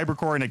and a cyber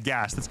core and a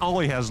gas. That's all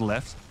he has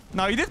left.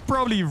 Now, he did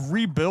probably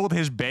rebuild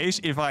his base,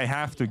 if I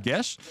have to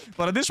guess.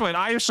 But at this point,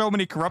 I have so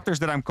many Corruptors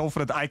that I'm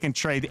confident I can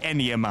trade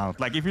any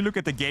amount. Like, if you look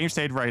at the game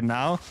state right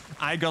now,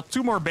 I got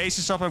 2 more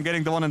bases up. I'm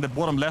getting the one in the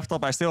bottom left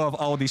up. I still have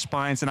all these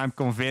spines, and I'm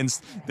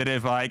convinced that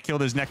if I kill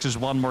this Nexus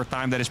one more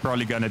time, that is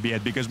probably going to be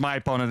it. Because my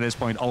opponent at this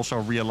point also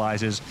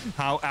realizes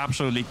how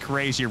absolutely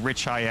crazy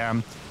rich I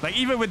am. Like,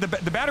 even with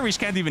the batteries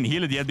can't even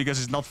heal it yet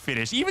because it's not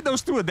finished. Even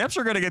those 2 Adepts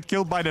are going to get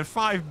killed by the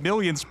 5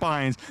 million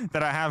spines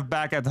that I have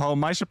back at home.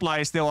 My supply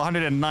is still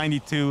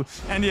 192,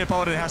 and the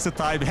opponent has to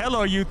type,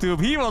 "Hello,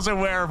 YouTube." He was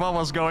aware of what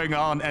was going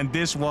on, and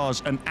this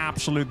was an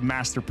absolute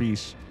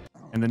masterpiece.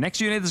 And the next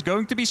unit is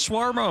going to be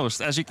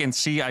Swarmhost. As you can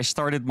see, I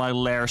started my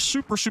lair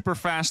super, super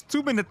fast,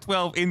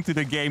 2:12 into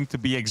the game to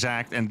be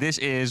exact. And this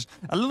is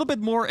a little bit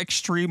more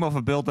extreme of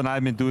a build than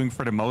I've been doing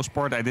for the most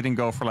part. I didn't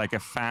go for like a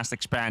fast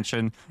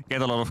expansion,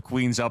 get a lot of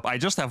queens up. I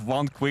just have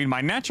 1 queen.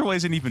 My natural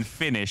isn't even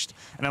finished,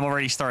 and I'm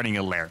already starting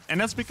a lair. And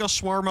that's because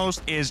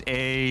Swarmhost is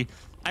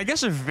I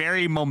guess a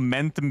very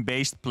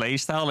momentum-based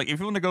playstyle. Like, if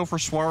you want to go for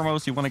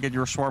Swarmhost, you want to get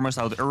your Swarmhost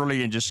out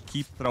early and just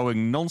keep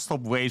throwing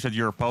non-stop waves at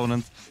your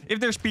opponent.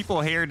 If there's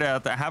people here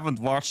that haven't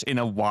watched in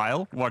a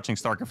while, watching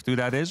StarCraft 2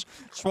 that is,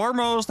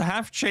 Swarmhost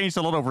have changed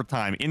a lot over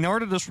time. In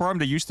order to swarm,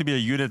 there used to be a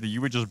unit that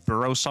you would just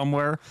burrow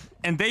somewhere,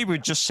 and they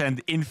would just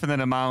send infinite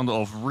amount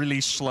of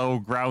really slow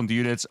ground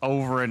units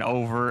over and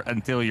over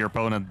until your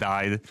opponent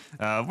died,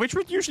 which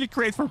would usually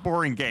create for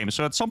boring games.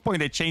 So at some point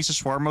they changed the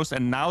Swarmhost,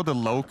 and now the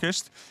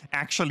Locust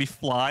actually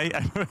fly. I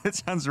know it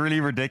sounds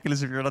really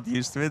ridiculous if you're not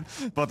used to it,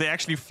 but they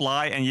actually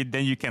fly, and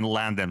then you can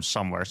land them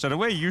somewhere. So the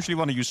way you usually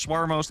want to use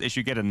Swarmhost is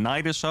you get a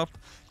Nidus up.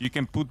 You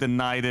can put the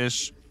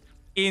Nidus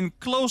in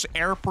close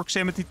air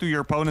proximity to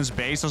your opponent's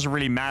base. Doesn't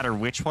really matter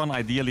which one.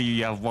 Ideally,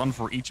 you have one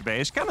for each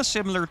base. Kind of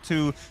similar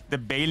to the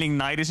Baneling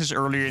Nidus's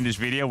earlier in this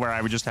video, where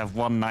I would just have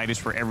one Nidus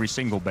for every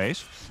single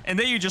base. And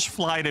then you just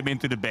fly them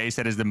into the base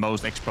that is the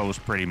most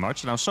exposed, pretty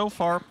much. Now, so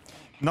far,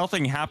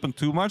 nothing happened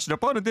too much. The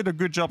opponent did a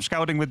good job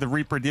scouting with the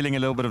Reaper, dealing a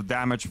little bit of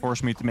damage,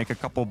 forced me to make a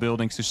couple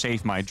buildings to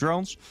save my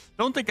drones.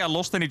 Don't think I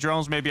lost any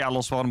drones. Maybe I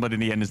lost one, but in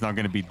the end, it's not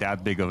going to be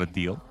that big of a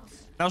deal.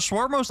 Now,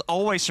 Swarmos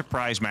always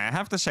surprise me. I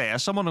have to say,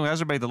 as someone who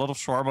hasn't made a lot of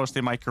Swarmos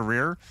in my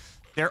career,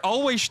 they're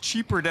always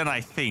cheaper than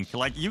I think.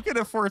 Like, you can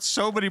afford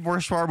so many more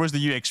Swarmos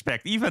than you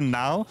expect. Even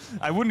now,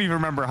 I wouldn't even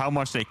remember how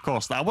much they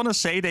cost. I want to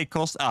say they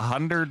cost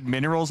 100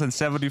 minerals and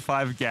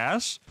 75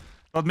 gas.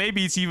 But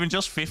maybe it's even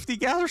just 50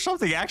 gas or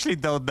something. I actually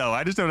don't know.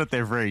 I just know that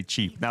they're very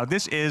cheap. Now,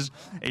 this is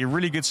a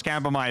really good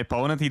scam by my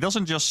opponent. He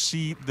doesn't just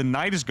see the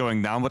Nidus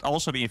going down, but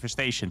also the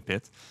Infestation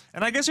Pit.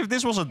 And I guess if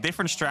this was a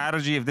different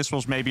strategy, if this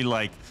was maybe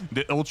like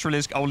the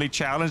Ultralisk only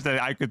challenge,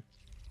 that I could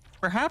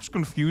perhaps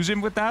confuse him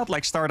with that,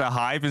 like start a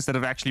hive instead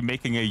of actually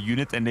making a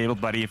unit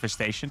enabled by the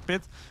Infestation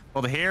Pit.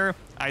 But here,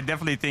 I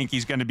definitely think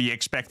he's going to be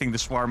expecting the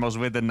Swarmos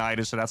with the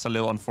Nidus, so that's a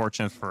little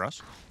unfortunate for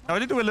us. Now, I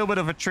did do a little bit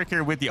of a trick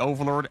here with the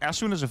Overlord. As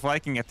soon as a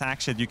Viking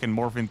attacks it, you can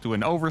morph into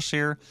an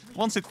Overseer.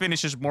 Once it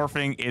finishes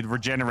morphing, it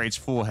regenerates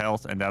full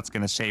health, and that's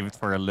going to save it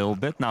for a little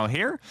bit. Now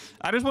here,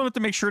 I just wanted to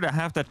make sure to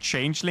have that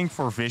Changeling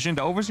for vision.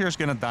 The Overseer is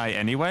going to die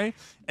anyway,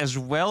 as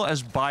well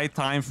as buy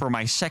time for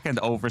my second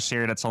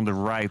Overseer that's on the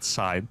right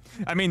side.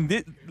 I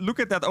mean,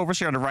 look at that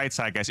Overseer on the right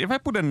side, guys. If I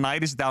put a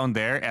Nidus down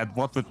there at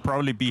what would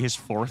probably be his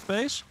fourth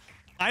base,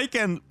 I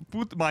can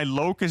put my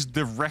Locust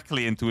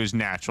directly into his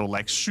natural,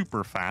 like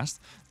super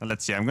fast. Now,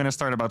 let's see, I'm going to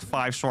start about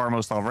 5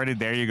 Swarmos already.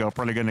 There you go,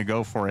 probably going to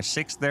go for a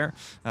 6th there.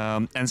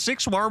 And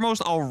 6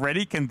 Swarmos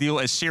already can deal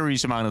a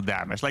serious amount of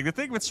damage. Like, the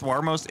thing with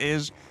Swarmos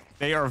is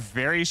they are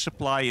very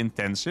supply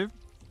intensive.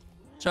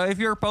 So if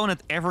your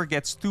opponent ever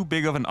gets too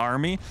big of an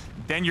army,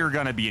 then you're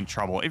going to be in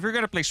trouble. If you're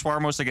going to play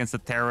Swarmos against a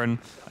Terran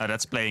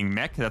that's playing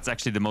mech, that's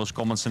actually the most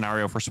common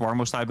scenario for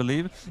Swarmos, I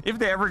believe. If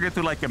they ever get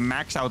to like a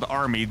max out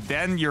army,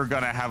 then you're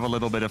going to have a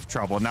little bit of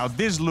trouble. Now,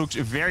 this looks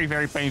very,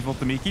 very painful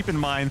to me. Keep in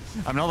mind,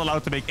 I'm not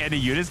allowed to make any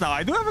units. Now,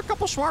 I do have a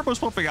couple Swarmos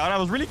popping out. I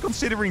was really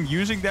considering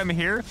using them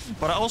here,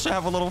 but I also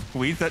have a lot of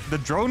queens.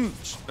 The drone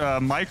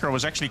micro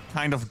was actually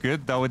kind of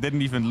good, though it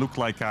didn't even look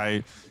like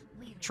I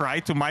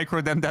tried to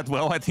micro them that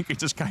well. I think it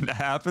just kind of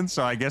happened,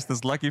 so I guess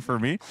that's lucky for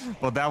me.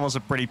 But that was a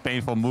pretty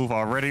painful move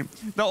already.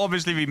 Now,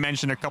 obviously, we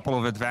mentioned a couple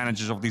of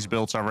advantages of these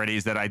builds already,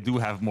 is that I do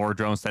have more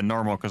drones than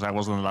normal because I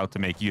wasn't allowed to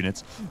make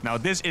units. Now,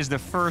 this is the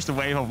first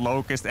wave of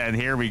Locust, and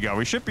here we go.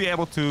 We should be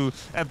able to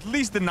at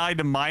least deny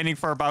the mining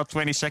for about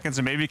 20 seconds,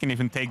 and maybe we can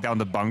even take down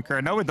the bunker.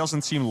 I know it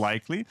doesn't seem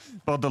likely,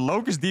 but the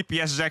Locust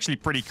DPS is actually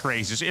pretty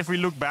crazy. So if we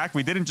look back,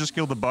 we didn't just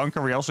kill the bunker,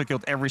 we also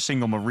killed every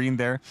single Marine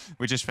there,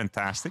 which is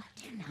fantastic.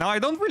 Now, I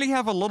don't really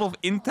have a lot of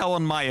intel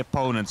on my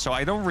opponent, so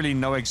I don't really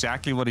know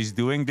exactly what he's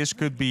doing. This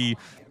could be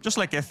just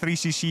like a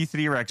 3cc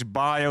 3rex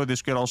bio.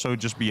 This could also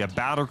just be a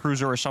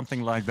battlecruiser or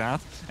something like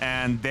that.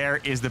 And there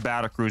is the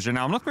battlecruiser.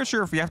 Now, I'm not quite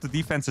sure if we have the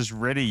defenses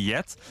ready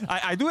yet.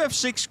 I do have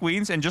 6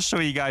 queens, and just so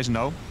you guys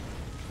know,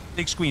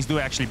 6 queens do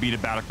actually beat a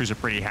battlecruiser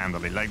pretty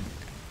handily. Like,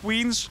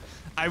 queens,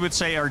 I would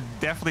say, are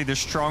definitely the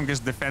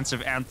strongest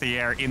defensive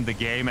anti-air in the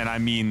game. And I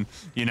mean,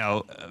 you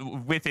know,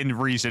 within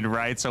reason,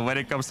 right? So when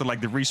it comes to like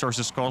the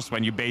resources cost,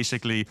 when you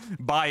basically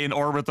buy an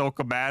orbital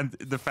command,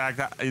 the fact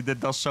that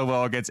it does so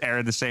well against air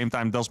at the same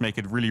time does make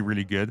it really,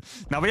 really good.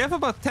 Now, we have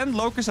about 10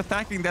 Locusts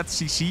attacking that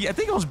CC. I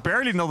think it was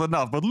barely not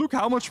enough, but look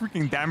how much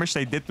freaking damage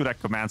they did to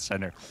that command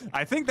center.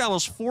 I think that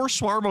was 4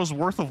 Swarmos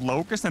worth of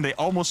Locusts, and they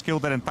almost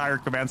killed that entire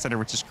command center,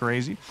 which is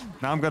crazy.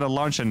 Now I'm going to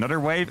launch another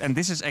wave, and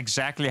this is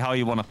exactly how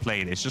you want to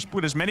play this. Just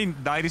put as many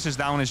Niduses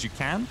down as you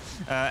can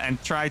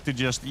and try to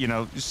just, you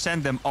know,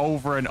 send them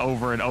over and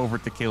over and over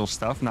to kill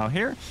stuff. Now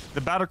here,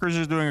 the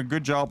battlecruiser is doing a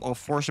good job of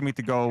forcing me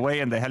to go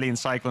away, and the Hellion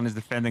Cyclone is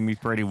defending me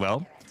pretty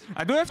well.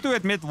 I do have to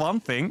admit one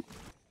thing.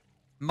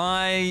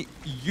 My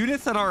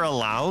units that are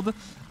allowed,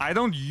 I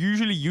don't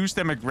usually use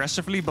them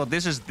aggressively, but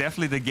this is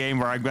definitely the game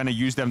where I'm going to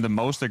use them the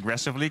most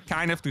aggressively,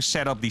 kind of to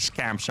set up these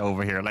camps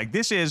over here. Like,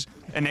 this is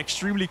an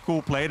extremely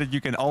cool play that you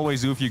can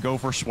always do if you go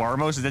for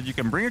Swarmos, is that you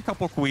can bring a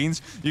couple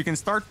queens, you can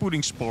start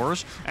putting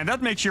spores, and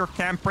that makes your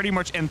camp pretty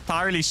much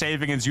entirely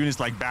safe against units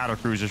like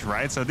battlecruisers,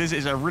 right? So this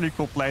is a really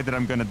cool play that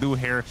I'm going to do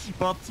here.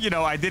 But, you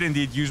know, I did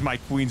indeed use my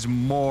queens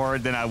more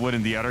than I would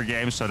in the other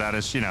games, so that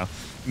is, you know,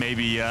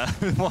 maybe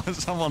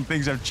someone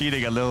thinks I'm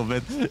cheating a little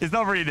bit. It's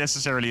not really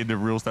necessarily in the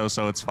rules, though,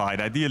 so it's fine.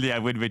 Ideally, I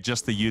win with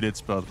just the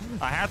units, but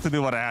I had to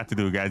do what I had to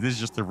do, guys. This is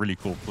just a really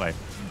cool play.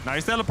 Now,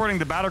 he's teleporting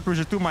the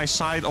battlecruiser to my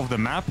side of the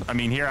map. I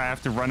mean, here I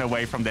have to run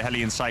away from the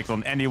Hellion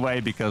Cyclone anyway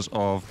because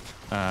of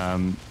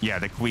yeah,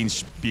 the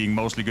queens being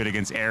mostly good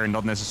against air and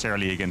not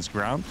necessarily against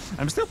ground.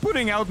 I'm still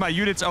putting out my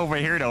units over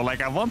here, though.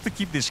 Like, I want to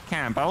keep this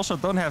camp. I also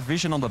don't have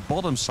vision on the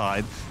bottom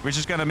side, which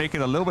is going to make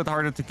it a little bit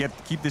harder to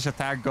keep this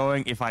attack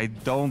going if I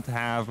don't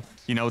have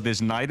you know,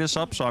 this night is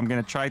up. So I'm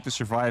going to try to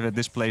survive at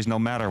this place no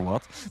matter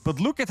what. But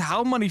look at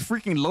how many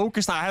freaking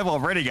locusts I have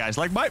already, guys.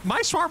 Like,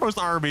 my Swarmost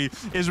army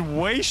is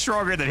way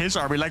stronger than his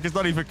army. Like, it's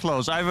not even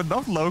close. I have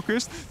enough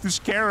locusts to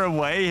scare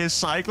away his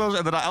cyclones.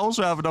 And then I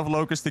also have enough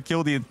locusts to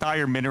kill the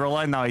entire mineral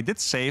line. Now, I did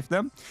save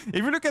them.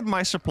 If you look at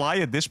my supply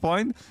at this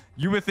point,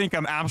 you would think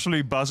I'm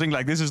absolutely buzzing.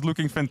 Like, this is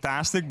looking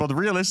fantastic. But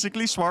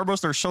realistically,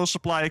 Swarmost are so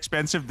supply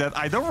expensive that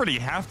I don't really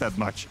have that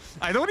much.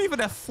 I don't even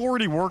have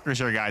 40 workers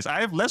here, guys.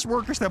 I have less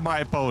workers than my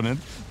opponent,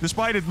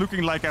 despite it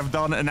looking like I've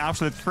done an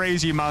absolute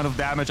crazy amount of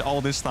damage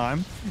all this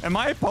time. And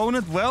my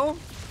opponent, well,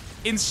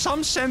 in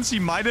some sense, he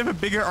might have a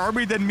bigger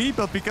army than me,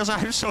 but because I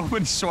have so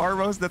many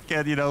Swarmos that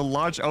can, you know,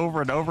 launch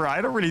over and over,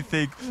 I don't really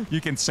think you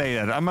can say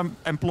that. I'm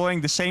employing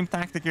the same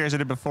tactic here as I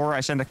did before. I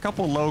send a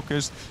couple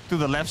locusts to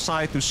the left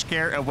side to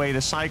scare away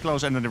the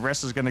cyclones, and then the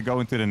rest is going to go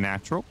into the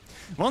natural.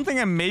 One thing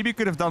I maybe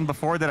could have done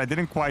before that I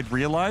didn't quite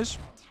realize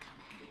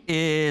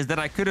is that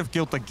I could have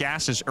killed the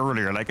gases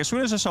earlier. Like, as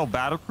soon as I saw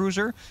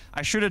Battlecruiser,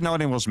 I should have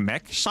known it was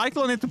mech.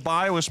 Cyclone into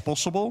bio is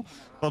possible,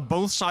 but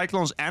both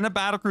Cyclones and a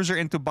Battlecruiser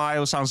into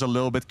bio sounds a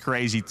little bit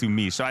crazy to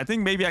me. So I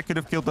think maybe I could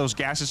have killed those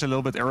gases a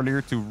little bit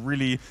earlier to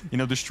really, you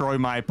know, destroy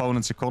my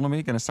opponent's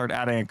economy. Gonna start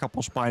adding a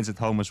couple spines at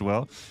home as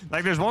well.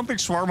 Like, there's one thing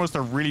Swarmos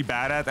are really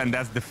bad at, and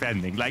that's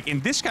defending. Like, in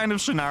this kind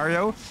of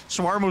scenario,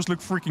 Swarmos look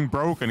freaking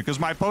broken because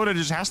my opponent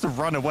just has to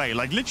run away.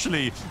 Like,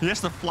 literally, he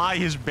has to fly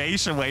his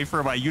base away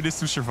for my units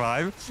to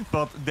survive.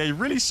 But they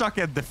really suck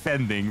at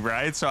defending,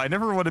 right? So I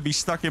never want to be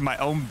stuck in my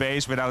own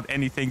base without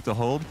anything to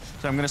hold.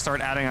 So I'm going to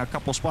start adding a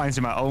couple spines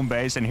in my own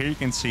base. And here you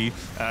can see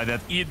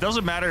that it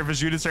doesn't matter if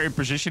his units are in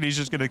position. He's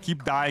just going to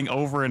keep dying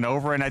over and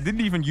over. And I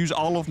didn't even use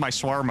all of my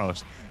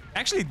Swarmos.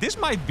 Actually, this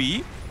might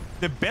be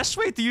the best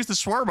way to use the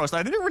Swarmos.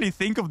 I didn't really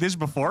think of this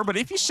before, but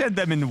if you send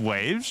them in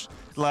waves,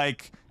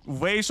 like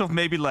waves of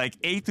maybe like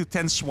 8 to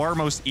 10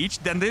 Swarmos each,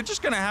 then they're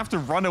just gonna have to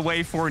run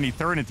away for an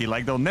eternity.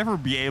 Like, they'll never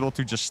be able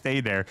to just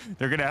stay there.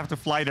 They're gonna have to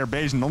fly their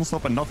base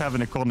non-stop and not have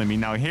an economy.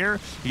 Now here,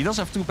 he does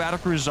have 2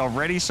 battlecruisers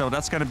already, so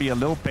that's gonna be a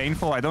little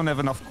painful. I don't have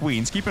enough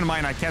queens. Keep in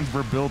mind, I can't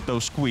rebuild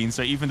those queens.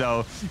 So even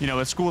though, you know,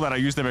 it's cool that I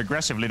use them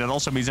aggressively, that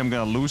also means I'm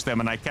gonna lose them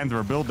and I can't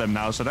rebuild them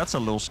now. So that's a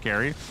little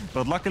scary.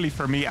 But luckily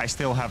for me, I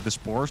still have the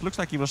spores. Looks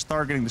like he was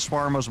targeting the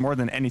Swarmos more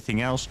than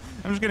anything else.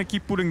 I'm just gonna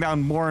keep putting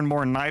down more and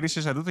more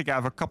Nidus's. I do think I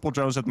have a couple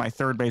drones at my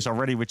third base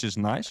already, which is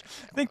nice.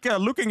 I think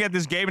looking at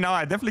this game now,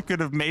 I definitely could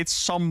have made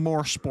some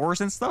more spores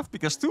and stuff,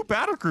 because 2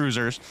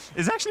 battlecruisers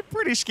is actually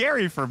pretty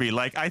scary for me.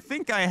 Like, I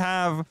think I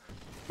have...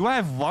 Do I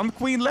have 1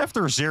 queen left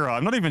or 0?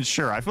 I'm not even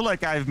sure. I feel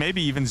like I have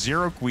maybe even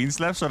 0 queens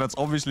left, so that's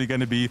obviously going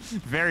to be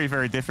very,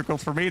 very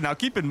difficult for me. Now,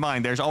 keep in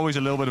mind, there's always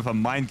a little bit of a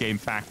mind game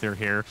factor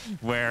here,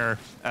 where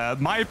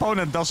my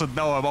opponent doesn't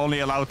know I'm only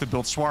allowed to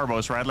build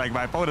Swarmos, right? Like,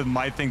 my opponent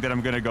might think that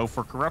I'm going to go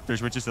for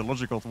Corruptors, which is the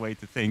logical way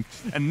to think.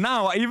 And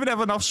now, I even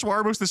have enough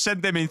Swarmos to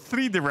send them in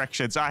 3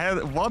 directions. I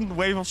had 1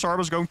 wave of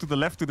Swarmos going to the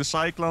left to the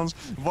Cyclones,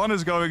 1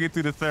 is going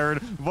into the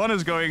third, 1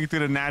 is going into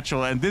the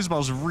natural, and this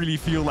must really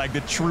feel like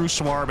the true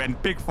Swarm,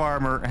 and Big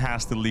Farmer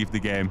has to leave the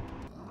game.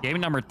 Game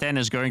number 10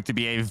 is going to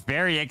be a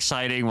very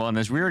exciting one,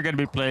 as we are going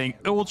to be playing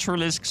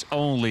Ultralisks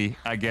only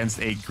against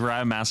a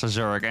Grandmaster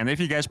Zerg. And if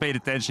you guys paid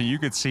attention, you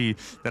could see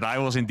that I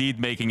was indeed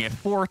making a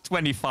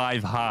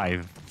 425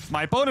 hive.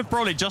 My opponent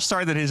probably just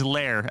started his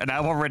lair, and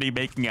I'm already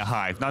making a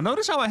hive. Now,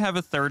 notice how I have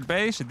a third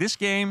base. This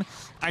game,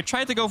 I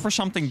tried to go for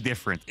something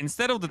different.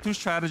 Instead of the 2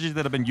 strategies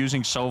that I've been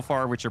using so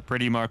far, which are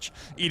pretty much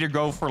either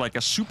go for like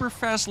a super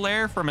fast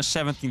lair from a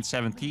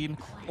 1717,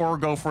 or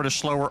go for the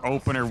slower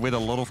opener with a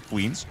lot of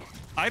queens,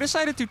 I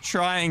decided to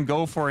try and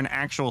go for an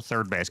actual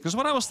third base. Because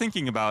what I was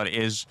thinking about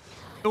is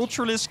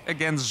Ultralisk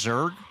against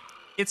Zerg.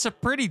 It's a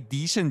pretty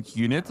decent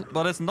unit,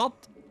 but it's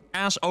not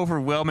as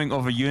overwhelming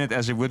of a unit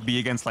as it would be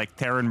against like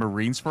Terran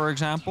Marines, for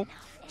example.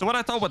 So what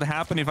I thought would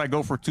happen if I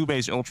go for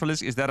 2-base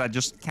Ultralisks is that I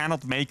just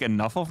cannot make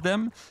enough of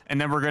them.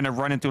 And then we're going to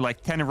run into like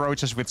 10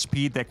 Roaches with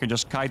speed that can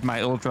just kite my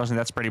Ultras, and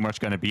that's pretty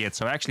much going to be it.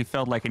 So I actually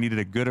felt like I needed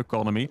a good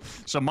economy.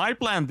 So my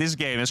plan this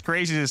game, as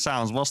crazy as it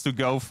sounds, was to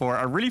go for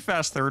a really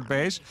fast third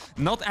base,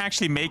 not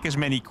actually make as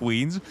many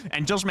queens,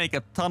 and just make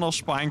a ton of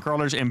spine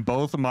crawlers in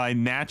both my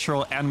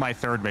natural and my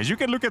third base. You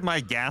can look at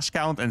my gas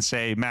count and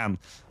say, man,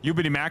 you've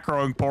been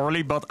macroing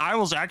poorly, but I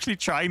was actually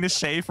trying to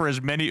save for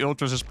as many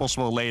Ultras as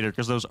possible later,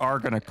 because those are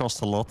going to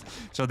cost a lot.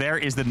 So there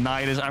is the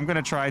Nidus. I'm going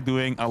to try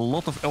doing a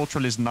lot of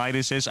Ultralist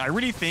Niduses. I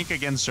really think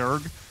against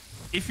Zerg,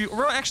 if you...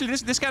 Well, actually,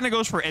 this kind of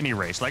goes for any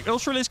race. Like,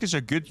 Ultralisk is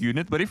a good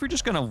unit, but if you're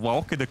just going to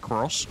walk it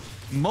across,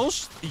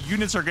 most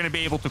units are going to be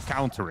able to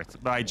counter it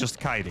by just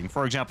kiting.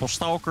 For example,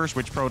 Stalkers,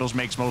 which Protoss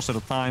makes most of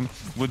the time,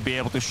 would be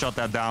able to shut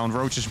that down.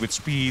 Roaches with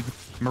speed,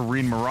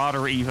 Marine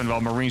Marauder even. Well,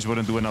 Marines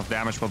wouldn't do enough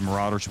damage, but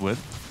Marauders would.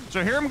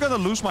 So here I'm gonna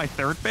lose my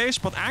third base,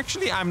 but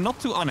actually I'm not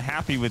too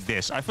unhappy with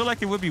this. I feel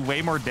like it would be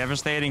way more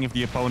devastating if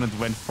the opponent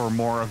went for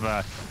more of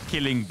a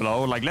killing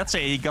blow. Like, let's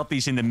say he got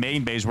these in the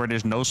main base where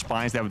there's no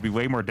spines. That would be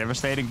way more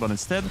devastating, but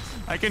instead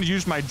I can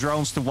use my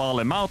drones to wall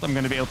him out. I'm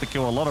gonna be able to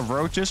kill a lot of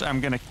roaches. I'm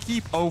gonna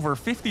keep over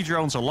 50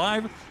 drones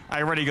alive.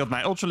 I already got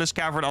my Ultralisk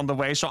cavern on the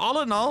way. So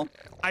all in all,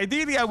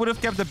 ideally I would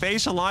have kept the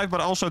base alive,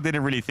 but also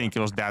didn't really think it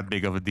was that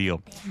big of a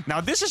deal.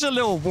 Now this is a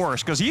little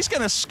worse because he's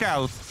gonna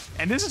scout,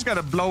 and this is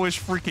gonna blow his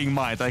freaking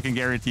mind. I can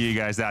guarantee you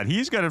guys that.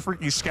 He's gonna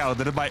freaking scout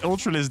that my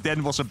Ultralisk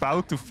den was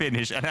about to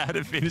finish, and I had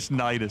to finish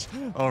Nidus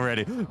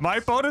already. My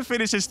opponent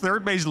finished his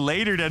third base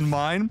later than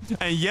mine,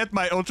 and yet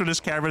my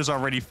Ultralisk cavern is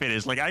already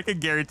finished. Like, I can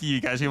guarantee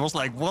you guys, he was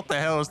like, what the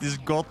hell is this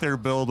god tier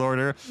build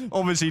order?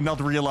 Obviously not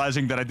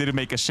realizing that I didn't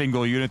make a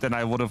single unit and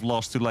I would have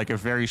lost to like a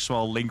very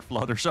small link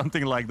flood or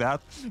something like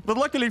that. But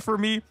luckily for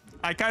me,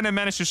 I kind of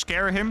managed to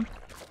scare him.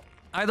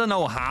 I don't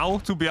know how,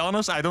 to be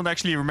honest. I don't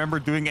actually remember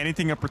doing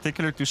anything in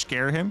particular to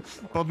scare him,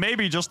 but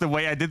maybe just the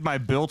way I did my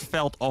build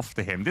felt off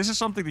to him. This is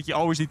something that you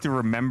always need to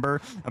remember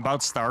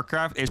about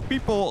StarCraft, is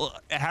people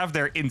have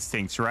their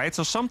instincts, right?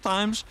 So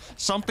sometimes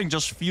something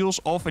just feels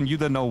off and you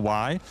don't know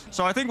why.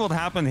 So I think what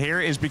happened here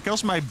is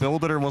because my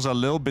builder was a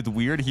little bit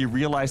weird, he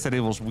realized that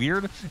it was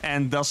weird,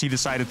 and thus he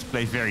decided to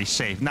play very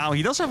safe. Now,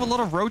 he does have a lot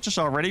of roaches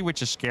already,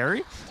 which is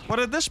scary, but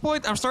at this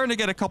point, I'm starting to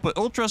get a couple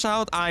ultras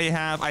out. I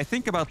have, I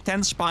think, about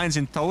 10 spines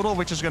in total,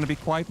 which is going to be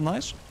quite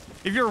nice.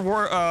 If you're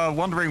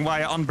wondering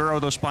why I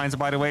unburrow those spines,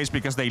 by the way, it's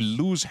because they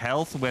lose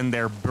health when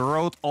they're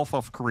burrowed off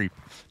of creep,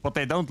 but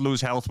they don't lose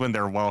health when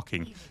they're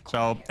walking.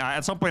 So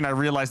at some point I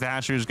realized the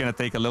hatchery was going to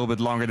take a little bit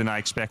longer than I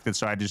expected,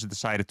 so I just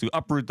decided to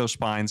uproot those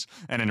spines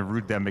and then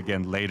root them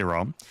again later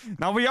on.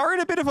 Now we are in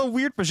a bit of a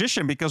weird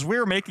position because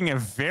we're making a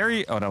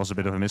very... Oh, that was a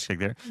bit of a mistake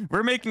there.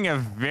 We're making a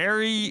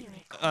very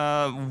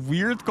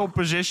weird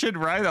composition,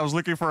 right? I was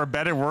looking for a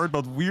better word,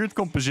 but weird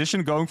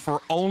composition, going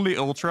for only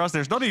ultras.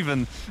 There's not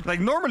even... Like,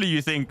 normally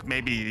you think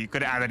maybe you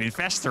could add an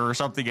infestor or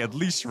something at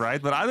least, right?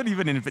 But I don't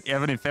even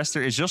have an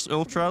infestor. It's just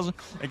ultras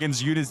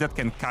against units that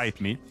can kite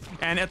me.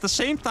 And at the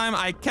same time,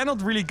 I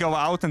cannot really go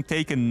out and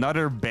take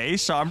another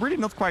base, so I'm really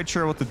not quite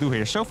sure what to do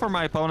here. So far,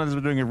 my opponent has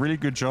been doing a really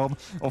good job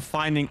of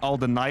finding all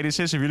the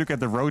Niduses. If you look at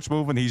the Roach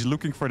movement, he's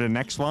looking for the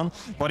next one,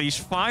 but he's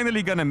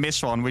finally gonna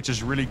miss one, which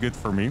is really good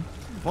for me.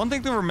 One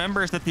thing to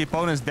remember is that the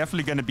opponent is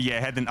definitely going to be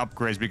ahead in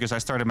upgrades because I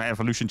started my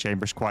evolution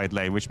chambers quite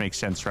late, which makes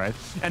sense, right?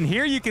 And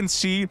here you can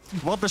see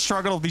what the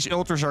struggle of these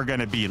ultras are going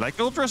to be. Like,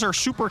 ultras are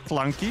super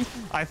clunky.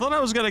 I thought I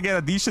was going to get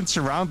a decent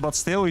surround, but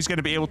still he's going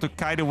to be able to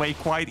kite away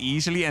quite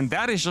easily, and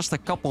that is just a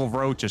couple of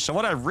roaches. So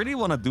what I really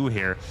want to do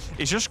here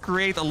is just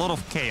create a lot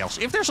of chaos.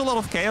 If there's a lot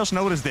of chaos,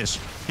 notice this.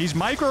 He's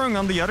microing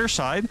on the other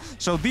side,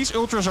 so these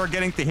ultras are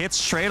getting to hit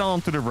straight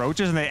onto the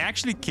roaches, and they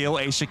actually kill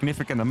a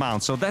significant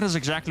amount. So that is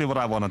exactly what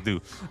I want to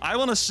do. I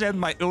want to send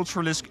my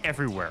Ultralisk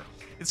everywhere.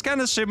 It's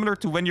kind of similar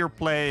to when you're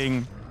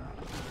playing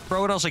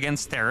Protoss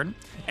against Terran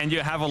and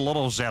you have a lot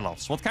of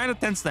Zealots. What kind of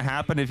tends to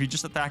happen if you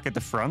just attack at the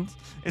front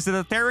is that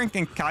the Terran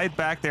can kite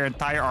back their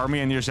entire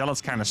army and your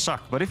Zealots kind of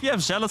suck. But if you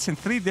have Zealots in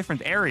 3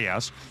 different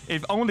areas,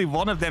 if only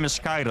one of them is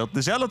kited,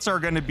 the Zealots are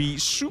going to be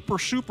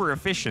super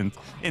efficient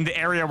in the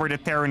area where the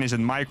Terran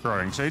isn't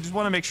microing. So you just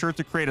want to make sure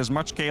to create as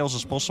much chaos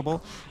as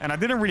possible. And I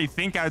didn't really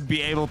think I'd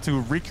be able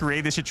to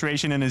recreate the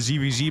situation in a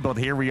ZVZ, but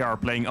here we are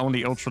playing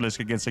only Ultralisk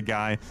against a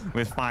guy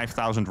with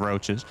 5,000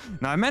 roaches.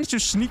 Now I managed to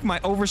sneak my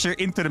Overseer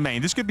into the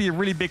main. This could be a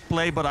really big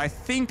play, but I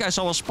think I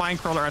saw a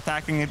Spinecrawler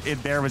attacking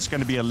it there, which is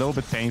going to be a little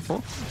bit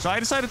painful. So I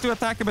decided to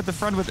attack him at the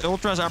front with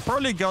Ultras. I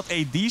probably got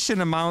a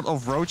decent amount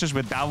of roaches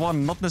with that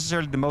one, not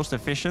necessarily the most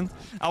efficient.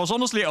 I was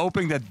honestly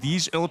hoping that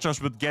these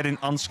Ultras would get in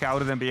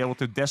unscouted and be able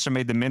to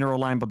decimate the mineral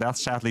line, but that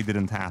sadly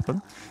didn't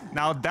happen.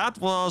 Now that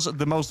was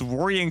the most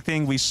worrying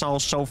thing we saw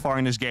so far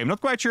in this game.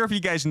 Not quite sure if you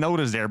guys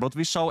noticed there, but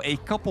we saw a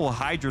couple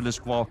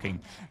Hydralisks walking.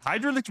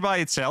 Hydralisks by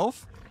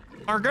itself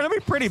are going to be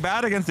pretty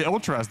bad against the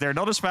Ultras. They're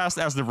not as fast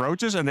as the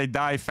Roaches, and they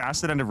die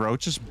faster than the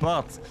Roaches,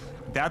 but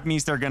that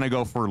means they're going to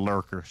go for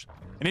Lurkers.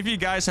 And if you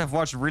guys have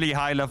watched really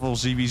high-level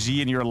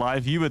ZVZ in your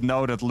life, you would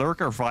know that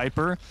Lurker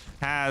Viper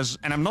has,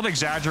 and I'm not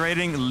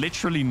exaggerating,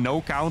 literally no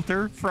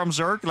counter from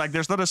Zerg. Like,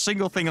 there's not a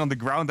single thing on the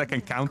ground that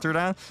can counter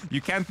that. You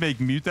can't make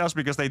Mutas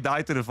because they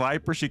die to the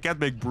Vipers. You can't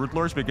make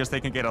Broodlords because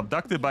they can get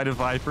abducted by the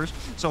Vipers.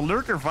 So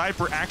Lurker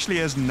Viper actually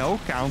has no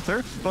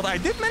counter. But I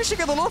did manage to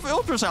get a lot of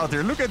Ultras out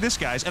there. Look at this,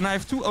 guys. And I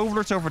have 2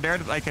 Overlords over there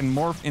that I can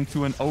morph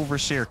into an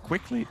Overseer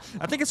quickly.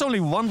 I think it's only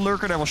 1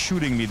 Lurker that was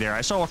shooting me there. I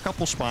saw a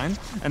couple spines.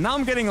 And now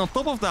I'm getting on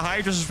top of the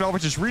Hydras as well,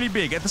 which is really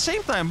big. At the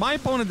same time, my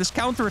opponent is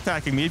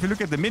counterattacking me. If you look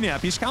at the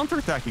mini-map, he's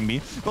counterattacking me.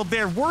 But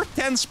there were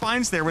 10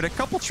 spines there with a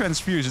couple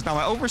transfuses. Now,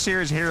 my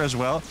Overseer is here as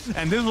well.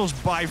 And this was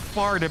by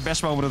far the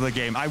best moment of the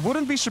game. I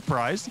wouldn't be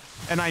surprised,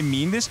 and I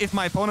mean this, if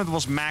my opponent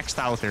was maxed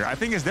out there. I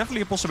think it's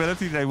definitely a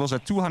possibility that it was a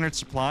 200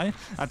 supply.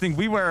 I think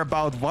we were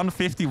about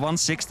 150,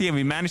 160, and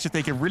we managed to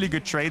take a really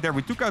good trade there.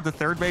 We took out the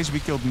third base. We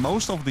killed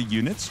most of the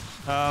units.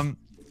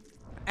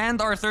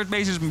 And our third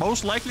base is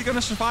most likely going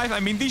to survive.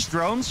 I mean, these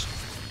drones,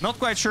 Not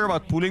quite sure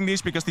about pooling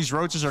these because these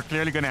Roaches are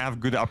clearly going to have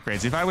good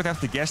upgrades. If I would have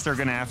to guess, they're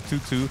going to have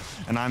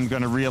 2-2, and I'm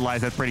going to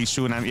realize that pretty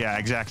soon. Yeah,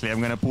 exactly. I'm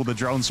going to pull the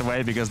drones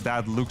away because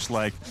that looks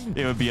like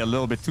it would be a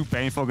little bit too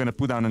painful. I'm going to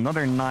put down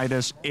another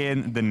Nidus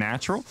in the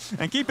natural.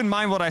 And keep in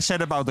mind what I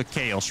said about the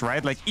chaos,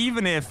 right? Like,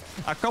 even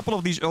if a couple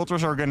of these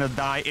Ultras are going to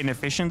die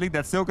inefficiently,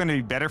 that's still going to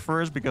be better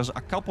for us because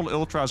a couple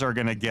Ultras are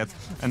going to get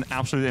an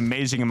absolutely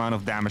amazing amount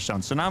of damage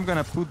done. So now I'm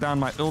going to put down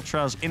my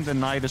Ultras in the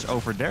Nidus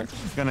over there.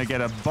 Going to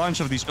get a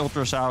bunch of these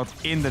Ultras out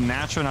in the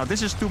natural. Now,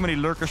 this is too many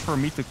Lurkers for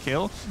me to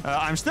kill.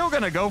 I'm still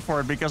going to go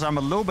for it because I'm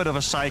a little bit of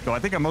a psycho. I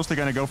think I'm mostly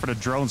going to go for the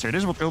drones here.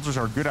 This is what Ultras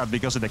are good at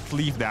because of the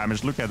cleave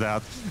damage. Look at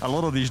that. A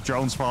lot of these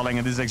drones falling,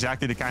 and this is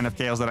exactly the kind of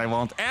chaos that I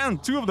want.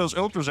 And 2 of those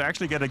Ultras are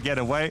actually going to get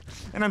away,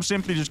 and I'm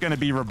simply just going to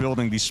be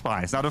rebuilding these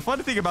spines. Now, the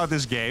funny thing about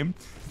this game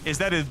is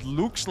that it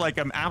looks like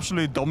I'm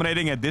absolutely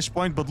dominating at this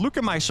point, but look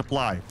at my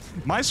supply.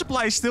 My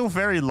supply is still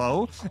very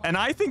low, and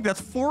I think that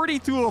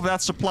 42 of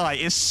that supply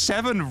is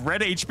 7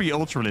 red HP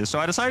Ultralisks. So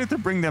I decided to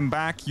bring them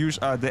back, use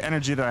the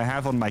energy that I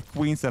have on my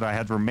queens that I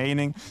had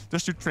remaining,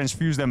 just to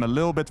transfuse them a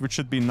little bit, which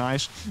should be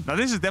nice. Now,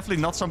 this is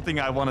definitely not something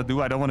I want to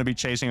do. I don't want to be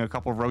chasing a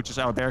couple of Roaches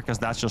out there because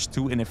that's just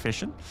too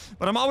inefficient.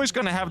 But I'm always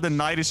going to have the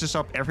Niduses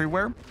up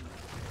everywhere.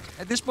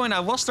 At this point, I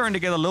was starting to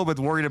get a little bit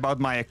worried about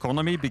my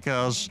economy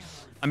because,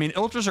 I mean,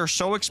 Ultras are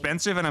so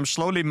expensive, and I'm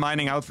slowly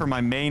mining out for my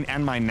main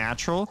and my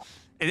natural.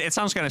 It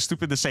sounds kind of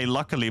stupid to say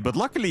luckily, but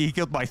luckily he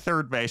killed my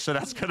 3rd base, so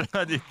that's going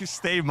to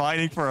stay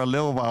mining for a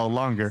little while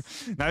longer.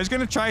 Now he's going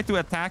to try to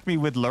attack me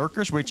with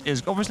Lurkers, which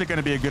is obviously going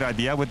to be a good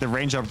idea. With the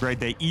range upgrade,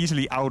 they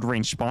easily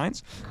outrange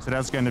spines, so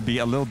that's going to be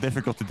a little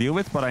difficult to deal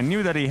with. But I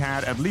knew that he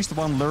had at least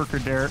 1 Lurker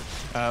there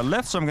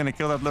left, so I'm going to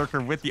kill that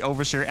Lurker with the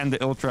Overseer and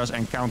the Ultras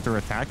and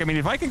counter-attack. I mean,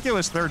 if I can kill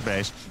his 3rd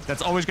base,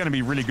 that's always going to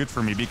be really good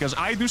for me because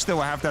I do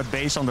still have that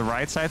base on the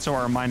right side, so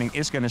our mining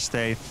is going to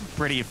stay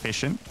pretty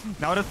efficient.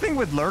 Now, the thing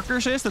with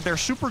Lurkers is that they're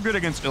super good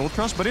against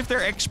Ultras, but if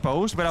they're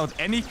exposed without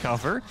any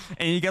cover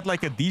and you get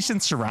like a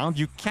decent surround,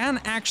 you can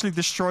actually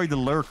destroy the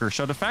Lurker.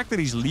 So the fact that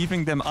he's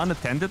leaving them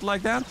unattended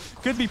like that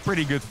could be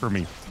pretty good for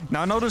me.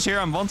 Now notice here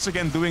I'm once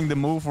again doing the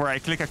move where I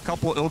click a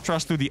couple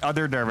Ultras to the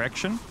other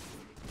direction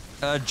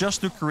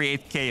just to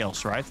create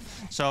chaos, right?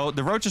 So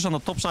the Roaches on the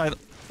top side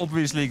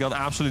obviously got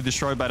absolutely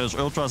destroyed by those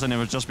Ultras, and it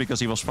was just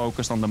because he was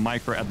focused on the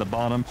micro at the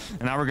bottom.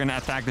 And now we're going to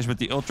attack this with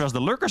the Ultras. The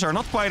Lurkers are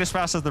not quite as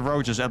fast as the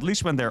Roaches, at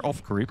least when they're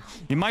off creep.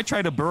 He might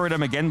try to burrow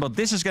them again, but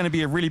this is going to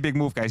be a really big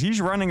move, guys. He's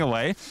running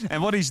away,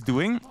 and what he's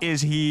doing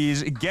is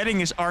he's getting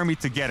his army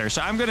together.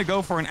 So I'm going to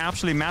go for an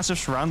absolutely massive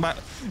surround. My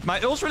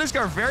Ultralisks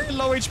are very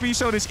low HP,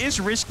 so this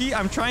is risky.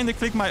 I'm trying to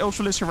click my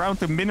Ultralisks around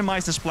to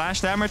minimize the splash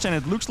damage, and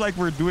it looks like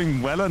we're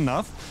doing well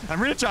enough. I'm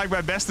really trying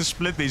my best to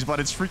split these, but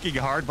it's freaking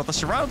hard. But the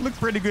surround looked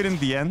pretty good in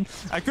the end.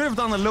 I could have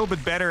done a little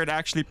bit better at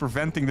actually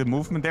preventing the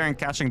movement there and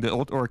catching the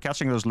ult or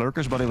catching those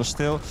Lurkers, but it was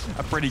still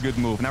a pretty good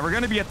move. Now we're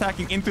going to be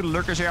attacking into the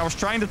Lurkers here. I was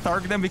trying to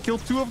target them. We killed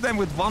 2 of them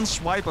with 1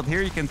 swipe, but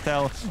here you can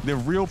tell the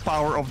real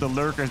power of the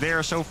Lurkers. They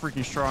are so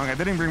freaking strong. I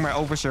didn't bring my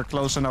Overseer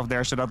close enough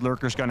there, so that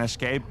Lurker's going to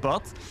escape,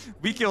 but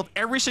we killed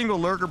every single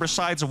Lurker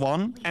besides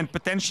 1 and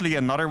potentially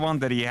another one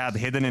that he had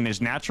hidden in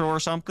his natural or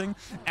something,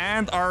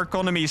 and our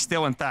economy is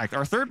still intact.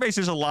 Our 3rd base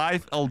is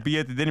alive,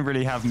 albeit it didn't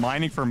really have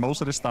mining for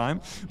most of this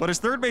time, but his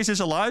 3rd base is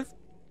alive.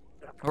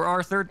 Or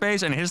our 3rd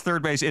base, and his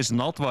 3rd base is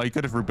not. Well, he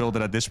could have rebuilt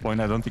it at this point.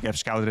 I don't think I've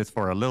scouted it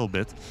for a little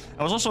bit.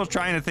 I was also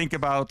trying to think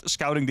about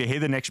scouting the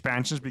hidden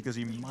expansions because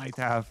he might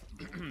have...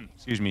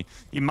 excuse me.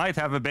 He might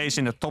have a base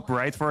in the top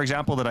right, for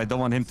example, that I don't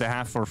want him to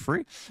have for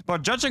free.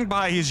 But judging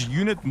by his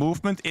unit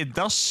movement, it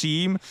does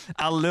seem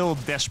a little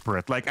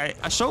desperate. Like,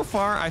 so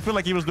far, I feel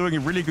like he was doing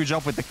a really good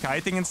job with the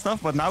kiting and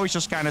stuff, but now he's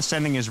just kind of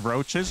sending his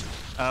Roaches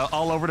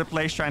all over the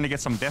place, trying to get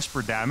some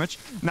desperate damage.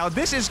 Now,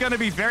 this is going to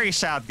be very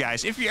sad,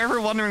 guys. If you're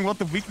ever wondering what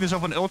the weakness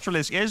of an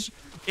Ultralisk is,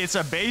 it's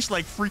a base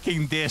like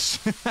freaking this.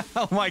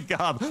 Oh my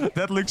god,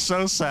 that looks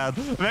so sad.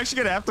 I'm actually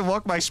gonna have to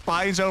walk my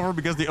spines over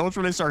because the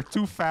Ultralisks are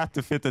too fat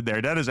to fit in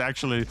there. That is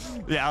actually,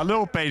 yeah, a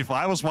little painful.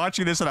 I was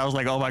watching this and I was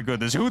like, oh my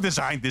goodness, who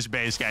designed this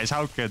base, guys?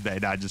 How could they?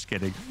 Nah, just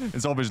kidding.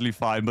 It's obviously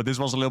fine, but this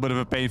was a little bit of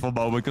a painful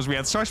moment because we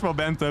had such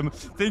momentum.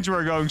 Things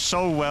were going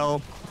so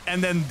well.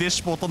 And then this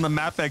spot on the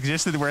map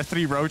existed where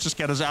 3 Roaches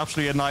get us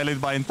absolutely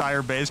annihilated my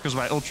entire base because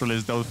my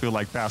Ultralisks don't feel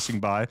like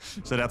passing by.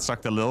 So that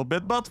sucked a little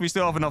bit, but we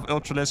still have enough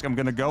Ultralisks. I'm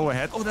gonna go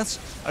ahead. Oh, that's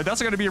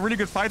going to be a really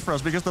good fight for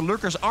us because the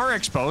Lurkers are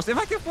exposed. If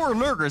I get 4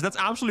 Lurkers, that's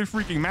absolutely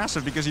freaking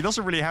massive because he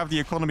doesn't really have the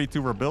economy to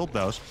rebuild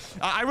those.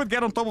 I would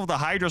get on top of the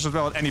Hydras as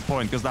well at any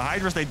point because the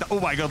Hydras, they... Oh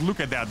my god, look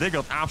at that. They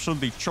got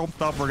absolutely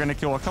chopped up. We're going to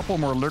kill a couple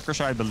more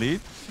Lurkers, I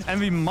believe. And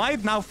we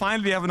might now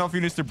finally have enough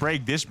units to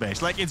break this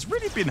base. Like, it's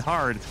really been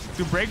hard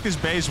to break this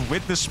base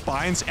with the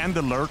spines and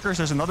the Lurkers.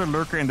 There's another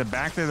Lurker in the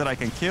back there that I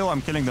can kill.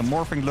 I'm killing the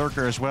Morphing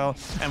Lurker as well.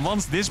 And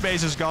once this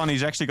base is gone,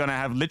 he's actually going to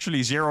have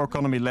literally 0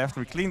 economy left.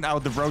 We cleaned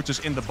out the Roaches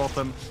in the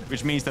bottom,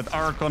 which means that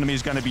our economy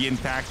is going to be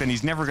intact and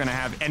he's never going to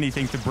have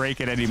anything to break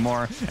it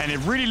anymore. And it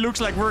really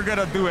looks like we're going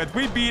to do it.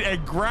 We beat a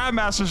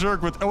Grandmaster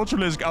Zerg with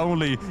Ultralisk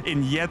only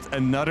in yet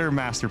another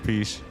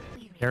masterpiece.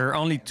 There are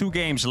only 2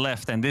 games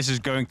left, and this is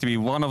going to be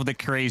one of the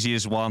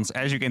craziest ones.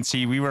 As you can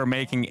see, we were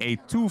making a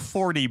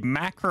 240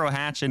 macro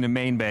hatch in the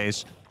main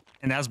base.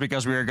 And that's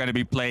because we are going to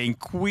be playing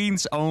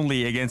queens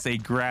only against a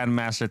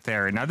Grandmaster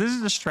Terran. Now, this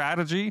is a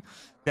strategy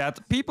that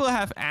people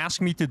have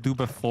asked me to do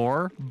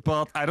before,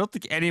 but I don't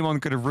think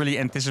anyone could have really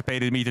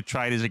anticipated me to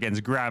try this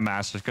against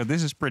Grandmasters, because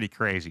this is pretty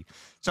crazy.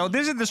 So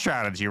this is the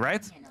strategy,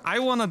 right? I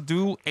want to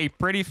do a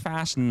pretty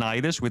fast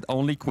Nidus with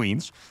only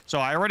queens. So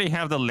I already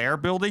have the lair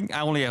building. I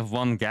only have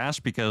 1 gas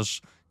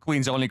because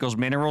queens only cost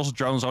minerals,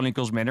 drones only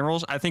cost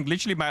minerals. I think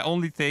literally my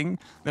only thing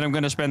that I'm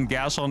going to spend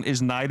gas on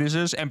is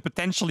Niduses and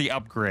potentially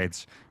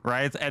upgrades,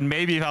 right? And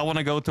maybe if I want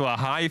to go to a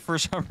high for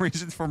some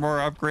reason for more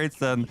upgrades,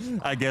 then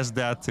I guess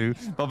that too.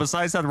 But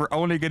besides that, we're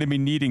only going to be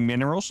needing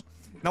minerals.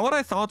 Now, what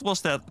I thought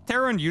was that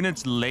Terran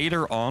units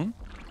later on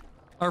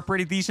are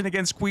pretty decent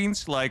against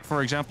queens. Like,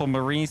 for example,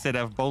 Marines that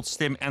have both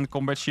stim and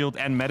combat shield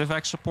and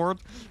medevac support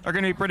are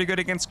going to be pretty good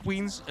against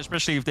queens,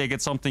 especially if they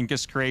get something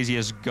as crazy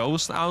as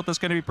Ghost out. That's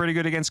going to be pretty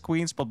good against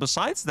queens. But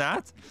besides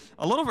that,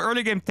 a lot of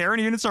early game Terran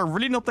units are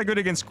really not that good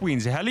against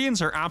queens.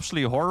 Hellions are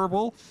absolutely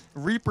horrible.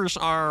 Reapers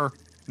are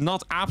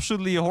not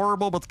absolutely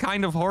horrible, but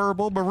kind of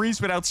horrible.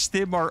 Marines without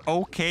stim are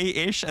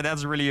okay-ish, and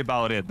that's really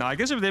about it. Now, I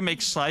guess if they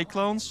make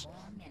Cyclones,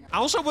 I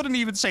also wouldn't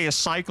even say a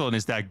Cyclone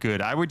is that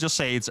good. I would just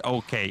say it's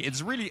okay.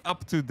 It's really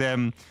up to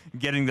them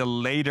getting the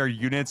later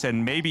units,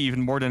 and maybe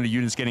even more than the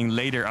units getting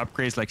later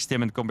upgrades like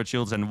stim and combat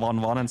shields and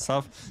 1-1 and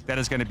stuff. That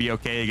is going to be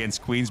okay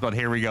against queens, but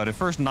here we go. The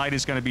first knight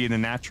is going to be in the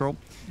natural,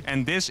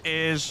 and this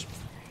is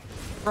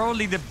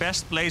probably the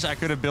best place I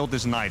could have built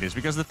this knight is,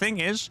 because the thing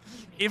is,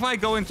 if I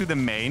go into the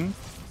main,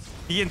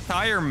 the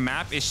entire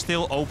map is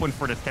still open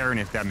for the Terran,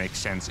 if that makes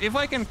sense. If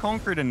I can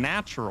conquer the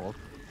natural,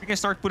 we can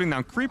start putting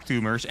down creep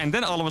tumors, and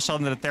then all of a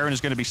sudden the Terran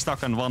is going to be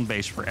stuck on 1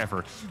 base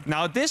forever.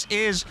 Now, this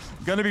is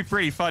going to be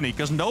pretty funny,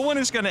 because no one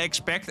is going to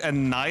expect a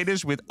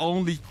Nidus with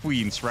only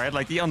queens, right?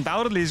 Like, he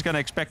undoubtedly is going to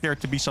expect there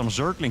to be some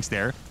Zerglings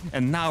there,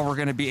 and now we're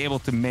going to be able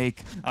to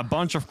make a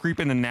bunch of creep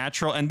in the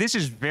natural, and this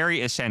is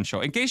very essential.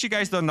 In case you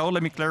guys don't know,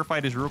 let me clarify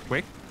this real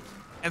quick.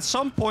 At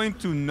some point,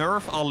 to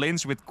nerf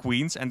all-ins with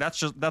queens, and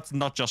that's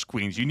not just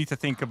queens. You need to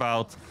think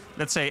about,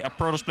 let's say, a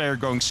Protoss player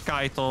going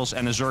Skytals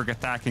and a Zerg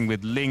attacking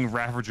with Ling,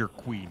 Ravager,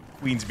 Queen.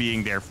 Queens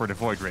being there for the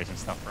Void Rays and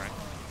stuff, right?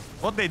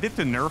 What they did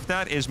to nerf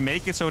that is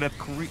make it so that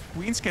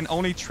queens can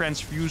only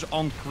transfuse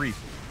on creep.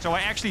 So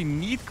I actually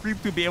need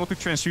creep to be able to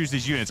transfuse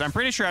these units. I'm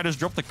pretty sure I just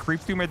dropped a creep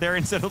tumor there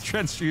instead of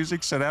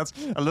transfusing, so that's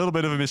a little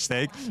bit of a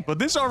mistake. But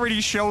this already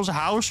shows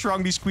how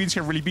strong these queens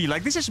can really be.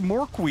 Like, this is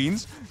more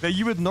queens than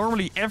you would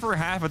normally ever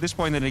have at this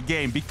point in the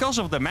game because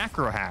of the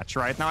macro hatch,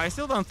 right? Now, I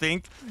still don't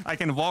think I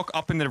can walk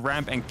up in the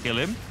ramp and kill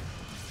him.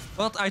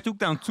 But I took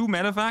down 2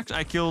 medevacs,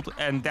 I killed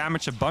and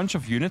damaged a bunch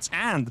of units,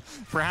 and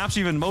perhaps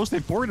even most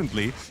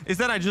importantly, is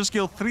that I just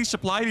killed 3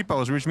 supply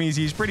depots, which means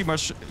he's pretty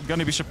much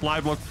going to be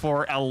supply blocked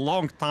for a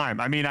long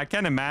time. I mean, I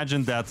can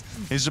imagine that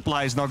his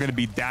supply is not going to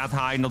be that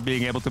high, not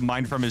being able to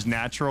mine from his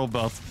natural,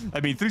 but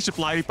I mean, 3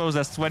 supply depots,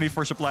 that's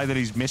 24 supply that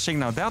he's missing.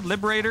 Now, that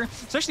Liberator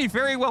is actually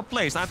very well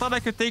placed. I thought I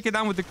could take it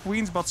down with the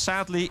queens, but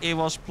sadly, it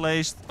was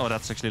placed... Oh,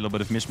 that's actually a little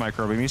bit of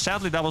mismicrobing.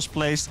 Sadly, that was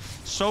placed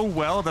so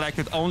well that I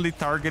could only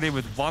target it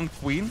with 1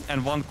 queen,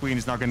 and 1 queen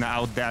is not going to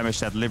out-damage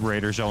that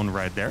Liberator zone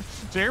right there.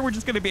 So here we're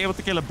just going to be able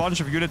to kill a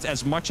bunch of units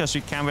as much as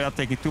we can without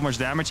taking too much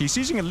damage. He's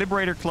using a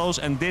Liberator close,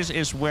 and this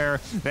is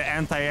where the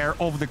anti-air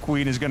of the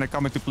queen is going to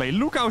come into play.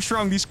 Look how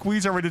strong these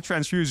queens are with the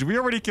transfuse. We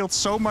already killed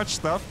so much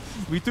stuff.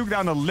 We took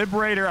down a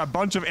Liberator, a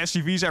bunch of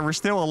SCVs, and we're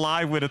still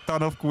alive with a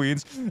ton of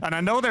queens. And I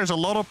know there's a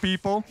lot of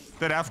people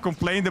that have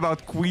complained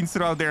about queens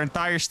throughout their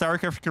entire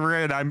StarCraft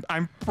career, and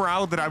I'm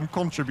proud that I'm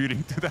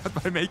contributing to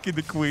that by making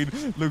the queen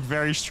look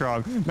very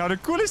strong. Now, the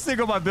coolest thing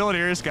on my build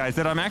here is, guys,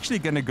 that I'm actually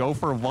going to go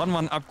for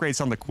 1-1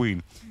 upgrades on the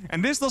queen.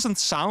 And this doesn't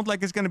sound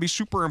like it's going to be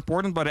super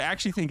important, but I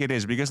actually think it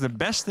is, because the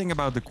best thing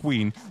about the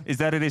queen is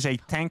that it is a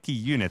tanky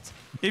unit.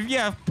 If you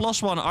have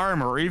 +1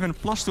 armor or even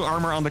 +2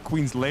 armor on the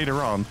queens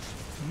later on,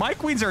 my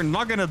queens are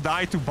not going to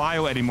die to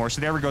bio anymore.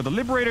 So there we go. The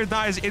Liberator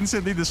dies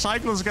instantly. The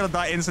Cyclone is going to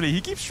die instantly. He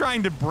keeps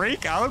trying to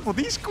break out, but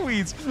these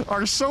queens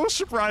are so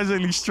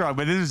surprisingly strong.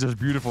 But this is just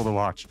beautiful to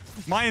watch.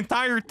 My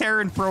entire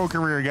Terran Pro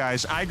career,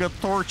 guys, I got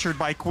tortured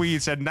by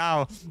queens, and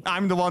now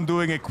I'm the one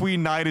doing a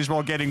Queen Knight as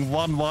well, getting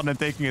 1-1 and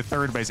taking a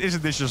 3rd base.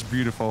 Isn't this just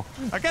beautiful?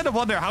 I kind of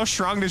wonder how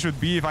strong this would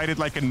be if I did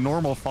like a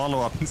normal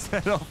follow-up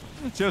instead of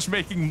just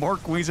making more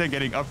queens and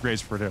getting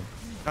upgrades for them.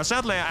 Now,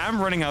 sadly, I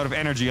am running out of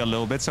energy a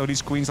little bit, so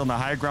these queens on the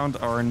high ground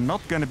are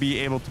not going to be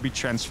able to be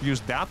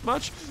transfused that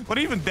much. But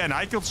even then,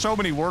 I killed so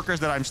many workers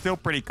that I'm still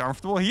pretty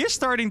comfortable. He is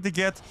starting to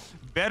get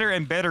better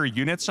and better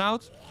units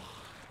out.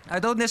 I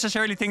don't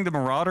necessarily think the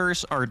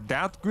Marauders are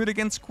that good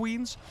against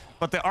queens,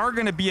 but they are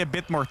going to be a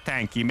bit more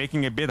tanky,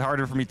 making it a bit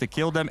harder for me to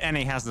kill them, and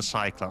he has the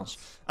Cyclones.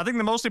 I think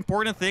the most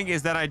important thing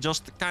is that I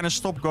just kind of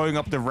stop going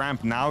up the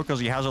ramp now, because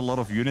he has a lot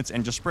of units,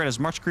 and just spread as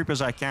much creep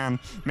as I can,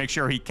 make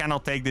sure he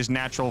cannot take this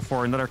natural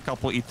for another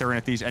couple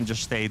eternities, and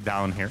just stay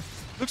down here.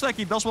 Looks like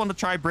he does want to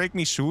try break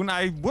me soon.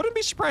 I wouldn't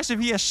be surprised if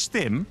he has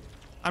stim.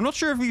 I'm not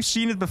sure if we've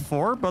seen it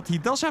before, but he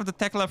does have the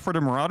tech lab for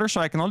the Marauder, so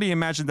I can only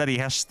imagine that he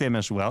has stim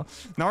as well.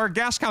 Now, our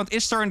gas count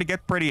is starting to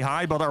get pretty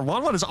high, but our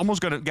 1-1 is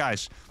almost gonna...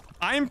 Guys,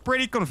 I'm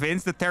pretty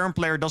convinced the Terran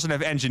player doesn't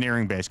have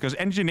engineering base, because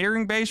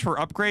engineering base for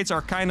upgrades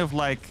are kind of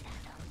like...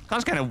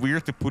 That's kind of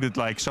weird to put it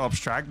like so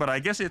abstract, but I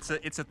guess it's a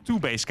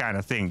 2-base kind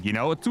of thing, you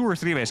know? A 2 or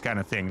 3-base kind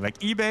of thing.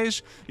 Like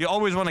E-base, you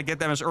always want to get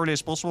them as early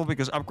as possible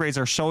because upgrades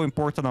are so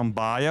important on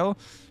bio.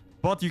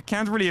 But you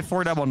can't really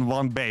afford them on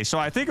 1 base. So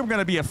I think I'm going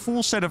to be a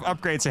full set of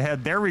upgrades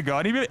ahead. There we go.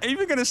 And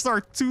even going to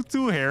start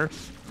 2-2 here,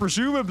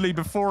 presumably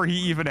before he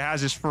even has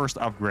his first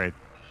upgrade.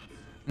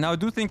 Now, I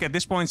do think at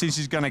this point, since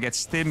he's going to get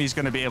stim, he's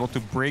going to be able to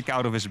break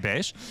out of his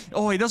base.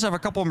 Oh, he does have a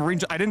couple of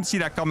Marines. I didn't see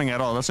that coming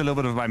at all. That's a little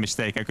bit of my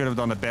mistake. I could have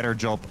done a better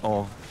job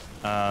of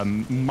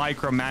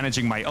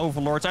micromanaging my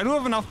overlords. I do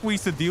have enough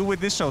queens to deal with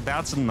this, so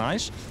that's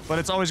nice. But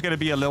it's always going to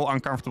be a little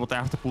uncomfortable to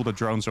have to pull the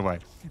drones away.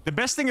 The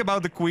best thing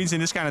about the queens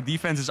in this kind of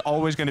defense is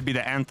always going to be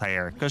the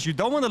anti-air, because you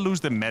don't want to lose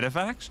the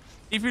medevacs.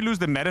 If you lose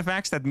the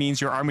medevacs, that means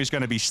your army is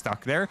going to be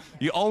stuck there.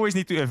 You always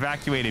need to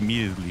evacuate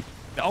immediately.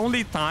 The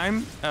only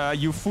time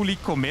you fully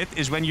commit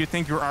is when you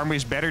think your army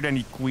is better than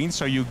the queen,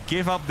 so you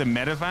give up the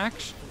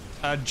medevacs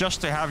just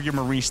to have your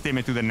marine stim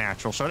into the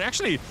natural. So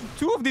actually,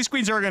 2 of these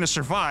queens are going to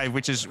survive,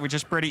 which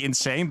is pretty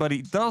insane. But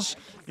he does,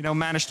 you know,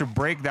 manage to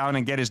break down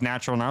and get his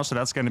natural now, so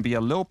that's going to be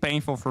a little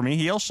painful for me.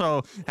 He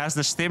also has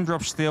the stim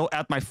drop still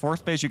at my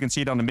 4th base. You can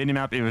see it on the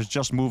minimap. It was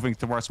just moving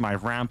towards my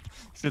ramp.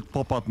 Should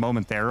pop out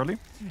momentarily.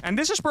 And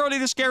this is probably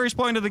the scariest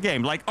point of the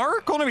game. Like, our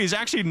economy is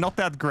actually not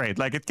that great.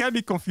 Like, it can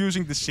be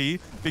confusing to see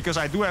because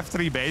I do have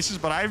 3 bases,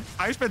 but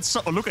I've spent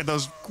so... Look at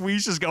those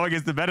queens just going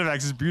against the medevacs.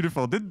 It's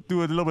beautiful. Did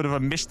do a little bit of a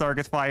missed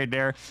target fire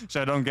there, so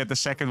I don't get the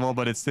second one,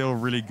 but it's still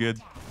really good.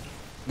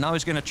 Now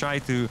he's going to try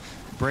to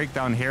break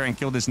down here and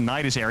kill this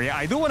Nidus area.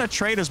 I do want to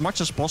trade as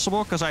much as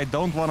possible because I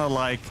don't want to,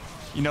 like,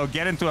 you know,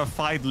 get into a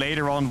fight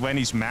later on when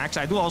he's max.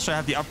 I do also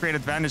have the upgrade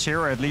advantage here,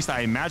 or at least I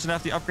imagine I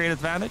have the upgrade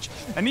advantage.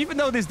 And even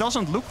though this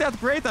doesn't look that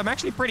great, I'm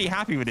actually pretty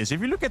happy with this. If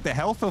you look at the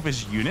health of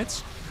his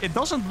units, it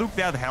doesn't look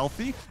that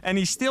healthy, and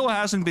he still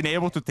hasn't been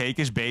able to take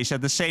his base at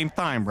the same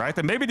time, right?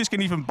 And maybe this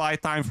can even buy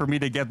time for me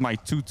to get my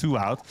 2-2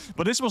 out,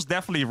 but this was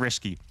definitely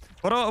risky.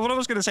 What I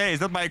was going to say is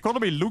that my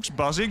economy looks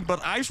buzzing, but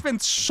I've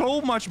spent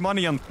so much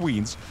money on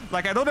queens.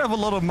 Like, I don't have a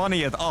lot of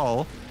money at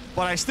all,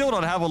 but I still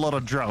don't have a lot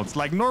of drones.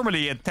 Like,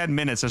 normally at 10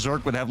 minutes, a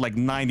Zerg would have like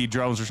 90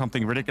 drones or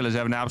something ridiculous,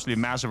 have an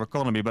absolutely massive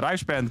economy. But I've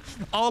spent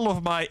all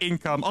of my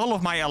income, all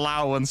of my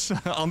allowance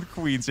on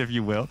queens, if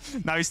you will.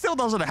 Now, he still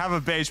doesn't have a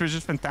base, which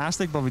is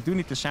fantastic, but we do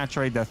need to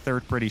saturate that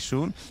 3rd pretty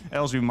soon,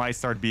 else we might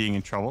start being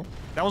in trouble.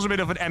 That was a bit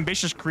of an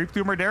ambitious creep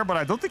tumor there, but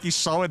I don't think he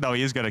saw it. No,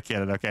 he is going to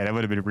kill it. Okay, that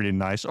would have been really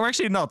nice. Or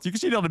actually not. You can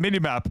see it on the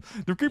minimap.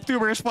 The creep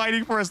tumor is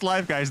fighting for his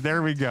life, guys.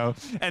 There we go.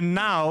 And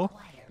now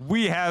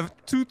we have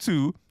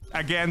 2-2.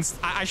 Against...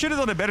 I should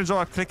have done a better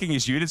job of clicking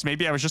his units.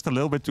 Maybe I was just a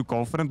little bit too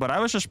confident, but I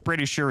was just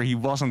pretty sure he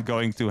wasn't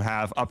going to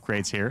have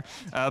upgrades here.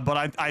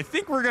 But I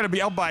think we're going to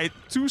be up by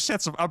 2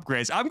 sets of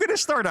upgrades. I'm going to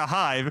start a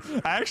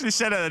hive. I actually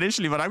said that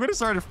initially, but I'm going to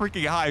start a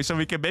freaking hive so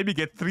we can maybe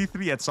get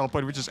 3-3 at some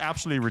point, which is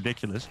absolutely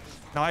ridiculous.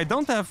 Now, I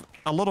don't have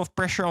a lot of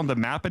pressure on the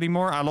map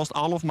anymore. I lost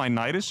all of my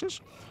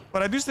Niduses.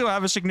 But I do still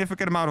have a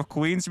significant amount of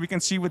queens. We can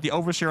see with the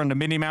overseer on the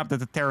minimap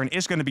that the Terran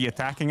is going to be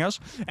attacking us.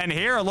 And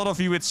here, a lot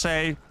of you would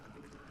say...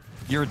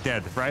 you're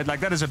dead, right? Like,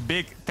 that is a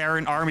big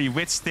Terran army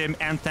with stim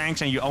and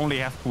tanks, and you only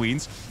have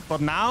queens. But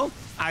now,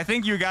 I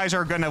think you guys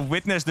are gonna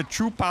witness the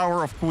true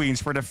power of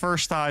queens for the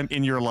first time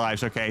in your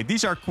lives, okay?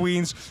 These are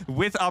queens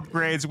with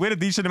upgrades, with a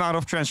decent amount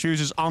of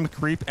transfuses on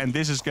creep, and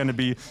this is gonna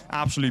be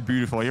absolutely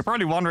beautiful. You're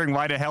probably wondering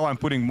why the hell I'm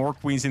putting more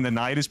queens in the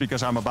Nidus,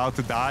 because I'm about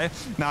to die.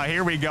 Now,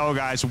 here we go,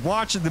 guys.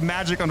 Watch the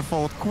magic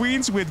unfold.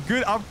 Queens with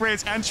good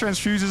upgrades and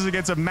transfuses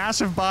against a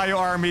massive bio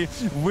army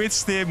with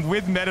stim,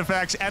 with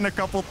medevacs, and a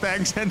couple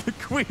tanks, and the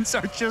queens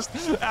are just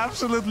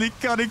absolutely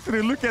cutting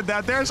through. Look at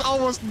that. There's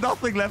almost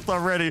nothing left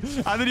already.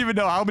 I don't even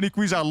know how many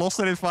queens I lost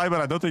in this fight, but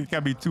I don't think it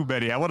can be too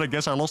many. I want to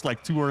guess I lost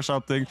like 2 or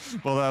something.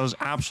 Well, that was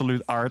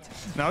absolute art.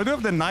 Now, I do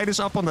have the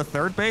Nidus up on the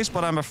 3rd base,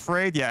 but I'm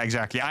afraid... Yeah,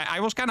 exactly. I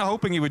was kind of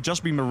hoping it would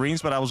just be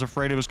Marines, but I was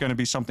afraid it was going to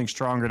be something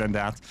stronger than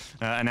that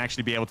and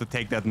actually be able to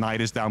take that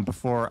Nidus down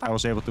before I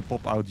was able to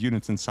pop out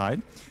units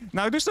inside.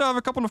 Now, I do still have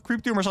a couple of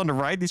creep tumors on the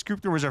right. These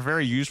creep tumors are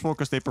very useful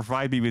because they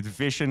provide me with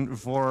vision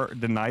for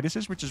the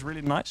Niduses, which is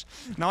really nice.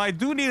 Now, I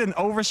do need an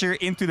overseer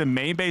into the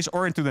main base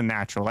or into the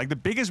natural. Like, the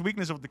biggest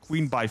weakness of the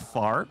queen by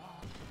far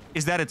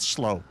is that it's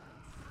slow.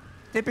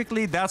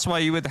 Typically, that's why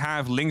you would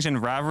have Lings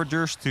and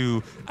Ravagers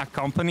to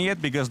accompany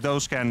it, because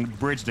those can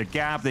bridge the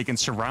gap, they can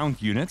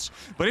surround units.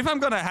 But if I'm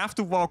gonna have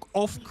to walk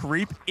off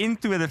creep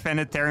into a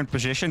defended Terran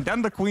position,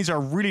 then the queens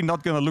are really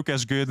not gonna look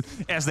as good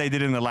as they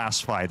did in the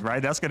last fight,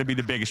 right? That's gonna be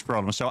the biggest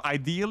problem. So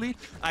ideally,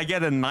 I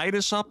get a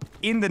Nidus up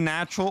in the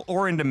natural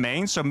or in the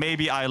main, so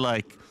maybe I,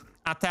 like,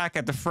 attack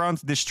at the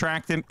front,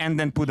 distract him, and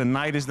then put a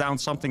Nidus down,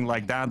 something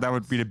like that. That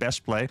would be the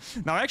best play.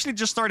 Now, I actually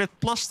just started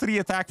 +3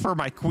 attack for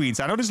my queens.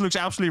 I know this looks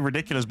absolutely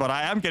ridiculous, but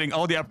I am getting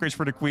all the upgrades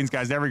for the queens,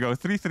 guys. There we go.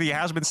 3-3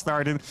 has been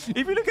started.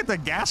 If you look at the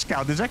gas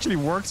count, this actually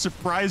worked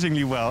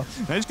surprisingly well.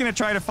 Now, he's going to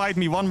try to fight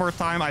me one more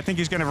time. I think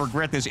he's going to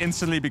regret this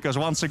instantly because,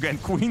 once again,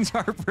 queens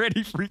are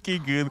pretty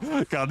freaking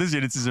good. God, this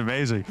unit is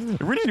amazing.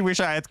 I really wish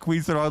I had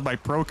queens throughout my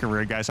pro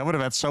career, guys. I would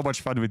have had so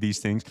much fun with these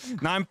things.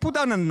 Now, I'm put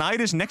down a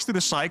Nidus next to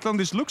the Cyclone.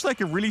 This looks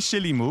like a really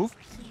silly move,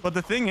 but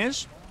the thing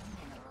is,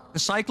 the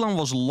Cyclone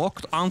was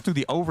locked onto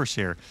the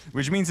Overseer,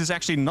 which means it's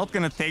actually not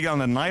going to take down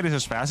the Nidus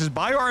as fast. His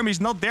bio army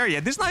is not there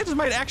yet. This Nidus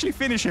might actually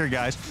finish here,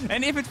 guys.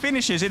 And if it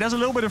finishes, it has a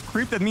little bit of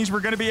creep. That means we're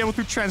going to be able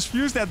to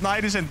transfuse that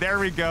Nidus, and there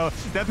we go.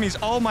 That means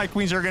all my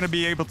queens are going to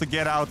be able to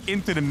get out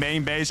into the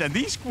main base. And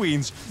these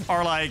queens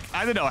are like,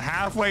 I don't know,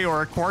 halfway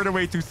or a quarter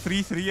way to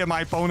 3-3, and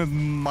my opponent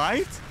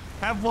might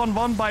have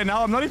 1-1 by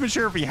now. I'm not even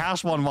sure if he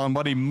has 1-1,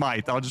 but he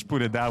might. I'll just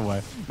put it that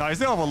way. Now, I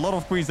still have a lot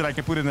of queens that I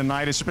can put in the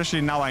Nidus, especially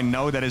now I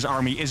know that his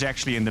army is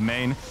actually in the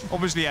main.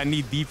 Obviously, I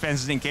need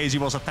defenses in case he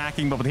was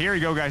attacking, but here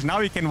you go, guys. Now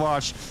you can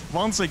watch,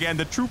 once again,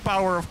 the true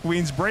power of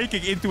queens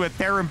breaking into a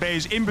Terran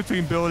base in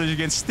between buildings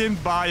against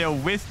stimmed bio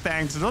with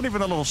tanks. There's not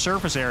even a little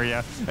surface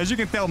area. As you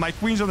can tell, my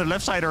queens on the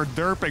left side are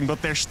derping,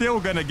 but they're still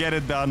gonna get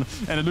it done,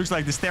 and it looks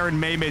like this Terran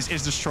main base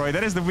is destroyed.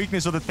 That is the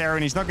weakness of the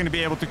Terran. He's not going to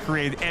be able to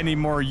create any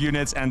more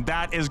units, and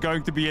that is going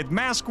to be it.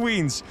 Mass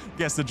queens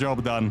gets the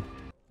job done.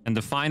 And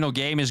the final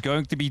game is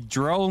going to be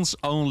drones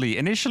only.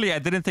 Initially, I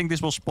didn't think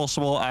this was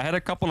possible. I had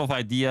a couple of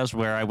ideas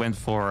where I went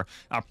for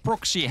a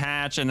proxy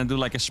hatch and then do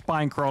like a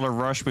spine crawler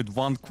rush with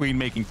one queen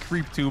making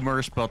creep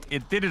tumors, but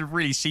it didn't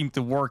really seem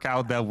to work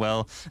out that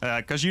well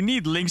because you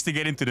need links to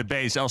get into the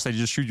base, else they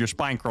just shoot your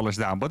spine crawlers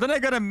down. But then I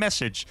got a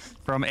message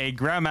from a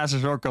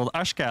Grandmasters called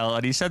Ashkal,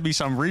 and he sent me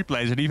some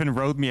replays and even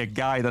wrote me a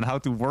guide on how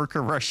to work a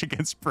rush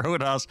against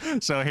Protoss.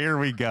 So here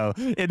we go.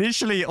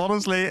 Initially,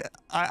 honestly,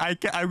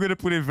 I'm going to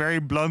put it very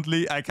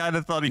bluntly, I kind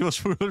of thought he was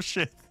full of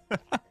shit.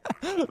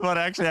 But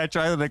actually, I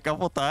tried it a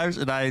couple times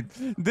and I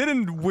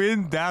didn't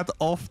win that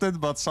often,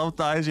 but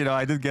sometimes, you know,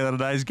 I did get a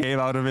nice game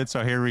out of it.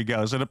 So here we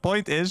go. So the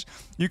point is,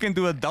 you can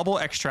do a double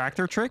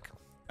extractor trick.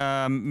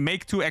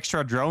 Make 2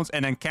 extra drones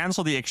and then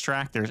cancel the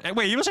extractors. And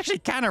wait, he was actually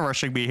cannon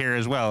rushing me here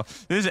as well.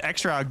 This is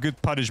extra good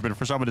punishment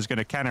for someone who's going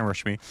to cannon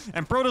rush me.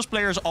 And Protoss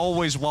players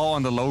always wall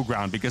on the low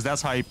ground because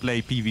that's how you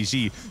play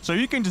PvZ. So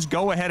you can just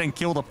go ahead and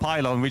kill the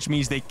pylon, which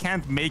means they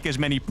can't make as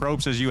many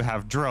probes as you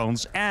have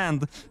drones.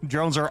 And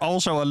drones are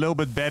also a little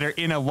bit better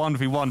in a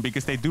 1v1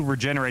 because they do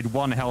regenerate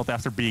 1 health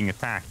after being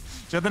attacked.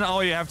 So then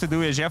all you have to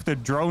do is you have to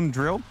drone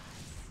drill.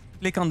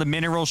 Click on the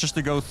minerals just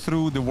to go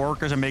through the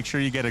workers and make sure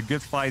you get a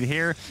good fight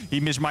here.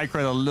 He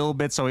mismicroed a little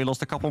bit, so he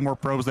lost a couple more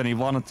probes than he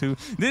wanted to.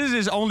 This is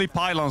his only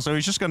pylon, so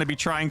he's just going to be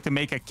trying to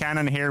make a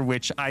cannon here,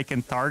 which I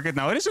can target.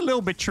 Now, it is a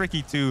little bit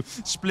tricky to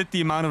split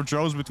the amount of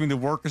drones between the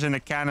workers and the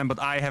cannon,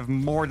 but I have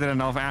more than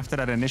enough after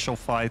that initial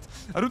fight.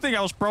 I do think I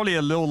was probably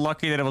a little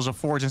lucky that it was a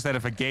forge instead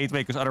of a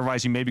gateway, because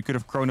otherwise he maybe could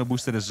have chrono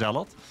boosted a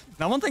zealot.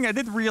 Now, one thing I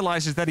did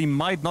realize is that he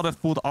might not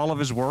have pulled all of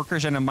his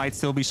workers, and there might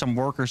still be some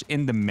workers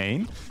in the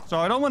main. So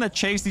I don't want to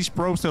chase these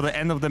probes till the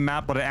end of the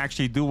map, but I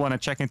actually do want to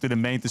check into the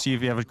main to see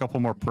if you have a couple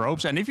more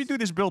probes. And if you do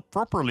this build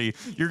properly,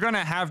 you're going to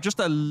have just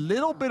a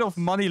little bit of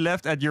money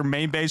left at your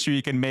main base so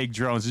you can make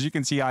drones. As you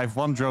can see, I have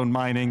 1 drone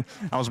mining.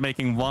 I was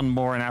making 1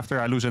 more, and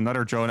after I lose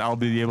another drone, I'll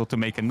be able to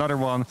make another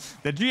one.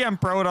 The GM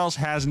Protoss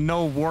has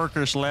no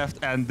workers left,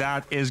 and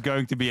that is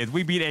going to be it.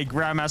 We beat a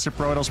Grandmaster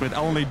Protoss with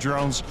only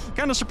drones.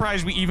 Kind of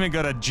surprised we even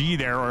got a G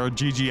there, or a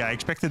GG. I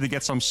expected to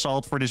get some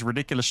salt for this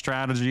ridiculous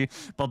strategy,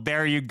 but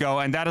there you go.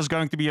 And that is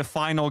going to be a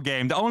final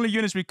game. The only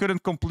units we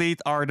couldn't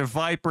complete are the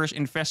Vipers,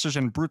 Infestors,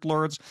 and Brute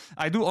Lords.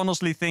 I do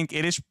honestly think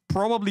it is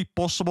probably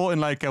possible in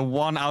like a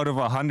 1 out of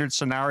 100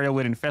 scenario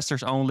with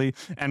Infestors only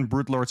and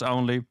Brute Lords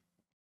only.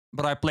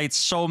 But I played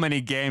so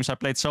many games, I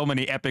played so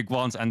many epic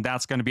ones, and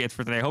that's going to be it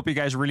for today. I hope you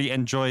guys really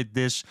enjoyed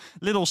this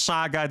little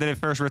saga. I did it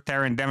first with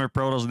Terran, then with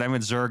Protoss, then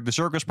with Zerg. The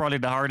Zerg was probably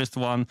the hardest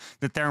one,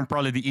 the Terran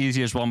probably the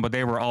easiest one, but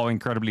they were all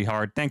incredibly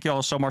hard. Thank you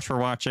all so much for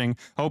watching.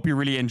 Hope you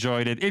really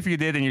enjoyed it. If you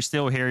did and you're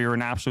still here, you're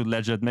an absolute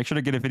legend. Make sure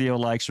to give the video a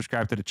like,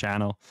 subscribe to the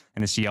channel,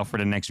 and I'll see you all for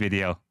the next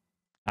video.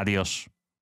 Adios.